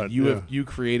Indian. That's right. You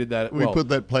created that. We put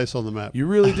that place on the map. You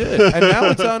really did, and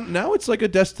now it's on. Now it's like a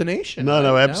destination. No, right?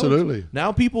 no, Now absolutely.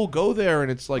 Now people go there,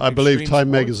 and it's like I believe extreme Time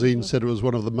sports magazine and stuff. said it was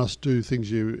one of the must-do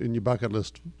things in your bucket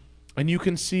list. And you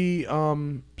can see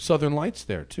Southern Lights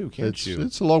there too, can't you?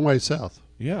 It's a long way south.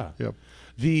 Yeah. Yep.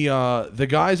 The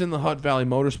guys in the Hutt Valley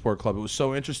Motorsport Club, it was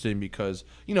so interesting because,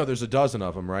 there's a dozen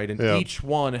of them, right? And Yeah. each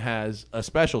one has a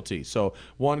specialty. So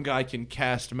one guy can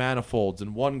cast manifolds,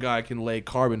 and one guy can lay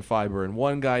carbon fiber, and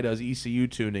one guy does ECU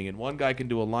tuning, and one guy can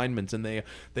do alignments, and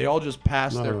they all just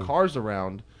pass their cars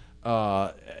around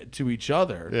to each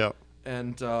other. Yeah.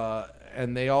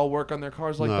 And they all work on their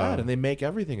cars like No. that, and they make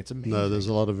everything. It's amazing. No, there's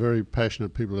a lot of very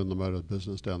passionate people in the motor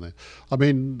business down there. I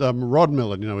mean, Rod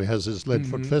Millen, he has his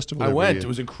Leadfoot Festival. I every went. year. It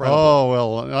was incredible. Oh,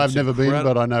 well, I've never been,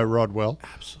 incredible. but I know Rod well.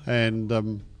 Absolutely.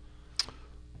 And,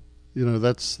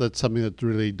 that's something that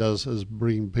really is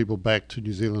bringing people back to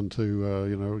New Zealand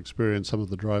to, experience some of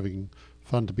the driving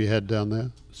fun to be had down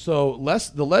there. So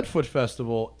the Leadfoot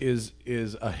Festival is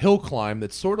a hill climb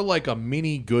that's sort of like a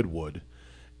mini Goodwood,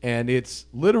 and it's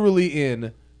literally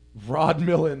in Rod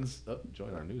Millen's.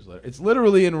 Join our newsletter. It's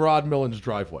literally in Rod Millen's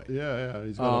driveway. Yeah,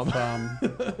 he's got a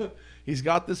farm. He's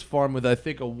got this farm with I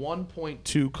think a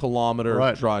 1.2 kilometer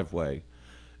Right. driveway,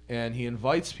 and he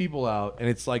invites people out, and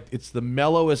it's the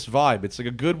mellowest vibe. It's like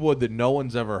a Goodwood that no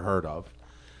one's ever heard of.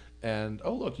 And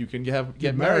look, you can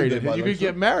get married. there by You the could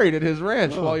get married at his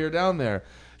ranch while you're down there.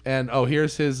 And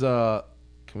here's his. Can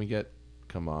we get?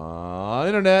 Come on,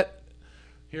 internet.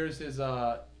 Here's his.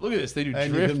 Look at this. They do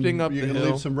And drifting up you the can hill.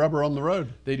 leave some rubber on the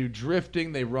road. They do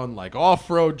drifting. They run like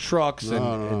off-road trucks,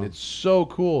 and it's so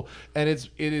cool. And it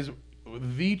is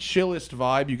the chillest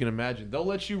vibe you can imagine. They'll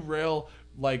let you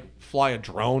fly a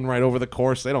drone right over the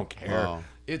course. They don't care. Wow.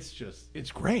 It's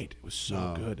great. It was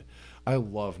so good. I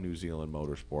love New Zealand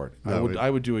motorsport. No, I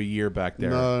would do a year back there.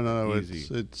 No,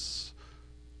 easy. it's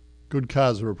good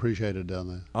cars are appreciated down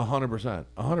there.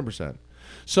 100%.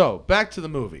 So back to the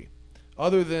movie.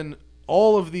 Other than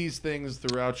all of these things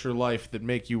throughout your life that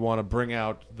make you want to bring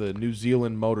out the New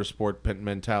Zealand motorsport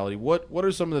mentality, what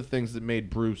are some of the things that made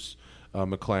Bruce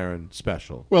McLaren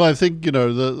special? Well, I think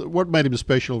what made him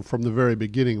special from the very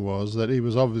beginning was that he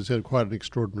was obviously quite an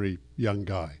extraordinary young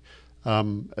guy.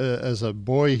 As a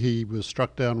boy, he was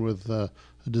struck down with a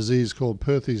disease called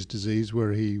Perthes disease,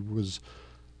 where he was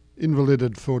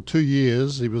invalided for 2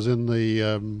 years. He was in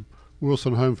the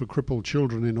Wilson Home for Crippled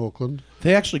Children in Auckland.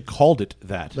 They actually called it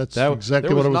that. That's exactly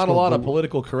there what was it was not a called. lot of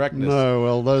political correctness. No,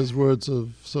 well, those words have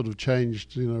sort of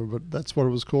changed, but that's what it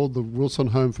was called, the Wilson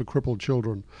Home for Crippled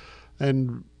Children.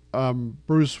 And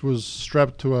Bruce was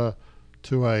strapped to a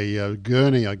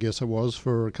gurney, I guess it was,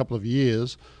 for a couple of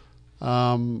years,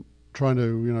 trying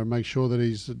to make sure that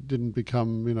he didn't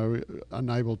become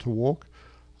unable to walk.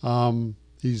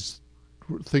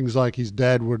 Things like his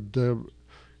dad would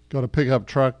got a pickup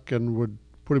truck and would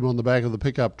put him on the back of the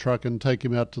pickup truck and take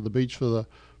him out to the beach for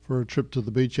a trip to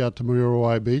the beach out to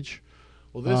Muruwai Beach.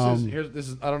 Well, this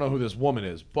is I don't know who this woman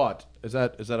is, but is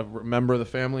that a member of the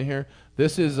family here?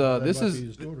 This is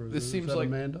His daughter. this Is seems that like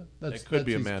Amanda. it could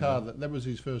be his Amanda. car. That was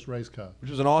his first race car.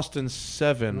 which was an Austin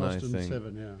 7, An I Austin think.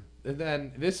 7, yeah. And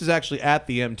then this is actually at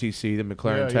the MTC, the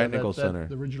McLaren Technical Center.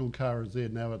 The original car is there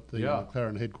now at the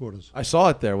McLaren headquarters. I saw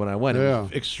it there when I went. It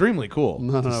was extremely cool to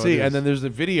No, see. it And is. then there's a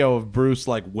video of Bruce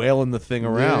wailing the thing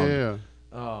around.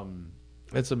 Yeah.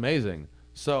 It's amazing.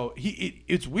 So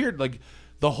it's weird. Like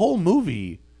the whole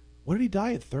movie. What did he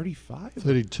die at? 35.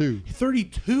 32.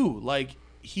 32. Like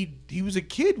he was a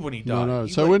kid when he died. No.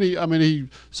 He, So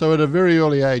so at a very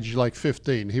early age, like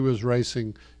 15, he was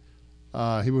racing.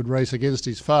 He would race against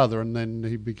his father, and then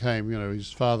he became,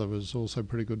 his father was also a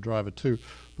pretty good driver too.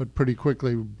 But pretty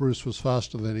quickly, Bruce was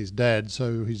faster than his dad,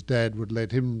 so his dad would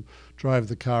let him drive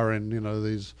the car in,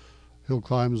 these hill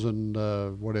climbs and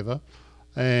whatever.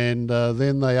 And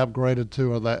then they upgraded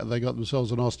to, they got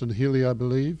themselves an Austin Healey, I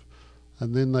believe.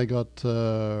 And then they got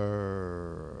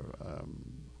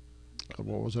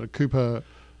what was it? A Cooper,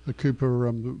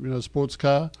 sports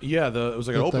car. Yeah, it was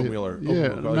like an that open they- wheeler. Yeah, Open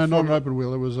wheeler, no, like not an open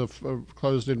wheel. It was a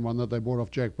closed-in one that they bought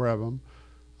off Jack Brabham.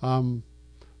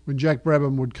 When Jack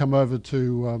Brabham would come over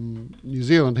to New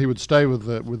Zealand, he would stay with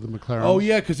the McLarens. Oh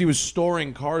yeah, because he was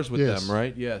storing cars with Yes. them,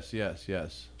 right? Yes.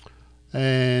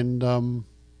 And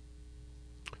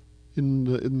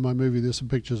in my movie, there's some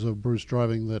pictures of Bruce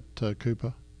driving that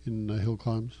Cooper in Hill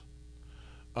Climbs.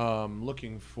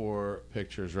 Looking for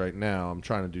pictures right now. I'm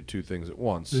trying to do two things at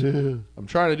once. Yeah. I'm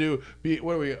trying to do.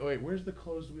 Wait, where's the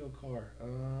closed wheel car?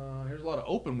 Here's a lot of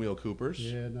open wheel Coopers.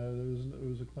 Yeah, no, it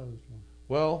was a closed one.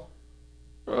 Well,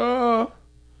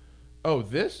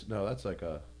 this? No, that's like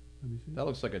a. Let me see. That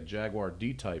looks like a Jaguar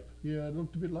D-Type. Yeah, it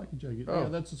looked a bit like a Jaguar. Oh. Yeah,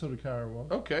 that's the sort of car it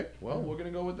was. Okay, well, we're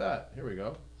gonna go with that. Here we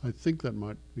go. I think that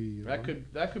might be. That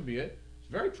could be it. It's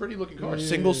a very pretty looking car. Yeah,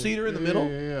 Single seater in the middle.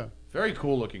 Yeah. Very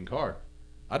cool looking car.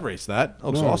 I'd race that. That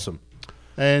looks No. awesome.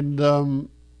 And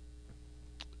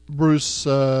Bruce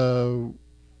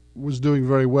was doing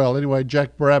very well. Anyway,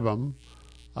 Jack Brabham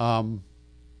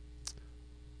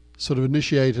sort of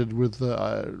initiated with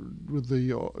the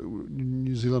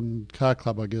New Zealand Car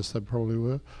Club, I guess they probably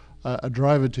were, a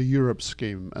Driver to Europe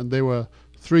scheme. And there were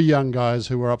 3 young guys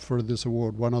who were up for this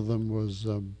award. One of them was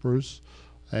Bruce,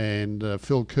 and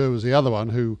Phil Kerr was the other one,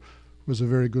 who was a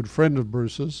very good friend of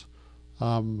Bruce's.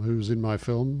 Who was in my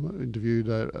film, interviewed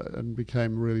and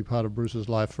became really part of Bruce's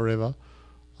life forever.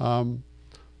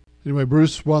 Anyway,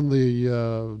 Bruce won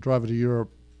the Driver to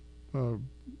Europe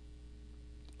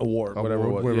Award, whatever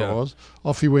award, it was. it was.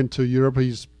 Off he went to Europe.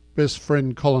 His best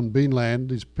friend, Colin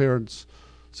Beanland, his parents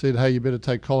said, "Hey, you better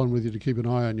take Colin with you to keep an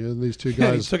eye on you." And these two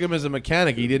Yeah, he guys took him as a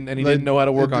mechanic. He didn't know how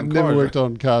to work on cars. Never worked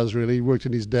on cars really. He worked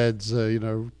in his dad's,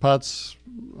 parts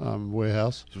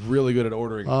warehouse. He's really good at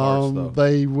ordering parts, though.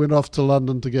 They went off to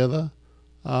London together.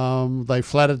 They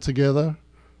flatted together,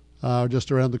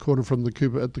 just around the corner from the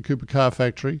Cooper car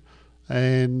factory,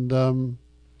 and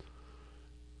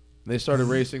They started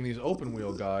racing these open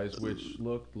wheel guys, which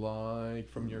looked like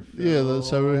from your film. yeah.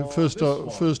 So this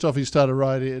one. first off, he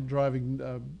started driving.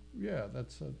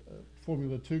 That's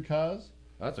Formula 2 cars.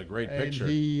 That's a great And picture.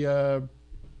 he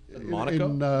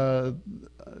Monaco?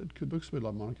 It looks a bit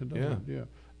like Monaco, doesn't Yeah.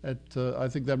 it? Yeah. I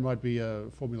think that might be a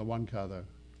Formula 1 car though.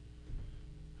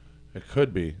 It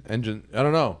could be engine. I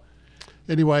don't know.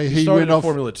 Anyway, He he started went in off.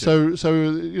 Formula 2.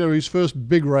 So his first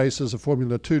big race as a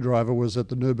Formula 2 driver was at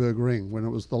the Nürburgring when it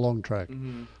was the long track,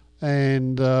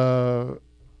 and I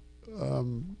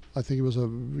think it was a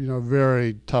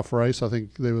very tough race. I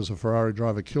think there was a Ferrari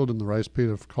driver killed in the race,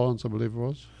 Peter Collins, I believe it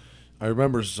was. I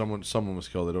remember someone was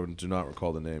killed. I do not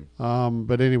recall the name.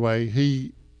 But anyway,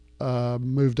 he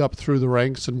moved up through the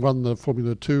ranks and won the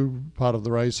Formula 2 part of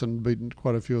the race and beaten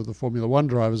quite a few of the Formula 1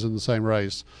 drivers in the same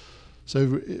race.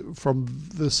 So from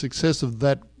the success of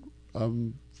that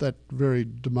very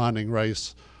demanding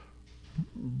race,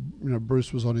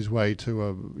 Bruce was on his way to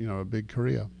a big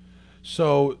career.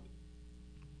 So,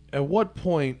 at what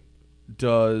point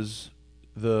would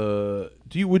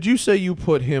you say you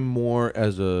put him more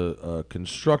as a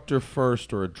constructor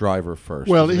first or a driver first?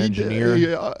 Well, as an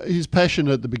engineer. His passion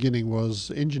at the beginning was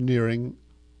engineering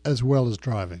as well as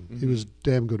driving. Mm-hmm. He was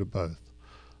damn good at both.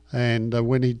 And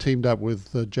when he teamed up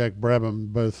with Jack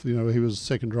Brabham, he was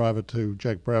second driver to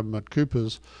Jack Brabham at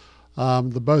Cooper's.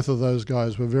 Both of those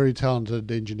guys were very talented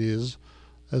engineers,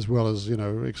 as well as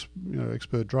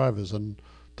expert drivers, and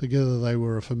together they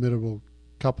were a formidable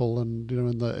couple. And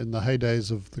in the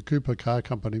heydays of the Cooper car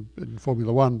company in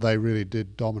Formula 1, they really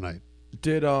did dominate.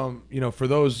 Did for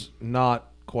those not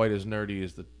quite as nerdy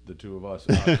as the two of us,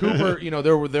 Cooper,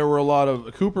 there were a lot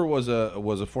of Cooper was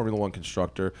a Formula 1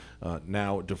 constructor,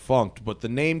 now defunct, but the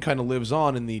name kind of lives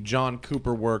on in the John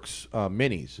Cooper Works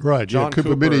minis. Right, John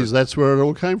Cooper minis. That's where it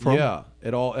all came from. Yeah,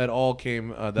 it all came.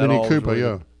 That Mini all was Cooper,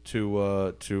 related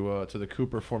yeah. to the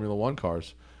Cooper Formula 1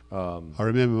 cars. I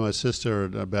remember my sister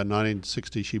at about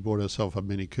 1960. She bought herself a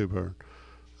Mini Cooper.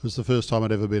 It was the first time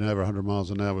I'd ever been over 100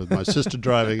 miles an hour with my sister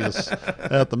driving us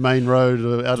out the main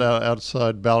road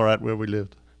outside Ballarat where we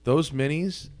lived. Those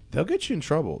minis, they'll get you in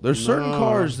trouble. There's certain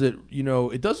cars that,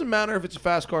 it doesn't matter if it's a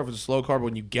fast car, if it's a slow car, but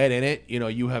when you get in it,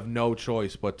 you have no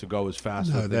choice but to go as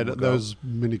fast as they will go. Those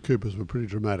Mini Coopers were pretty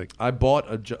dramatic. I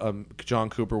bought a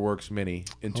John Cooper Works Mini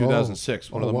in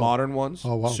 2006, one of the modern ones,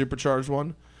 supercharged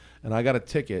one, and I got a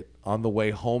ticket on the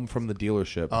way home from the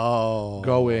dealership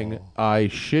going, I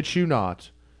shit you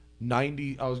not,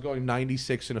 I was going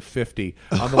 96 and a 50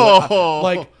 on the way,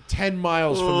 like 10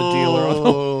 miles from the dealer.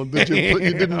 Oh,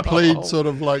 you didn't plead sort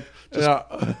of like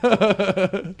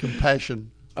just compassion.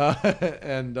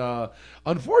 And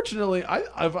unfortunately,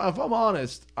 if I'm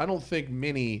honest, I don't think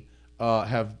Mini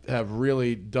have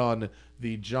really done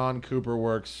the John Cooper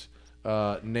Works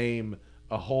name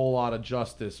a whole lot of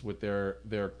justice with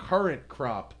their current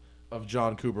crop of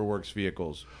John Cooper Works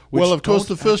vehicles. Well, of course,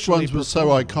 don't the first actually ones were so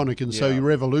perform. iconic and so Yeah.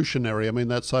 revolutionary. I mean,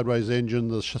 that sideways engine,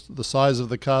 the size of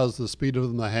the cars, the speed of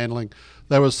them, the handling.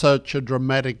 They were such a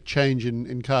dramatic change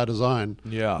in car design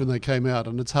Yeah. when they came out,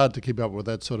 and it's hard to keep up with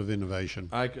that sort of innovation.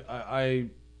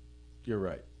 You're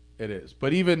right. It is.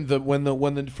 But even when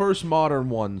the first modern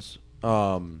ones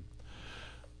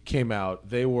came out,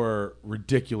 they were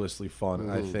ridiculously fun.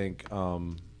 I think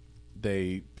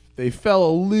they fell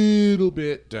a little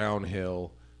bit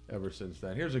downhill ever since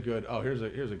then. Here's a good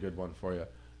one for you.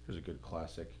 Here's a good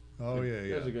classic. Oh, yeah, yeah.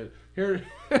 Here's a good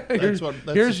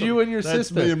That's you and your that's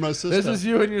sister. me and my sister. This is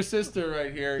you and your sister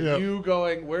right here. Yeah. You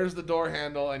going, where's the door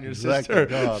handle, and your Exactly, sister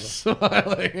God.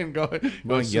 smiling and going,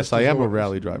 My yes, sister's I am a always-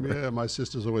 rally driver. Yeah, my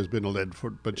sister's always been a lead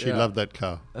foot, but she Yeah. loved that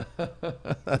car.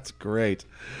 That's great.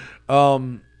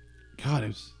 God,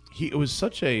 it was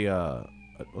such a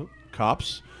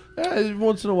cops. Every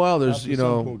once in a while, there's After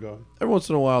some poor guy. every once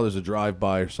in a while there's a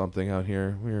drive-by or something out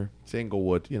here. It's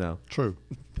Inglewood, True.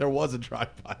 There was a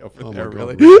drive-by over Oh, there, my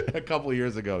God, really, a couple of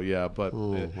years ago. Yeah, but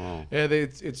wow.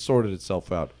 it sorted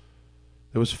itself out.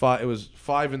 It was five. It was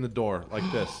five in the door like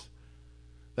this.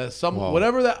 That Wow.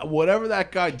 whatever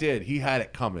that guy did, he had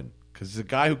it coming because the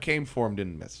guy who came for him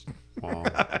didn't miss.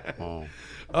 Wow.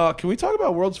 Can we talk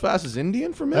about World's Fastest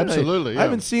Indian for a minute? Absolutely, I yeah.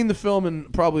 haven't seen the film in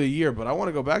probably a year, but I want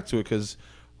to go back to it because,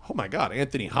 oh my God,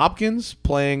 Anthony Hopkins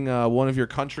playing one of your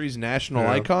country's national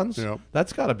Yeah, icons. yeah.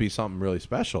 That's got to be something really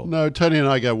special. No, Tony and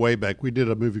I go way back. We did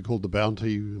a movie called The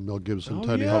Bounty, Mel Gibson, Oh,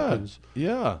 Tony yeah. Hopkins.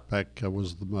 Yeah, Back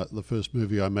was the first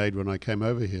movie I made when I came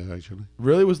over here, actually.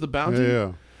 really was the bounty.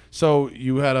 Yeah. So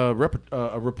you had a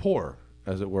rapport,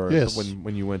 as it were, Yes.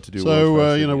 when you went to do. So,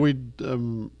 World's Fastest we'd...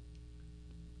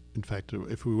 in fact,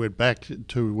 if we went back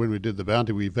to when we did The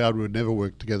Bounty, we vowed we would never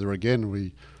work together again.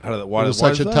 It was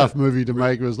such a tough movie to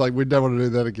make. It was like, we don't want to do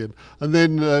that again. And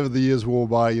then over the years wore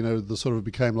by, the sort of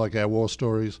became like our war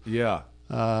stories. Yeah.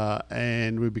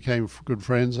 And we became good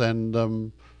friends.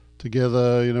 And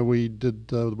together, we did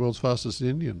The World's Fastest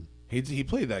Indian. He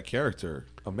played that character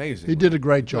amazing. He did a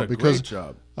great job because great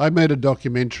job. I made a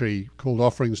documentary called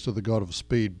Offerings to the God of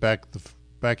Speed back in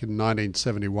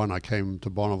 1971. I came to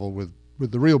Bonneville with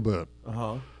the real Bert.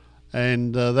 Uh-huh.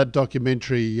 And that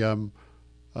documentary,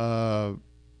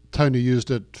 Tony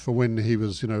used it for when he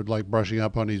was, like brushing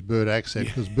up on his Bert accent,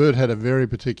 because Bert had a very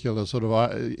particular sort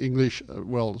of English,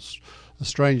 a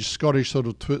strange Scottish sort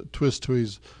of twist to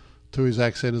his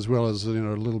accent, as well as a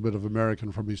little bit of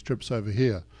American from his trips over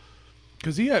here.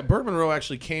 Because Burt Monroe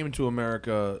actually came to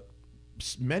America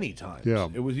many times. Yeah.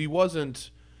 He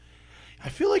wasn't. I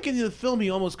feel like in the film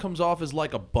he almost comes off as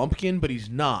like a bumpkin, but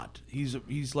he's not. He's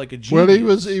like a genius.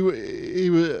 Well,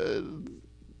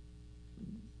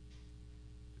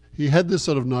 he had this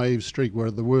sort of naive streak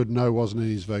where the word no wasn't in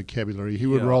his vocabulary. He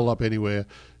would roll up anywhere.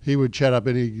 He would chat up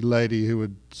any lady who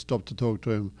would stop to talk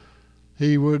to him.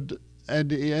 He would,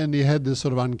 and he had this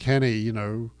sort of uncanny,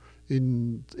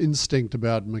 instinct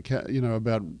about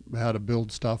about how to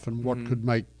build stuff and what could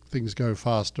make things go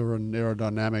faster and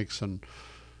aerodynamics, and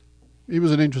he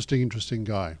was an interesting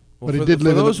guy. Well, but he for did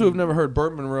live. those who have never heard,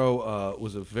 Burt Monroe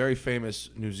was a very famous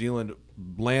New Zealand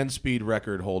land speed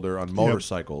record holder on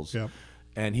motorcycles. Yep.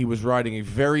 And he was riding a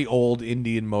very old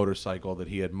Indian motorcycle that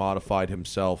he had modified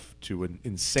himself to an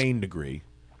insane degree.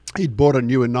 He'd bought it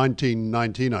new in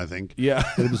 1919, I think. Yeah.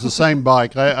 And it was the same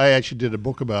bike. I actually did a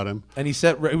book about him. And he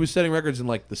was setting records in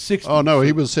like the 60s. Oh, no,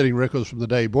 he was setting records from the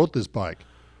day he bought this bike.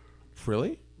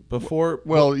 Really? Before?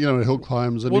 Well, hill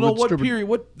climbs. And Well, he no, would what strip it- period?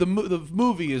 What the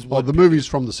movie is? Oh, What the period? movie's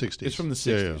from the 60s. It's from the 60s,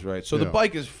 Yeah, yeah. right? So Yeah. the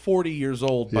bike is 40 years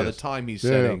old by the Yes. time he's Yeah,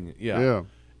 setting. yeah.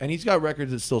 And he's got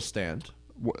records that still stand.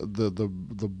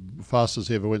 The fastest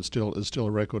he ever went is still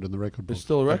a record in the record book. It's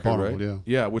still a at record, Bonneville, right?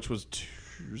 Yeah. Yeah, which was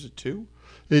was it 2?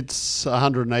 It's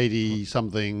 180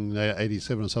 something,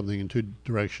 87 or something in two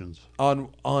directions.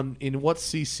 In what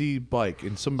cc bike?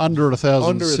 In some Under 1,000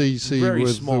 under a cc very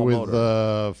with small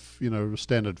motor.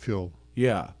 standard fuel.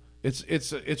 Yeah. It's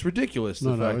ridiculous.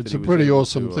 The No, fact it's that a he was pretty able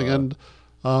awesome to, thing.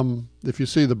 And if you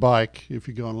see the bike, if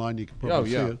you go online, you can probably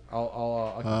see it. I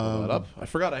can pull that up. I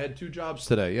forgot I had 2 jobs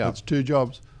today. Yeah. It's 2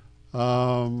 jobs.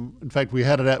 In fact, we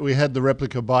had the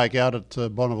replica bike out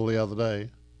at Bonneville the other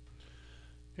day.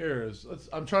 Here it is.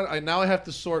 Now I have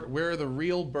to sort where the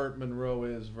real Burt Monroe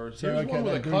is versus. Here's one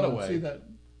with a cutaway.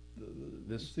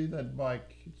 See that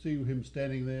bike? See him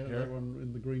standing there? Here? That one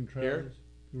in the green trousers.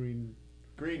 Green.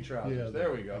 Green trousers. Yeah,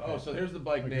 there we go. okay. Oh, so here's the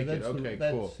bike naked. That's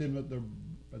cool. him at the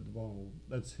Bonneville.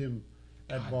 That's him.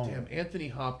 at God Bonneville. damn, Anthony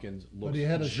Hopkins looks he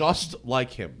had a just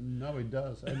like him. No, he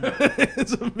does. And,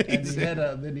 It's and amazing.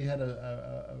 he had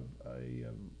a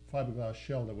fiberglass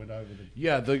shell that went over the.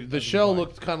 Yeah, the the shell bike.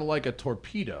 looked kind of like a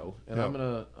torpedo, and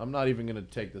Yeah. I'm not even gonna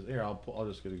take this here. I'll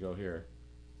just gonna go here.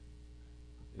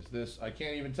 Is this? I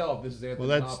can't even tell if this is Anthony.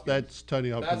 Well, Hopkins. that's Tony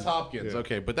Hopkins. That's Hopkins. Yeah.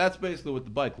 Okay, but that's basically what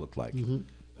the bike looked like,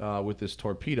 Mm-hmm. with this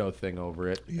torpedo thing over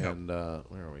it. Yeah. And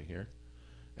where are we here?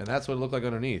 And that's what it looked like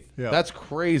underneath. Yeah. That's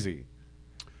crazy.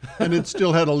 And it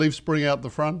still had a leaf spring out the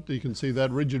front. You can see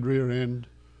that rigid rear end.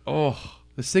 Oh,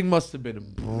 this thing must have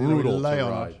been brutal to lay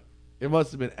on ride. it. It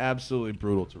must have been absolutely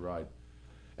brutal to ride.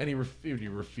 And he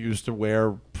refused to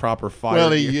wear proper fire Well,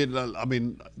 gear. I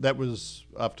mean, that was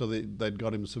after they'd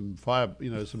got him some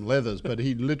some leathers, but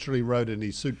he literally rode in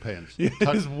his suit pants.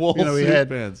 His wool he suit had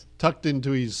pants. tucked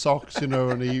into his socks,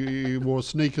 and he wore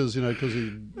sneakers, because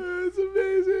he. It's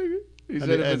amazing. He And- said,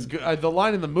 if and- it's good, the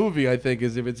line in the movie, I think,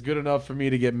 is if it's good enough for me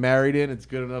to get married in, it's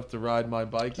good enough to ride my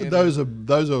bike in. Those are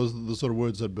the sort of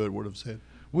words that Bert would have said.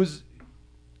 Was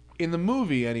in the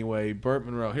movie anyway. Burt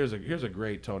Monroe. Here's a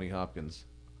great Tony Hopkins.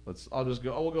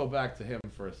 We'll go back to him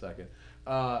for a second.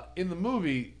 In the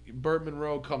movie, Burt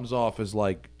Monroe comes off as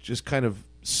like just kind of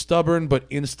stubborn but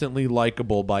instantly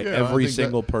likable by Yeah, I every think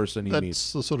single person he That's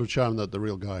meets. the sort of charm that the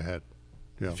real guy had.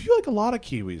 Yeah. I feel like a lot of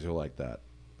Kiwis are like that.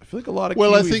 I feel like a lot of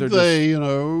Well, Kiwis I are think just,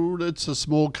 they, it's a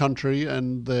small country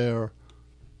and they're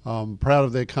proud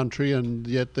of their country, and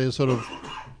yet they're sort of.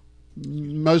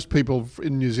 Most people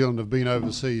in New Zealand have been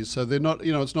overseas, so they're not.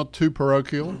 It's not too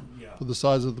parochial for the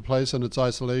size of the place and its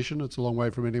isolation. It's a long way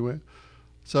from anywhere,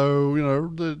 so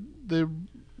they're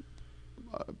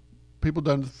people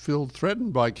don't feel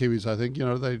threatened by Kiwis. I think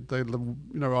they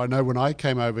live, I know when I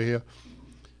came over here,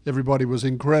 everybody was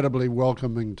incredibly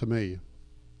welcoming to me.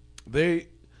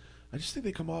 I just think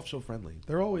they come off so friendly.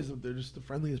 They're just the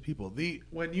friendliest people.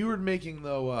 When you were making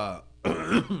though,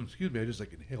 excuse me, I just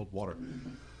inhaled water.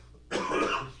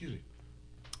 Excuse me.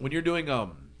 When you're doing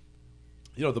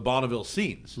the Bonneville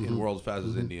scenes in World's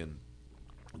Fastest Indian,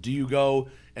 do you go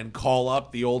and call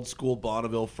up the old school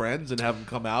Bonneville friends and have them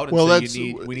come out and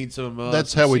say we need some?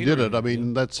 That's some how we did scenery? it. I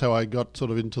mean, that's how I got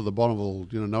sort of into the Bonneville.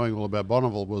 Knowing all about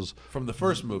Bonneville was From the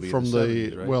first movie, from in the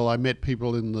 70s, right? Well, I met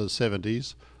people in the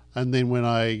 70s, and then when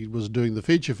I was doing the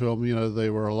feature film,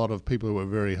 there were a lot of people who were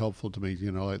very helpful to me.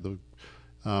 Like the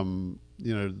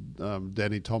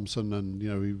Danny Thompson and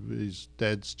his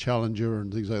dad's Challenger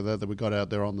and things like that we got out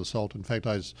there on the salt. In fact,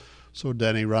 I saw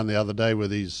Danny run the other day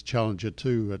with his Challenger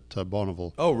 2 at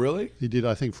Bonneville. Oh, really? He did,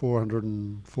 I think,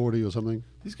 440 or something.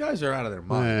 These guys are out of their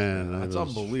minds. Man, Man. it It's was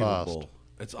unbelievable. fast.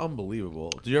 It's unbelievable.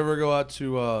 Did you ever go out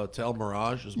to El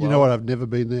Mirage as well? You know what? I've never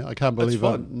been there. I can't That's believe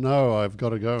fun. it. No, I've got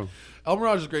to go. El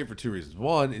Mirage is great for two reasons.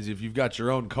 One is if you've got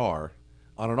your own car,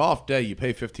 on an off day, you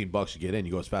pay $15 to get in.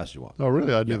 You go as fast as you want. Oh,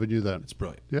 really? I never knew that. It's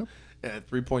brilliant. Yep. At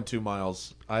 3.2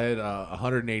 miles, I had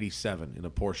 187 in a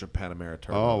Porsche Panamera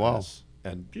Turbo. Oh, wow. S.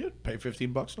 And pay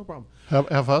 $15, no problem. How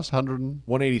fast? 100?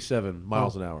 187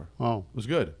 miles an hour. Oh. It was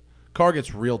good. Car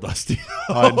gets real dusty.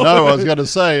 I know. I was going to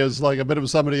say it's like a bit of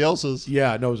somebody else's.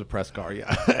 Yeah, no, it was a press car.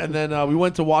 Yeah, and then we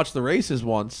went to watch the races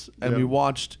once, and we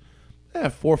watched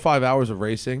 4 or 5 hours of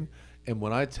racing. And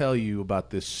when I tell you about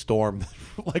this storm,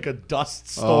 like a dust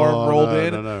storm rolled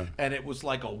in, and it was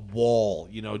like a wall,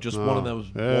 just one of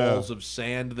those walls of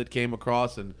sand that came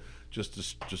across and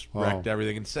just wrecked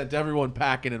everything and sent everyone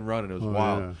packing and running. It was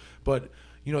wild. Yeah. But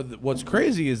what's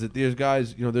crazy is that there's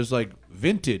guys, there's like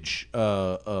vintage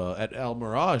at El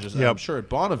Mirage, I'm sure at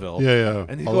Bonneville. Yeah.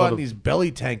 And they A go lot out in of- these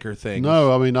belly tanker things.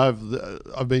 No, I mean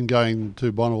I've been going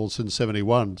to Bonneville since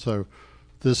 '71, so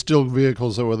there's still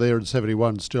vehicles that were there in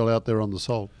 '71 still out there on the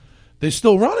salt. They're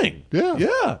still running. Yeah.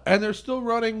 Yeah. And they're still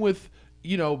running with,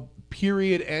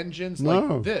 period engines like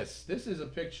No. this. This is a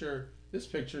picture. This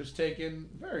picture is taken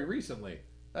very recently.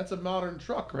 That's a modern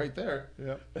truck right there.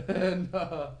 Yeah.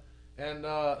 And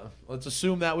let's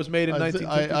assume that was made in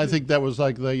 1952. I think that was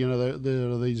like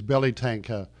these belly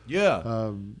tanker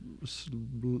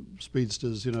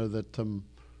speedsters, that.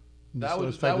 That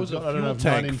was famous- a I don't know fuel if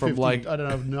tank from 1950 like I don't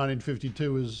know if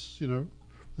 1952 is its I don't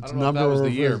know if number that was or the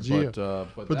if year, it's year.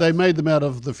 but But they that's- made them out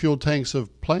of the fuel tanks of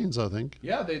planes, I think.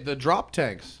 Yeah, the drop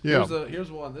tanks. Yeah.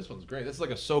 Here's one. This one's great. This is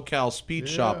like a SoCal Speed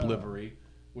Shop livery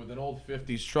with an old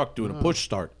 50s truck doing a push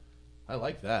start. I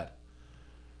like that.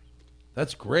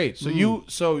 That's great. So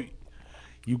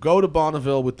you go to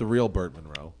Bonneville with the real Burt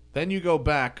Monroe. Then you go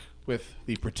back with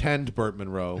the pretend Burt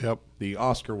Monroe. Yep. The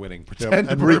Oscar-winning pretend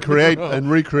And Burt recreate- Monroe. and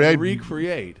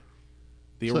recreate-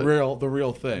 the So-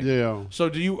 real thing. Yeah.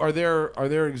 So are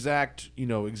there exact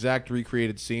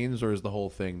recreated scenes, or is the whole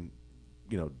thing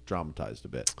dramatized a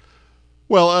bit?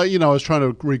 Well, I was trying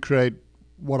to recreate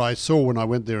what I saw when I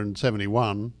went there in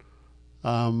 '71.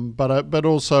 But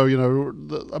also,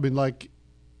 I mean, like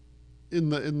in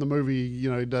the movie,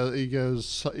 he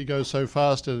goes so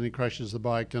fast and he crashes the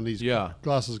bike and his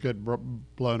glasses get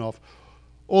blown off.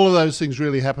 All of those things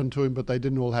really happened to him, but they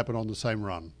didn't all happen on the same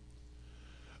run.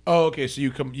 Oh, okay. So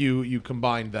you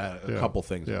combined that a couple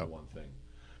things into one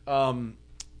thing.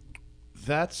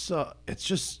 That's it's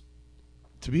just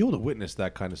to be able to witness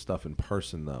that kind of stuff in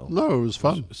person, though. No, it was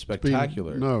fun.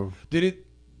 Spectacular. No. Did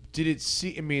it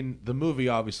see? I mean, the movie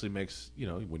obviously makes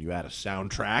when you add a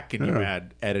soundtrack and you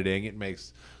add editing, it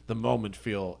makes the moment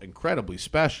feel incredibly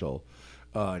special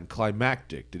and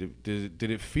climactic. Did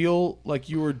it feel like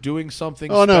you were doing something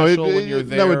special when you're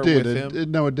there? No, it did. With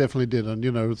him? It definitely did.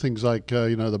 And things like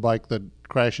the bike that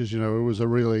crashes. It was a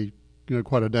really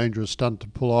quite a dangerous stunt to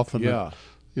pull off. And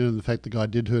the fact the guy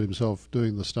did hurt himself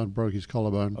doing the stunt, broke his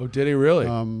collarbone. Oh, did he really?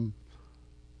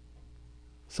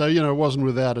 So it wasn't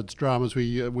without its dramas.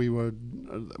 We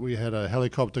had a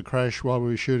helicopter crash while we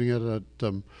were shooting it.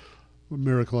 At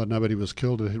miracle that nobody was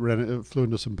killed. It flew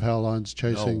into some power lines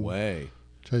chasing. No way.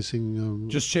 Chasing.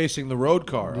 Just chasing the road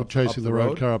car. Chasing the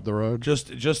road car up the road.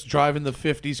 Just driving the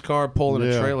 '50s car, pulling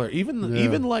a trailer.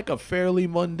 Even like a fairly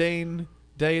mundane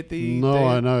day at the. No, day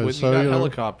I know. When So you got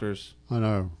helicopters. I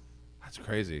know. That's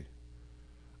crazy.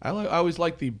 I always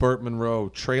like the Burt Monroe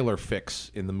trailer fix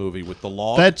in the movie with the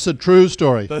log. That's a true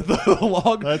story. The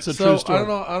log. That's a true story.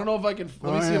 I don't know if I can.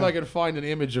 Let me see if I can find an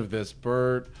image of this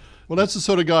Burt. Well, that's the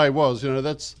sort of guy he was.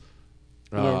 That's.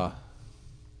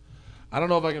 I don't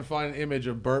know if I can find an image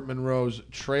of Burt Monroe's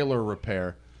trailer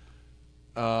repair.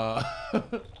 Oh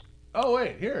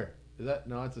wait, here is that?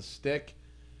 No, it's a stick.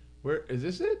 Where is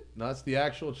this? It? No, it's the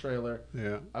actual trailer.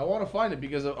 Yeah. I want to find it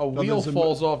because a wheel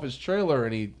falls off his trailer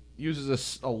and he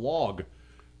uses a log.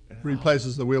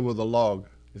 Replaces the wheel with a log.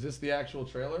 Is this the actual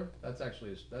trailer? That's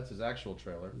his actual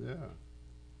trailer. Yeah.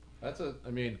 That's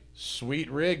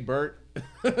sweet rig, Bert.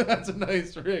 That's a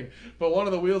nice rig. But one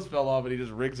of the wheels fell off and he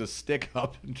just rigs a stick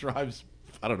up and drives,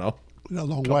 I don't know, a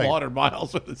long couple way. 100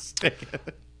 miles with a stick.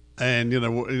 And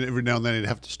every now and then he'd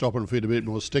have to stop and feed a bit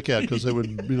more stick out because it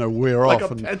would wear like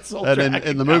off. A pencil and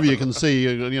in the movie you can see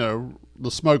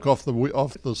the smoke off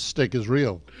the stick is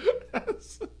real.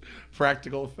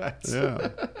 Practical effects. Yeah.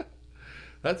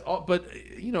 That's all, but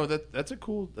that's a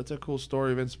cool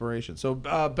story of inspiration. So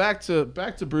back to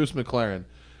Bruce McLaren.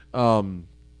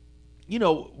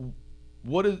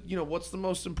 What's the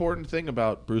most important thing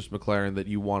about Bruce McLaren that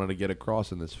you wanted to get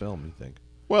across in this film? You think?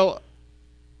 Well,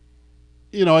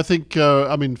 I think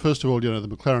first of all, the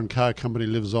McLaren car company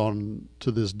lives on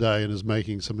to this day and is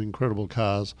making some incredible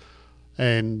cars,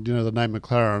 and the name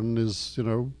McLaren is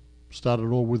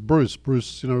started all with Bruce.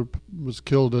 Bruce was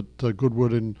killed at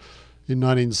Goodwood in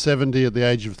 1970 at the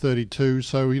age of 32.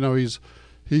 So he'd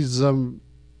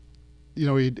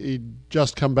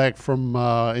just come back from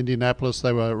Indianapolis.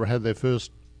 They had their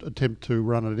first attempt to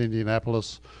run at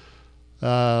Indianapolis.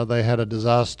 They had a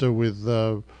disaster with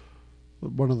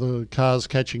one of the cars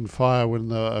catching fire when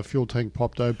the fuel tank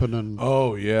popped open, and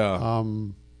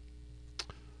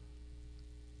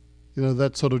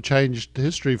that sort of changed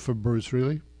history for Bruce,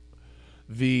 really.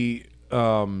 Here's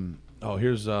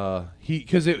there's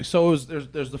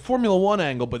the Formula One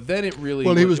angle, but then it really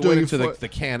he was doing into the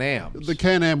Can-Ams. The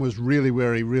Can-Am was really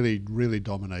where he really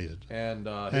dominated. And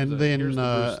then here's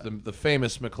the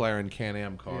famous McLaren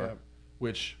Can-Am car,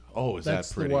 which is that's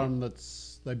that pretty? The one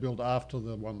they built after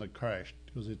the one that crashed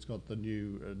because it's got the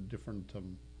new different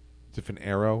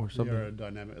arrow or something. The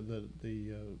aerodynamic,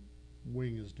 the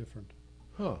wing is different.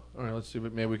 Huh. All right, let's see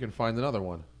if maybe we can find another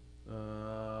one.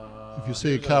 If you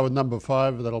see a car with number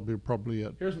 5, that'll be probably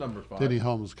it. Here's number 5. Denny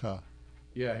Holmes' car.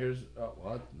 Yeah, here's.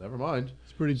 Never mind.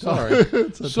 It's pretty sorry.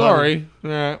 Sorry.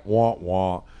 Tiny... Wah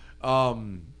wah.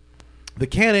 The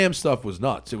Can-Am stuff was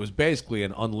nuts. It was basically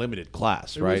an unlimited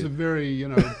class, right? It was a very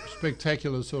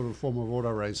spectacular sort of form of auto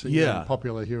racing. Yeah.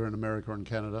 Popular here in America and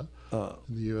Canada, in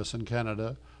the US and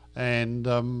Canada, and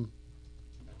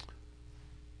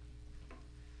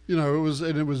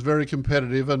it was very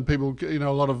competitive, and people, a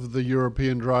lot of the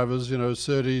European drivers,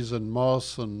 Surtees and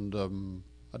Moss, and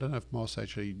I don't know if Moss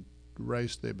actually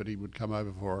raced there, but he would come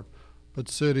over for it. But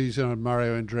Surtees,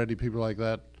 Mario Andretti, people like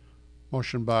that,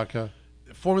 Moschenbacher.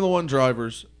 Formula One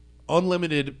drivers,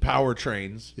 unlimited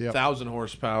powertrains, 1,000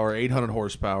 horsepower, 800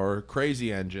 horsepower,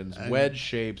 crazy engines, wedge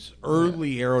shapes,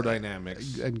 early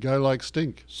aerodynamics. And go like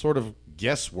stink. Sort of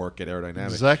guesswork at aerodynamics.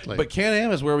 Exactly. But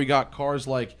Can-Am is where we got cars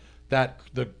like that,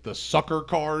 the sucker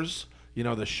cars,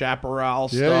 the Chaparral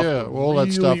stuff. Yeah, all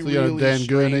that stuff. Really Dan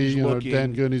Gurney, looking.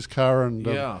 Dan Gurney's car, and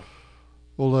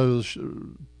all those.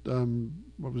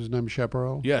 What was his name?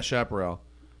 Chaparral. Yeah, Chaparral.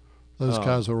 Those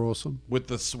cars are awesome. with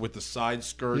the side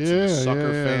skirts and the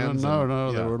sucker fans.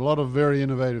 No, there were a lot of very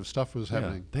innovative stuff was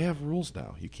happening. They have rules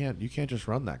now. You can't just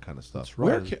run that kind of stuff. That's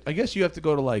right. I guess you have to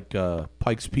go to like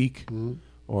Pikes Peak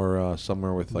or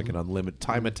somewhere with like an unlimited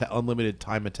time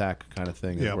attack kind of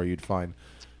thing, is where you'd find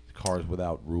cars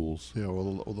without rules. Yeah,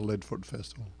 or the Leadfoot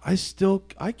Festival.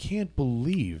 I can't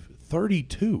believe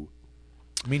 32.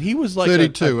 I mean, he was like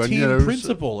 32, a and, team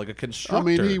principal, like a constructor.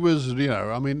 I mean, he was,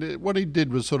 what he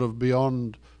did was sort of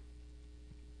beyond.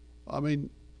 I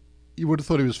mean, you would have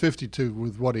thought he was 52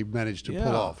 with what he managed to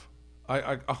pull off.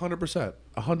 I 100%,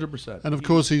 100%. And of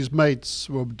course, his mates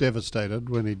were devastated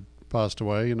when he passed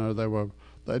away. You know,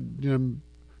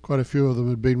 quite a few of them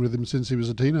had been with him since he was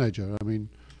a teenager. I mean,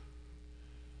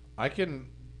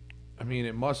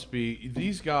 it must be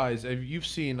these guys. You've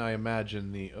seen, I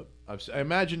imagine I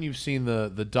imagine you've seen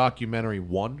the documentary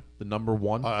One, the number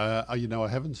one. I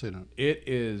haven't seen it. It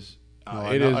is.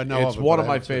 I know it's of it, one but of I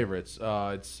my haven't seen it. favorites.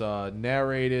 It's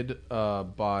narrated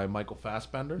by Michael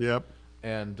Fassbender. Yep.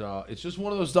 And it's just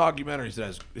one of those documentaries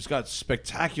that it's got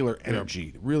spectacular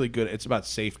energy, really good. It's about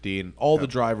safety, and all the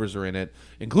drivers are in it,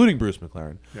 including Bruce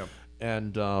McLaren. Yep.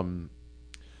 And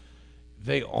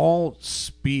they all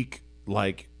speak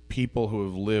like people who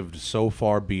have lived so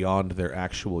far beyond their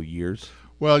actual years.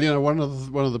 Well, one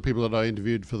of the people that I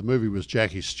interviewed for the movie was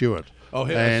Jackie Stewart. Oh,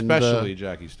 yeah, especially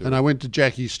Jackie Stewart. And I went to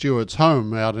Jackie Stewart's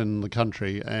home out in the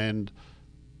country, and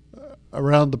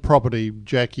around the property,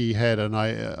 Jackie had, and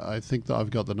I think that I've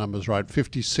got the numbers right,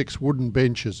 56 wooden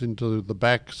benches into the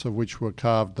backs of which were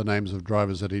carved the names of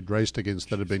drivers that he'd raced against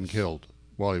that had been killed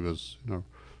while he was,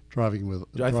 driving with.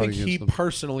 I think he them.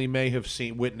 personally may have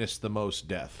witnessed the most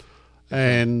death.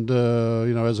 And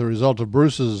as a result of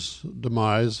Bruce's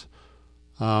demise,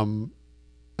 and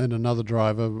another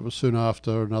driver soon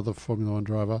after, another Formula One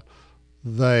driver,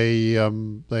 they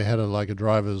had a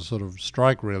drivers' sort of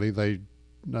strike. Really, they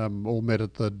all met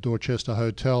at the Dorchester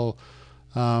Hotel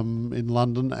in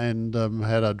London and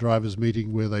had a drivers'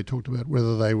 meeting where they talked about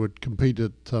whether they would compete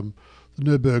at the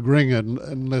Nürburgring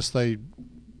unless they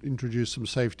introduced some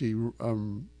safety.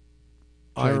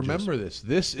 I remember this.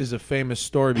 This is a famous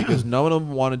story because none of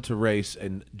them wanted to race,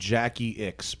 and Jackie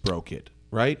Ickx broke it.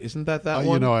 Right? Isn't that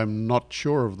one? I'm not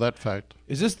sure of that fact.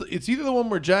 Is this? It's either the one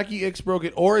where Jackie Ickx broke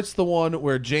it, or it's the one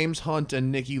where James Hunt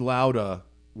and Niki Lauda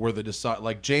were the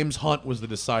James Hunt was the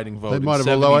deciding vote in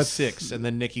 '76, and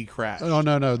then Niki crashed. Oh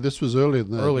no, this was earlier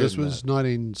than that. This was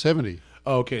 1970.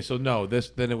 Oh, okay, so no,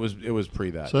 it was pre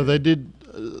that. So they did.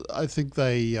 I think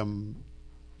they.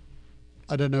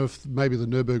 I don't know if maybe the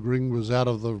Nürburgring was out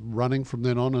of the running from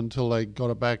then on until they got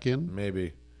it back in.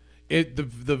 Maybe.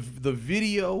 The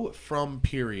video from the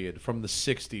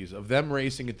 60s of them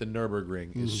racing at the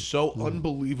Nürburgring is so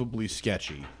unbelievably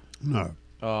sketchy. No.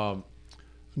 And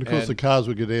of course the cars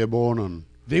would get airborne and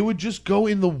they would just go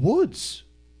in the woods.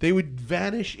 They would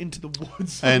vanish into the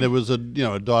woods. And it was a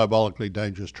diabolically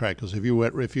dangerous track because if you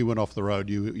went off the road,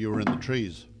 you were in the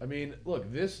trees. I mean, look,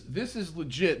 this is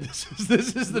legit. This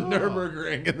is the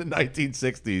Nürburgring in the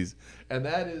 1960s, and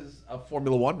that is a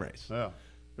Formula One race. Yeah.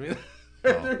 I mean.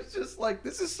 There's just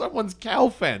this is someone's cow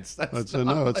fence. It's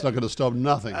not going to stop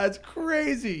nothing. That's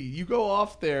crazy. You go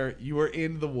off there, you are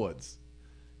in the woods.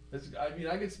 I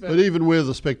could spend. But even where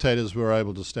the spectators were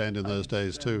able to stand in those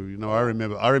days too. I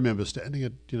remember standing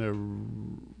at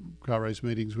car race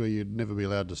meetings where you'd never be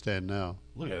allowed to stand now.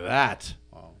 Look at that.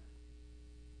 Wow.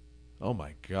 Oh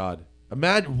my God!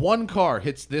 Imagine one car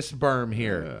hits this berm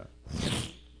here. Yeah.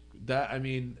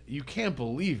 You can't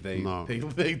believe they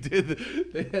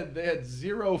had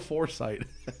zero foresight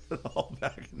at all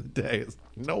back in the day.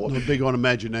 Not big on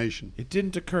imagination. It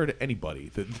didn't occur to anybody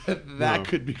that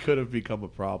could have become a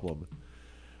problem.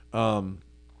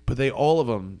 But all of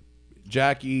them,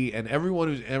 Jackie and everyone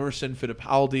who's Emerson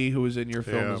Fittipaldi, who was in your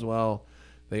film as well,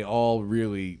 they all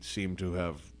really seem to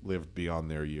have lived beyond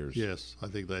their years. Yes, I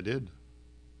think they did.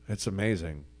 It's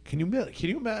amazing. Can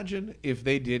you imagine if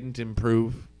they didn't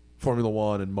improve Formula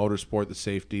One and motorsport, the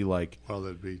safety, well,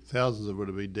 there'd be thousands that would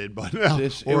have been dead by now,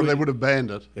 they would have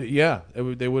banned it. Yeah,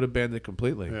 they would have banned it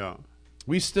completely. Yeah,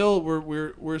 we're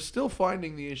still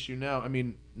finding the issue now. I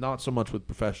mean, not so much with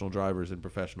professional drivers and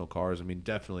professional cars. I mean,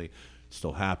 definitely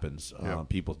still happens.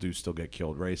 People do still get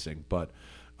killed racing, but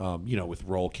with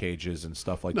roll cages and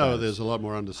stuff like that. No, there's a lot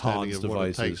more understanding of what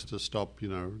it takes to stop,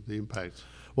 the impacts.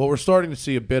 Well, we're starting to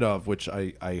see a bit of, which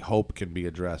I hope can be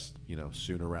addressed,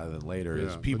 sooner rather than later,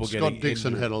 is people getting Scott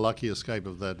Dixon injured. had a lucky escape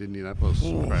of that Indianapolis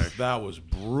crash. That was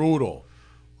brutal.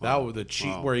 That was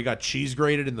where he got cheese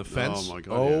grated in the fence. Oh my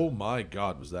God! My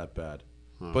God, was that bad?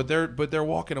 but they're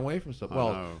walking away from stuff. I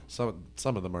Well, know.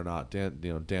 some of them are not.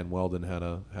 Dan Weldon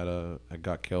had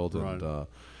got killed, Right.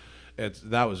 and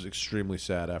that was extremely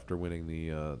sad after winning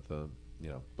the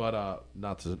But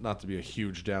not to be a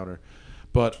huge downer,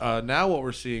 but now what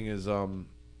we're seeing is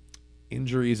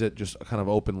injuries at just kind of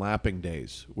open lapping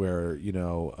days, where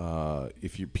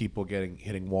if you people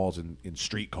hitting walls in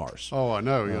street cars. Oh, I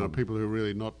know. People who are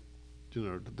really not,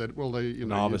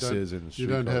 Novices in you street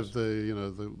don't cars. have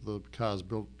the cars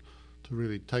built to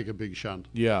really take a big shunt.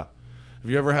 Yeah.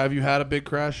 Have you had a big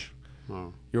crash?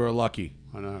 Oh, You were lucky.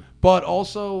 I know. But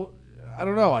also, I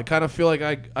don't know. I kind of feel like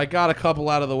I got a couple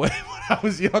out of the way when I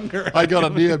was younger. I got a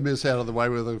near miss out of the way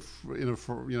with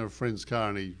a friend's car,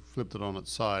 and he flipped it on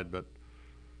its side, but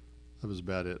that was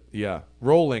about it. Yeah,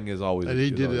 rolling is always. And he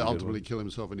is did always a good ultimately one. kill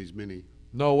himself in his Mini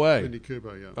No way.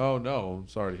 Cooper. Yeah. Oh no, I'm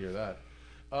sorry to hear that.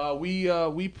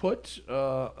 We put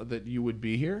that you would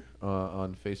be here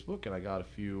on Facebook, and I got a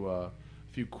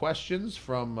few questions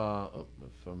from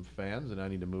fans, and I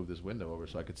need to move this window over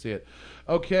so I could see it.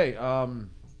 Okay,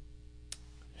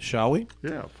 shall we?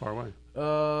 Yeah, far away.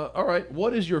 All right.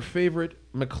 What is your favorite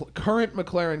current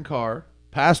McLaren car,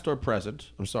 past or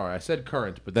present? I'm sorry, I said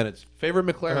current, but then it's favorite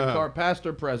McLaren car, past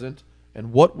or present,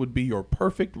 and what would be your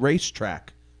perfect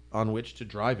racetrack on which to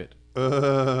drive it?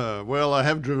 Well, I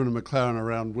have driven a McLaren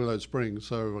around Willow Springs,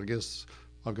 so I guess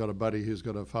I've got a buddy who's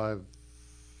got a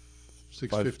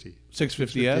 650.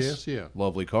 650S? Yeah.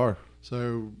 Lovely car.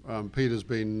 So Peter's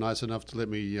been nice enough to let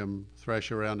me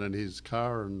thrash around in his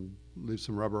car and leave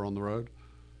some rubber on the road.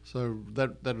 So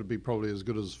that would be probably as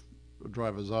good as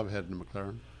drivers I've had in a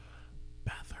McLaren.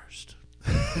 Bathurst.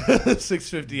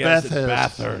 650S at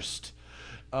Bathurst.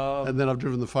 And then I've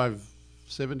driven the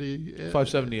 570.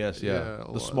 570S, yeah.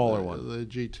 The smaller one. The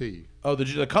GT. Oh,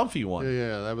 the comfy one.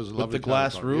 Yeah, that was a lovely the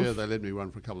glass car. roof? Yeah, they let me one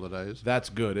for a couple of days. That's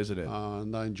good, isn't it?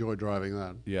 And I enjoy driving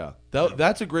that. Yeah.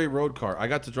 That's a great road car. I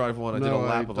got to drive one. I did a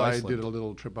lap of I Iceland. did a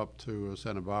little trip up to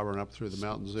Santa Barbara and up through the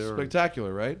mountains there.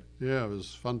 Spectacular, right? Yeah, it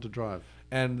was fun to drive.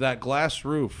 And that glass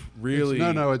roof really...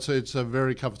 It's a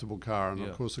very comfortable car. And, Yeah.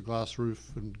 of course, a glass roof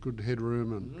and good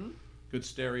headroom and Good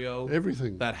stereo.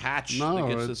 everything. That hatch that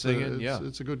gets the thing in. Yeah.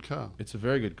 It's a good car. It's a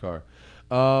very good car.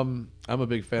 I'm a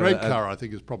big fan Great of that. car, I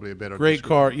think, is probably a better Great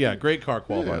description. car. Yeah, great car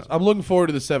qualifies. Yeah. I'm looking forward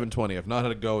to the 720. I've not had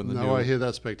to go in the new... No, I hear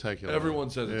that's spectacular. Everyone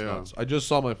says it's Yeah. nuts. I just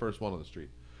saw my first one on the street.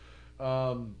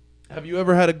 Have you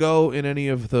ever had to go in any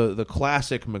of the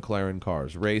classic McLaren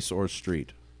cars, race or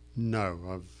street?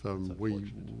 No, We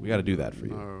got to do that for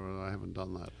you. No, I haven't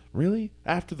done that. Really?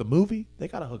 After the movie? They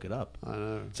got to hook it up. I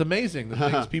know. It's amazing the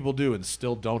things people do and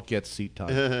still don't get seat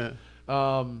time.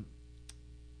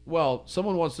 Well,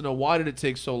 someone wants to know, why did it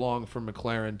take so long for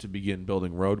McLaren to begin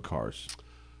building road cars?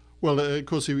 Well, of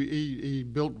course, he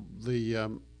built the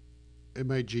M8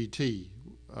 GT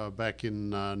back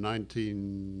in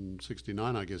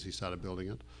 1969, I guess he started building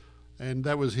it. And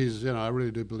that was his, I really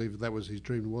do believe that was his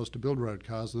dream, was to build road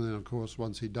cars. And then, of course,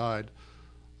 once he died,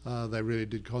 they really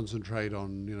did concentrate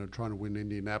on, trying to win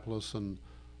Indianapolis and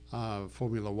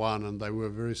Formula One, and they were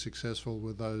very successful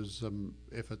with those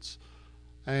efforts.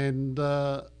 And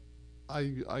I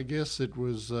guess it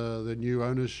was the new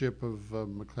ownership of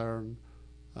McLaren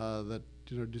that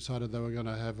decided they were going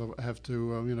to have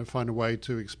to find a way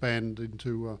to expand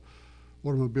into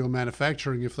automobile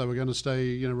manufacturing if they were going to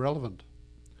stay relevant.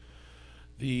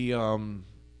 And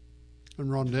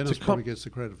Ron Dennis probably gets the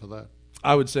credit for that.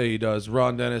 I would say he does.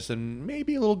 Ron Dennis and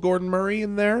maybe a little Gordon Murray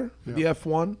in there. Yeah. The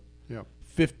F1. Yeah.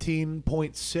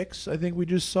 15.6, I think we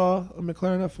just saw a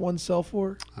McLaren F1 sell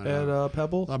for at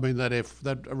Pebble. I mean, that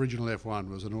original F1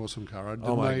 was an awesome car.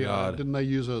 God. Didn't they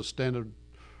use a standard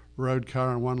road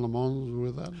car and won Le Mans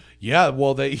with that? Yeah,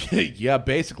 well,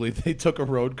 basically they took a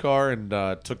road car and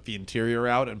took the interior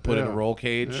out and put in a roll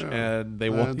cage, and they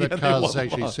won. That they car's won Le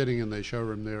actually Mans. sitting in their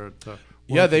showroom there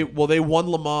at. They won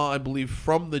Le Mans, I believe,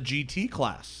 from the GT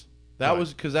class. That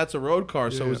was because that's a road car,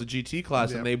 so it was a GT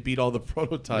class, and they beat all the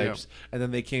prototypes, and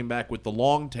then they came back with the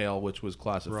long tail, which was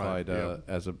classified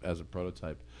as a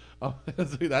prototype. Oh,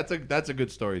 that's a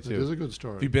good story too. It is a good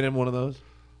story. Have you been in one of those?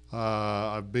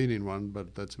 I've been in one,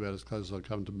 but that's about as close as I've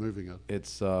come to moving it.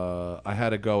 It's I had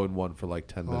to go in one for like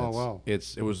 10 minutes. Oh, wow.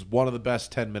 It was one of the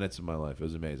best 10 minutes of my life. It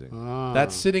was amazing. Ah.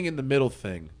 That sitting in the middle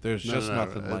thing, there's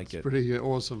nothing like it's it. pretty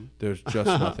awesome. There's just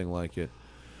nothing like it.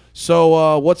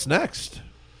 So what's next?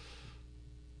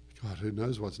 God, who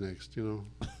knows what's next?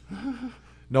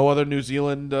 No other New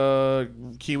Zealand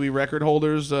Kiwi record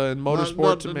holders in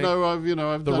motorsport to make I've the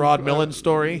done, Rod Millen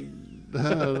story.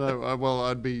 Well,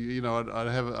 I'd be, I'd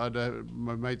have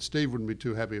my mate Steve wouldn't be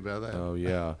too happy about that. Oh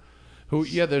yeah, Who?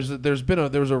 Yeah, there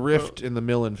was a rift in the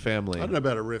Millen family. I don't know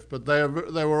about a rift, but they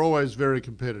were always very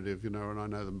competitive, and I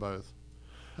know them both.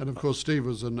 And of course, Steve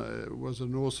was an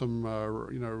awesome,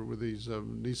 with these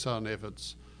Nissan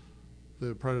efforts,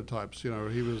 the prototypes. He did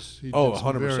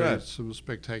 100%. some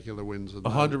spectacular wins.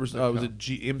 100%. Was it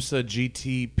IMSA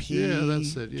GTP? Yeah,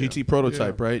 that's it. Yeah. GT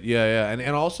prototype, Yeah. right? Yeah.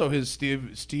 And also his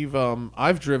Steve.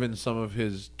 I've driven some of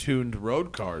his tuned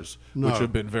road cars, which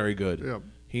have been very good. Yeah.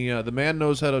 He the man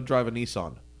knows how to drive a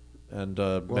Nissan, and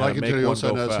Well, I can tell you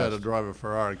also knows how to drive a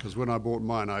Ferrari, because when I bought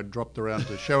mine, I dropped around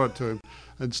to show it to him,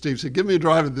 and Steve said, "Give me a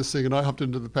drive in this thing," and I hopped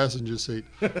into the passenger seat.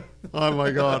 Oh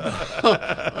my God,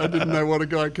 I didn't know what a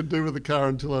guy could do with a car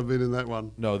until I'd been in that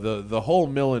one. No, the whole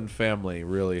Millen family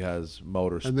really has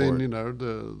motorsport. And then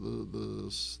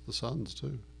the sons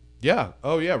too. Yeah.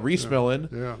 Oh yeah, Reese Millen.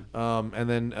 Yeah. And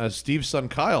then Steve's son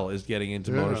Kyle is getting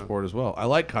into motorsport as well. I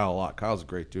like Kyle a lot. Kyle's a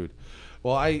great dude.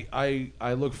 Well,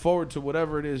 I look forward to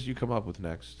whatever it is you come up with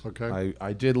next. Okay.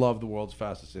 I did love The World's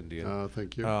Fastest Indian.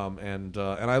 Thank you. And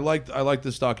I liked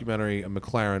this documentary,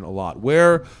 McLaren, a lot.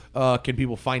 Where can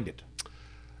people find it?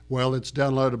 Well, it's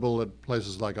downloadable at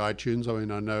places like iTunes. I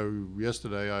mean, I know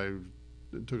yesterday I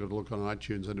took a look on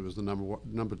iTunes, and it was the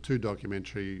number 2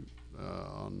 documentary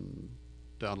on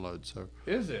download. So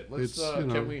is it? Let's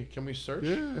can we search?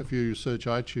 Yeah, if you search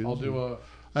iTunes. I'll do a.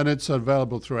 And it's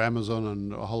available through Amazon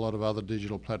and a whole lot of other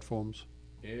digital platforms.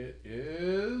 It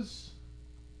is.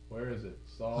 Where is it?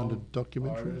 Songs, Under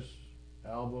documentaries? artists,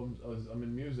 albums. Oh, I'm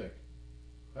in music.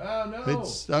 Oh no!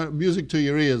 It's music to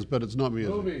your ears, but it's not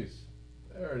music. Movies.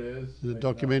 There it is. Is it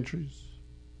documentaries?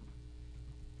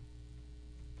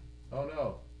 Oh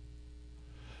no!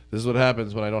 This is what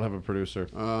happens when I don't have a producer.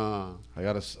 Ah. I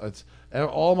gotta.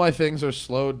 All my things are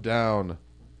slowed down.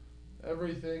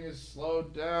 Everything is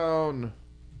slowed down.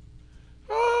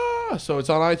 So it's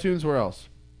on iTunes. Where else?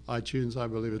 iTunes, I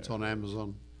believe it's on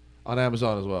Amazon. On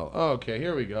Amazon as well. Okay,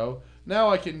 here we go. Now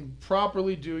I can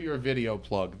properly do your video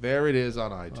plug. There it is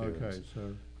on iTunes. Okay,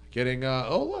 so Getting,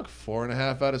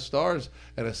 4.5 out of stars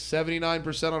and a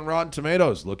 79% on Rotten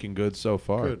Tomatoes. Looking good so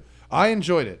far. Good. I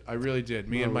enjoyed it. I really did.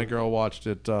 Me and my girl watched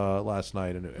it last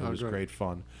night, and it was great. great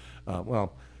fun.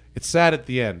 Well, it's sad at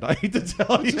the end. I hate to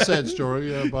tell you. it's a sad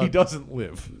story, yeah, but He doesn't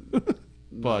live.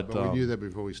 But we knew that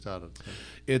before we started.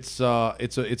 So.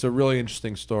 It's a really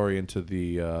interesting story into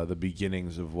the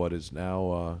beginnings of what is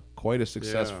now quite a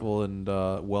successful and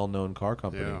well-known car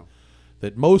company Yeah.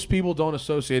 that most people don't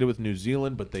associate it with New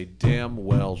Zealand, but they damn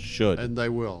well should. And they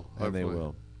will. And they hopefully.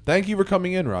 will. Thank you for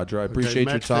coming in, Roger. I appreciate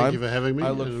Matt, your time. thank you for having me.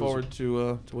 I It look was forward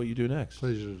to what you do next.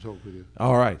 Pleasure to talk with you.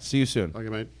 All right. See you soon. Okay,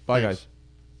 mate. Bye, Thanks. guys.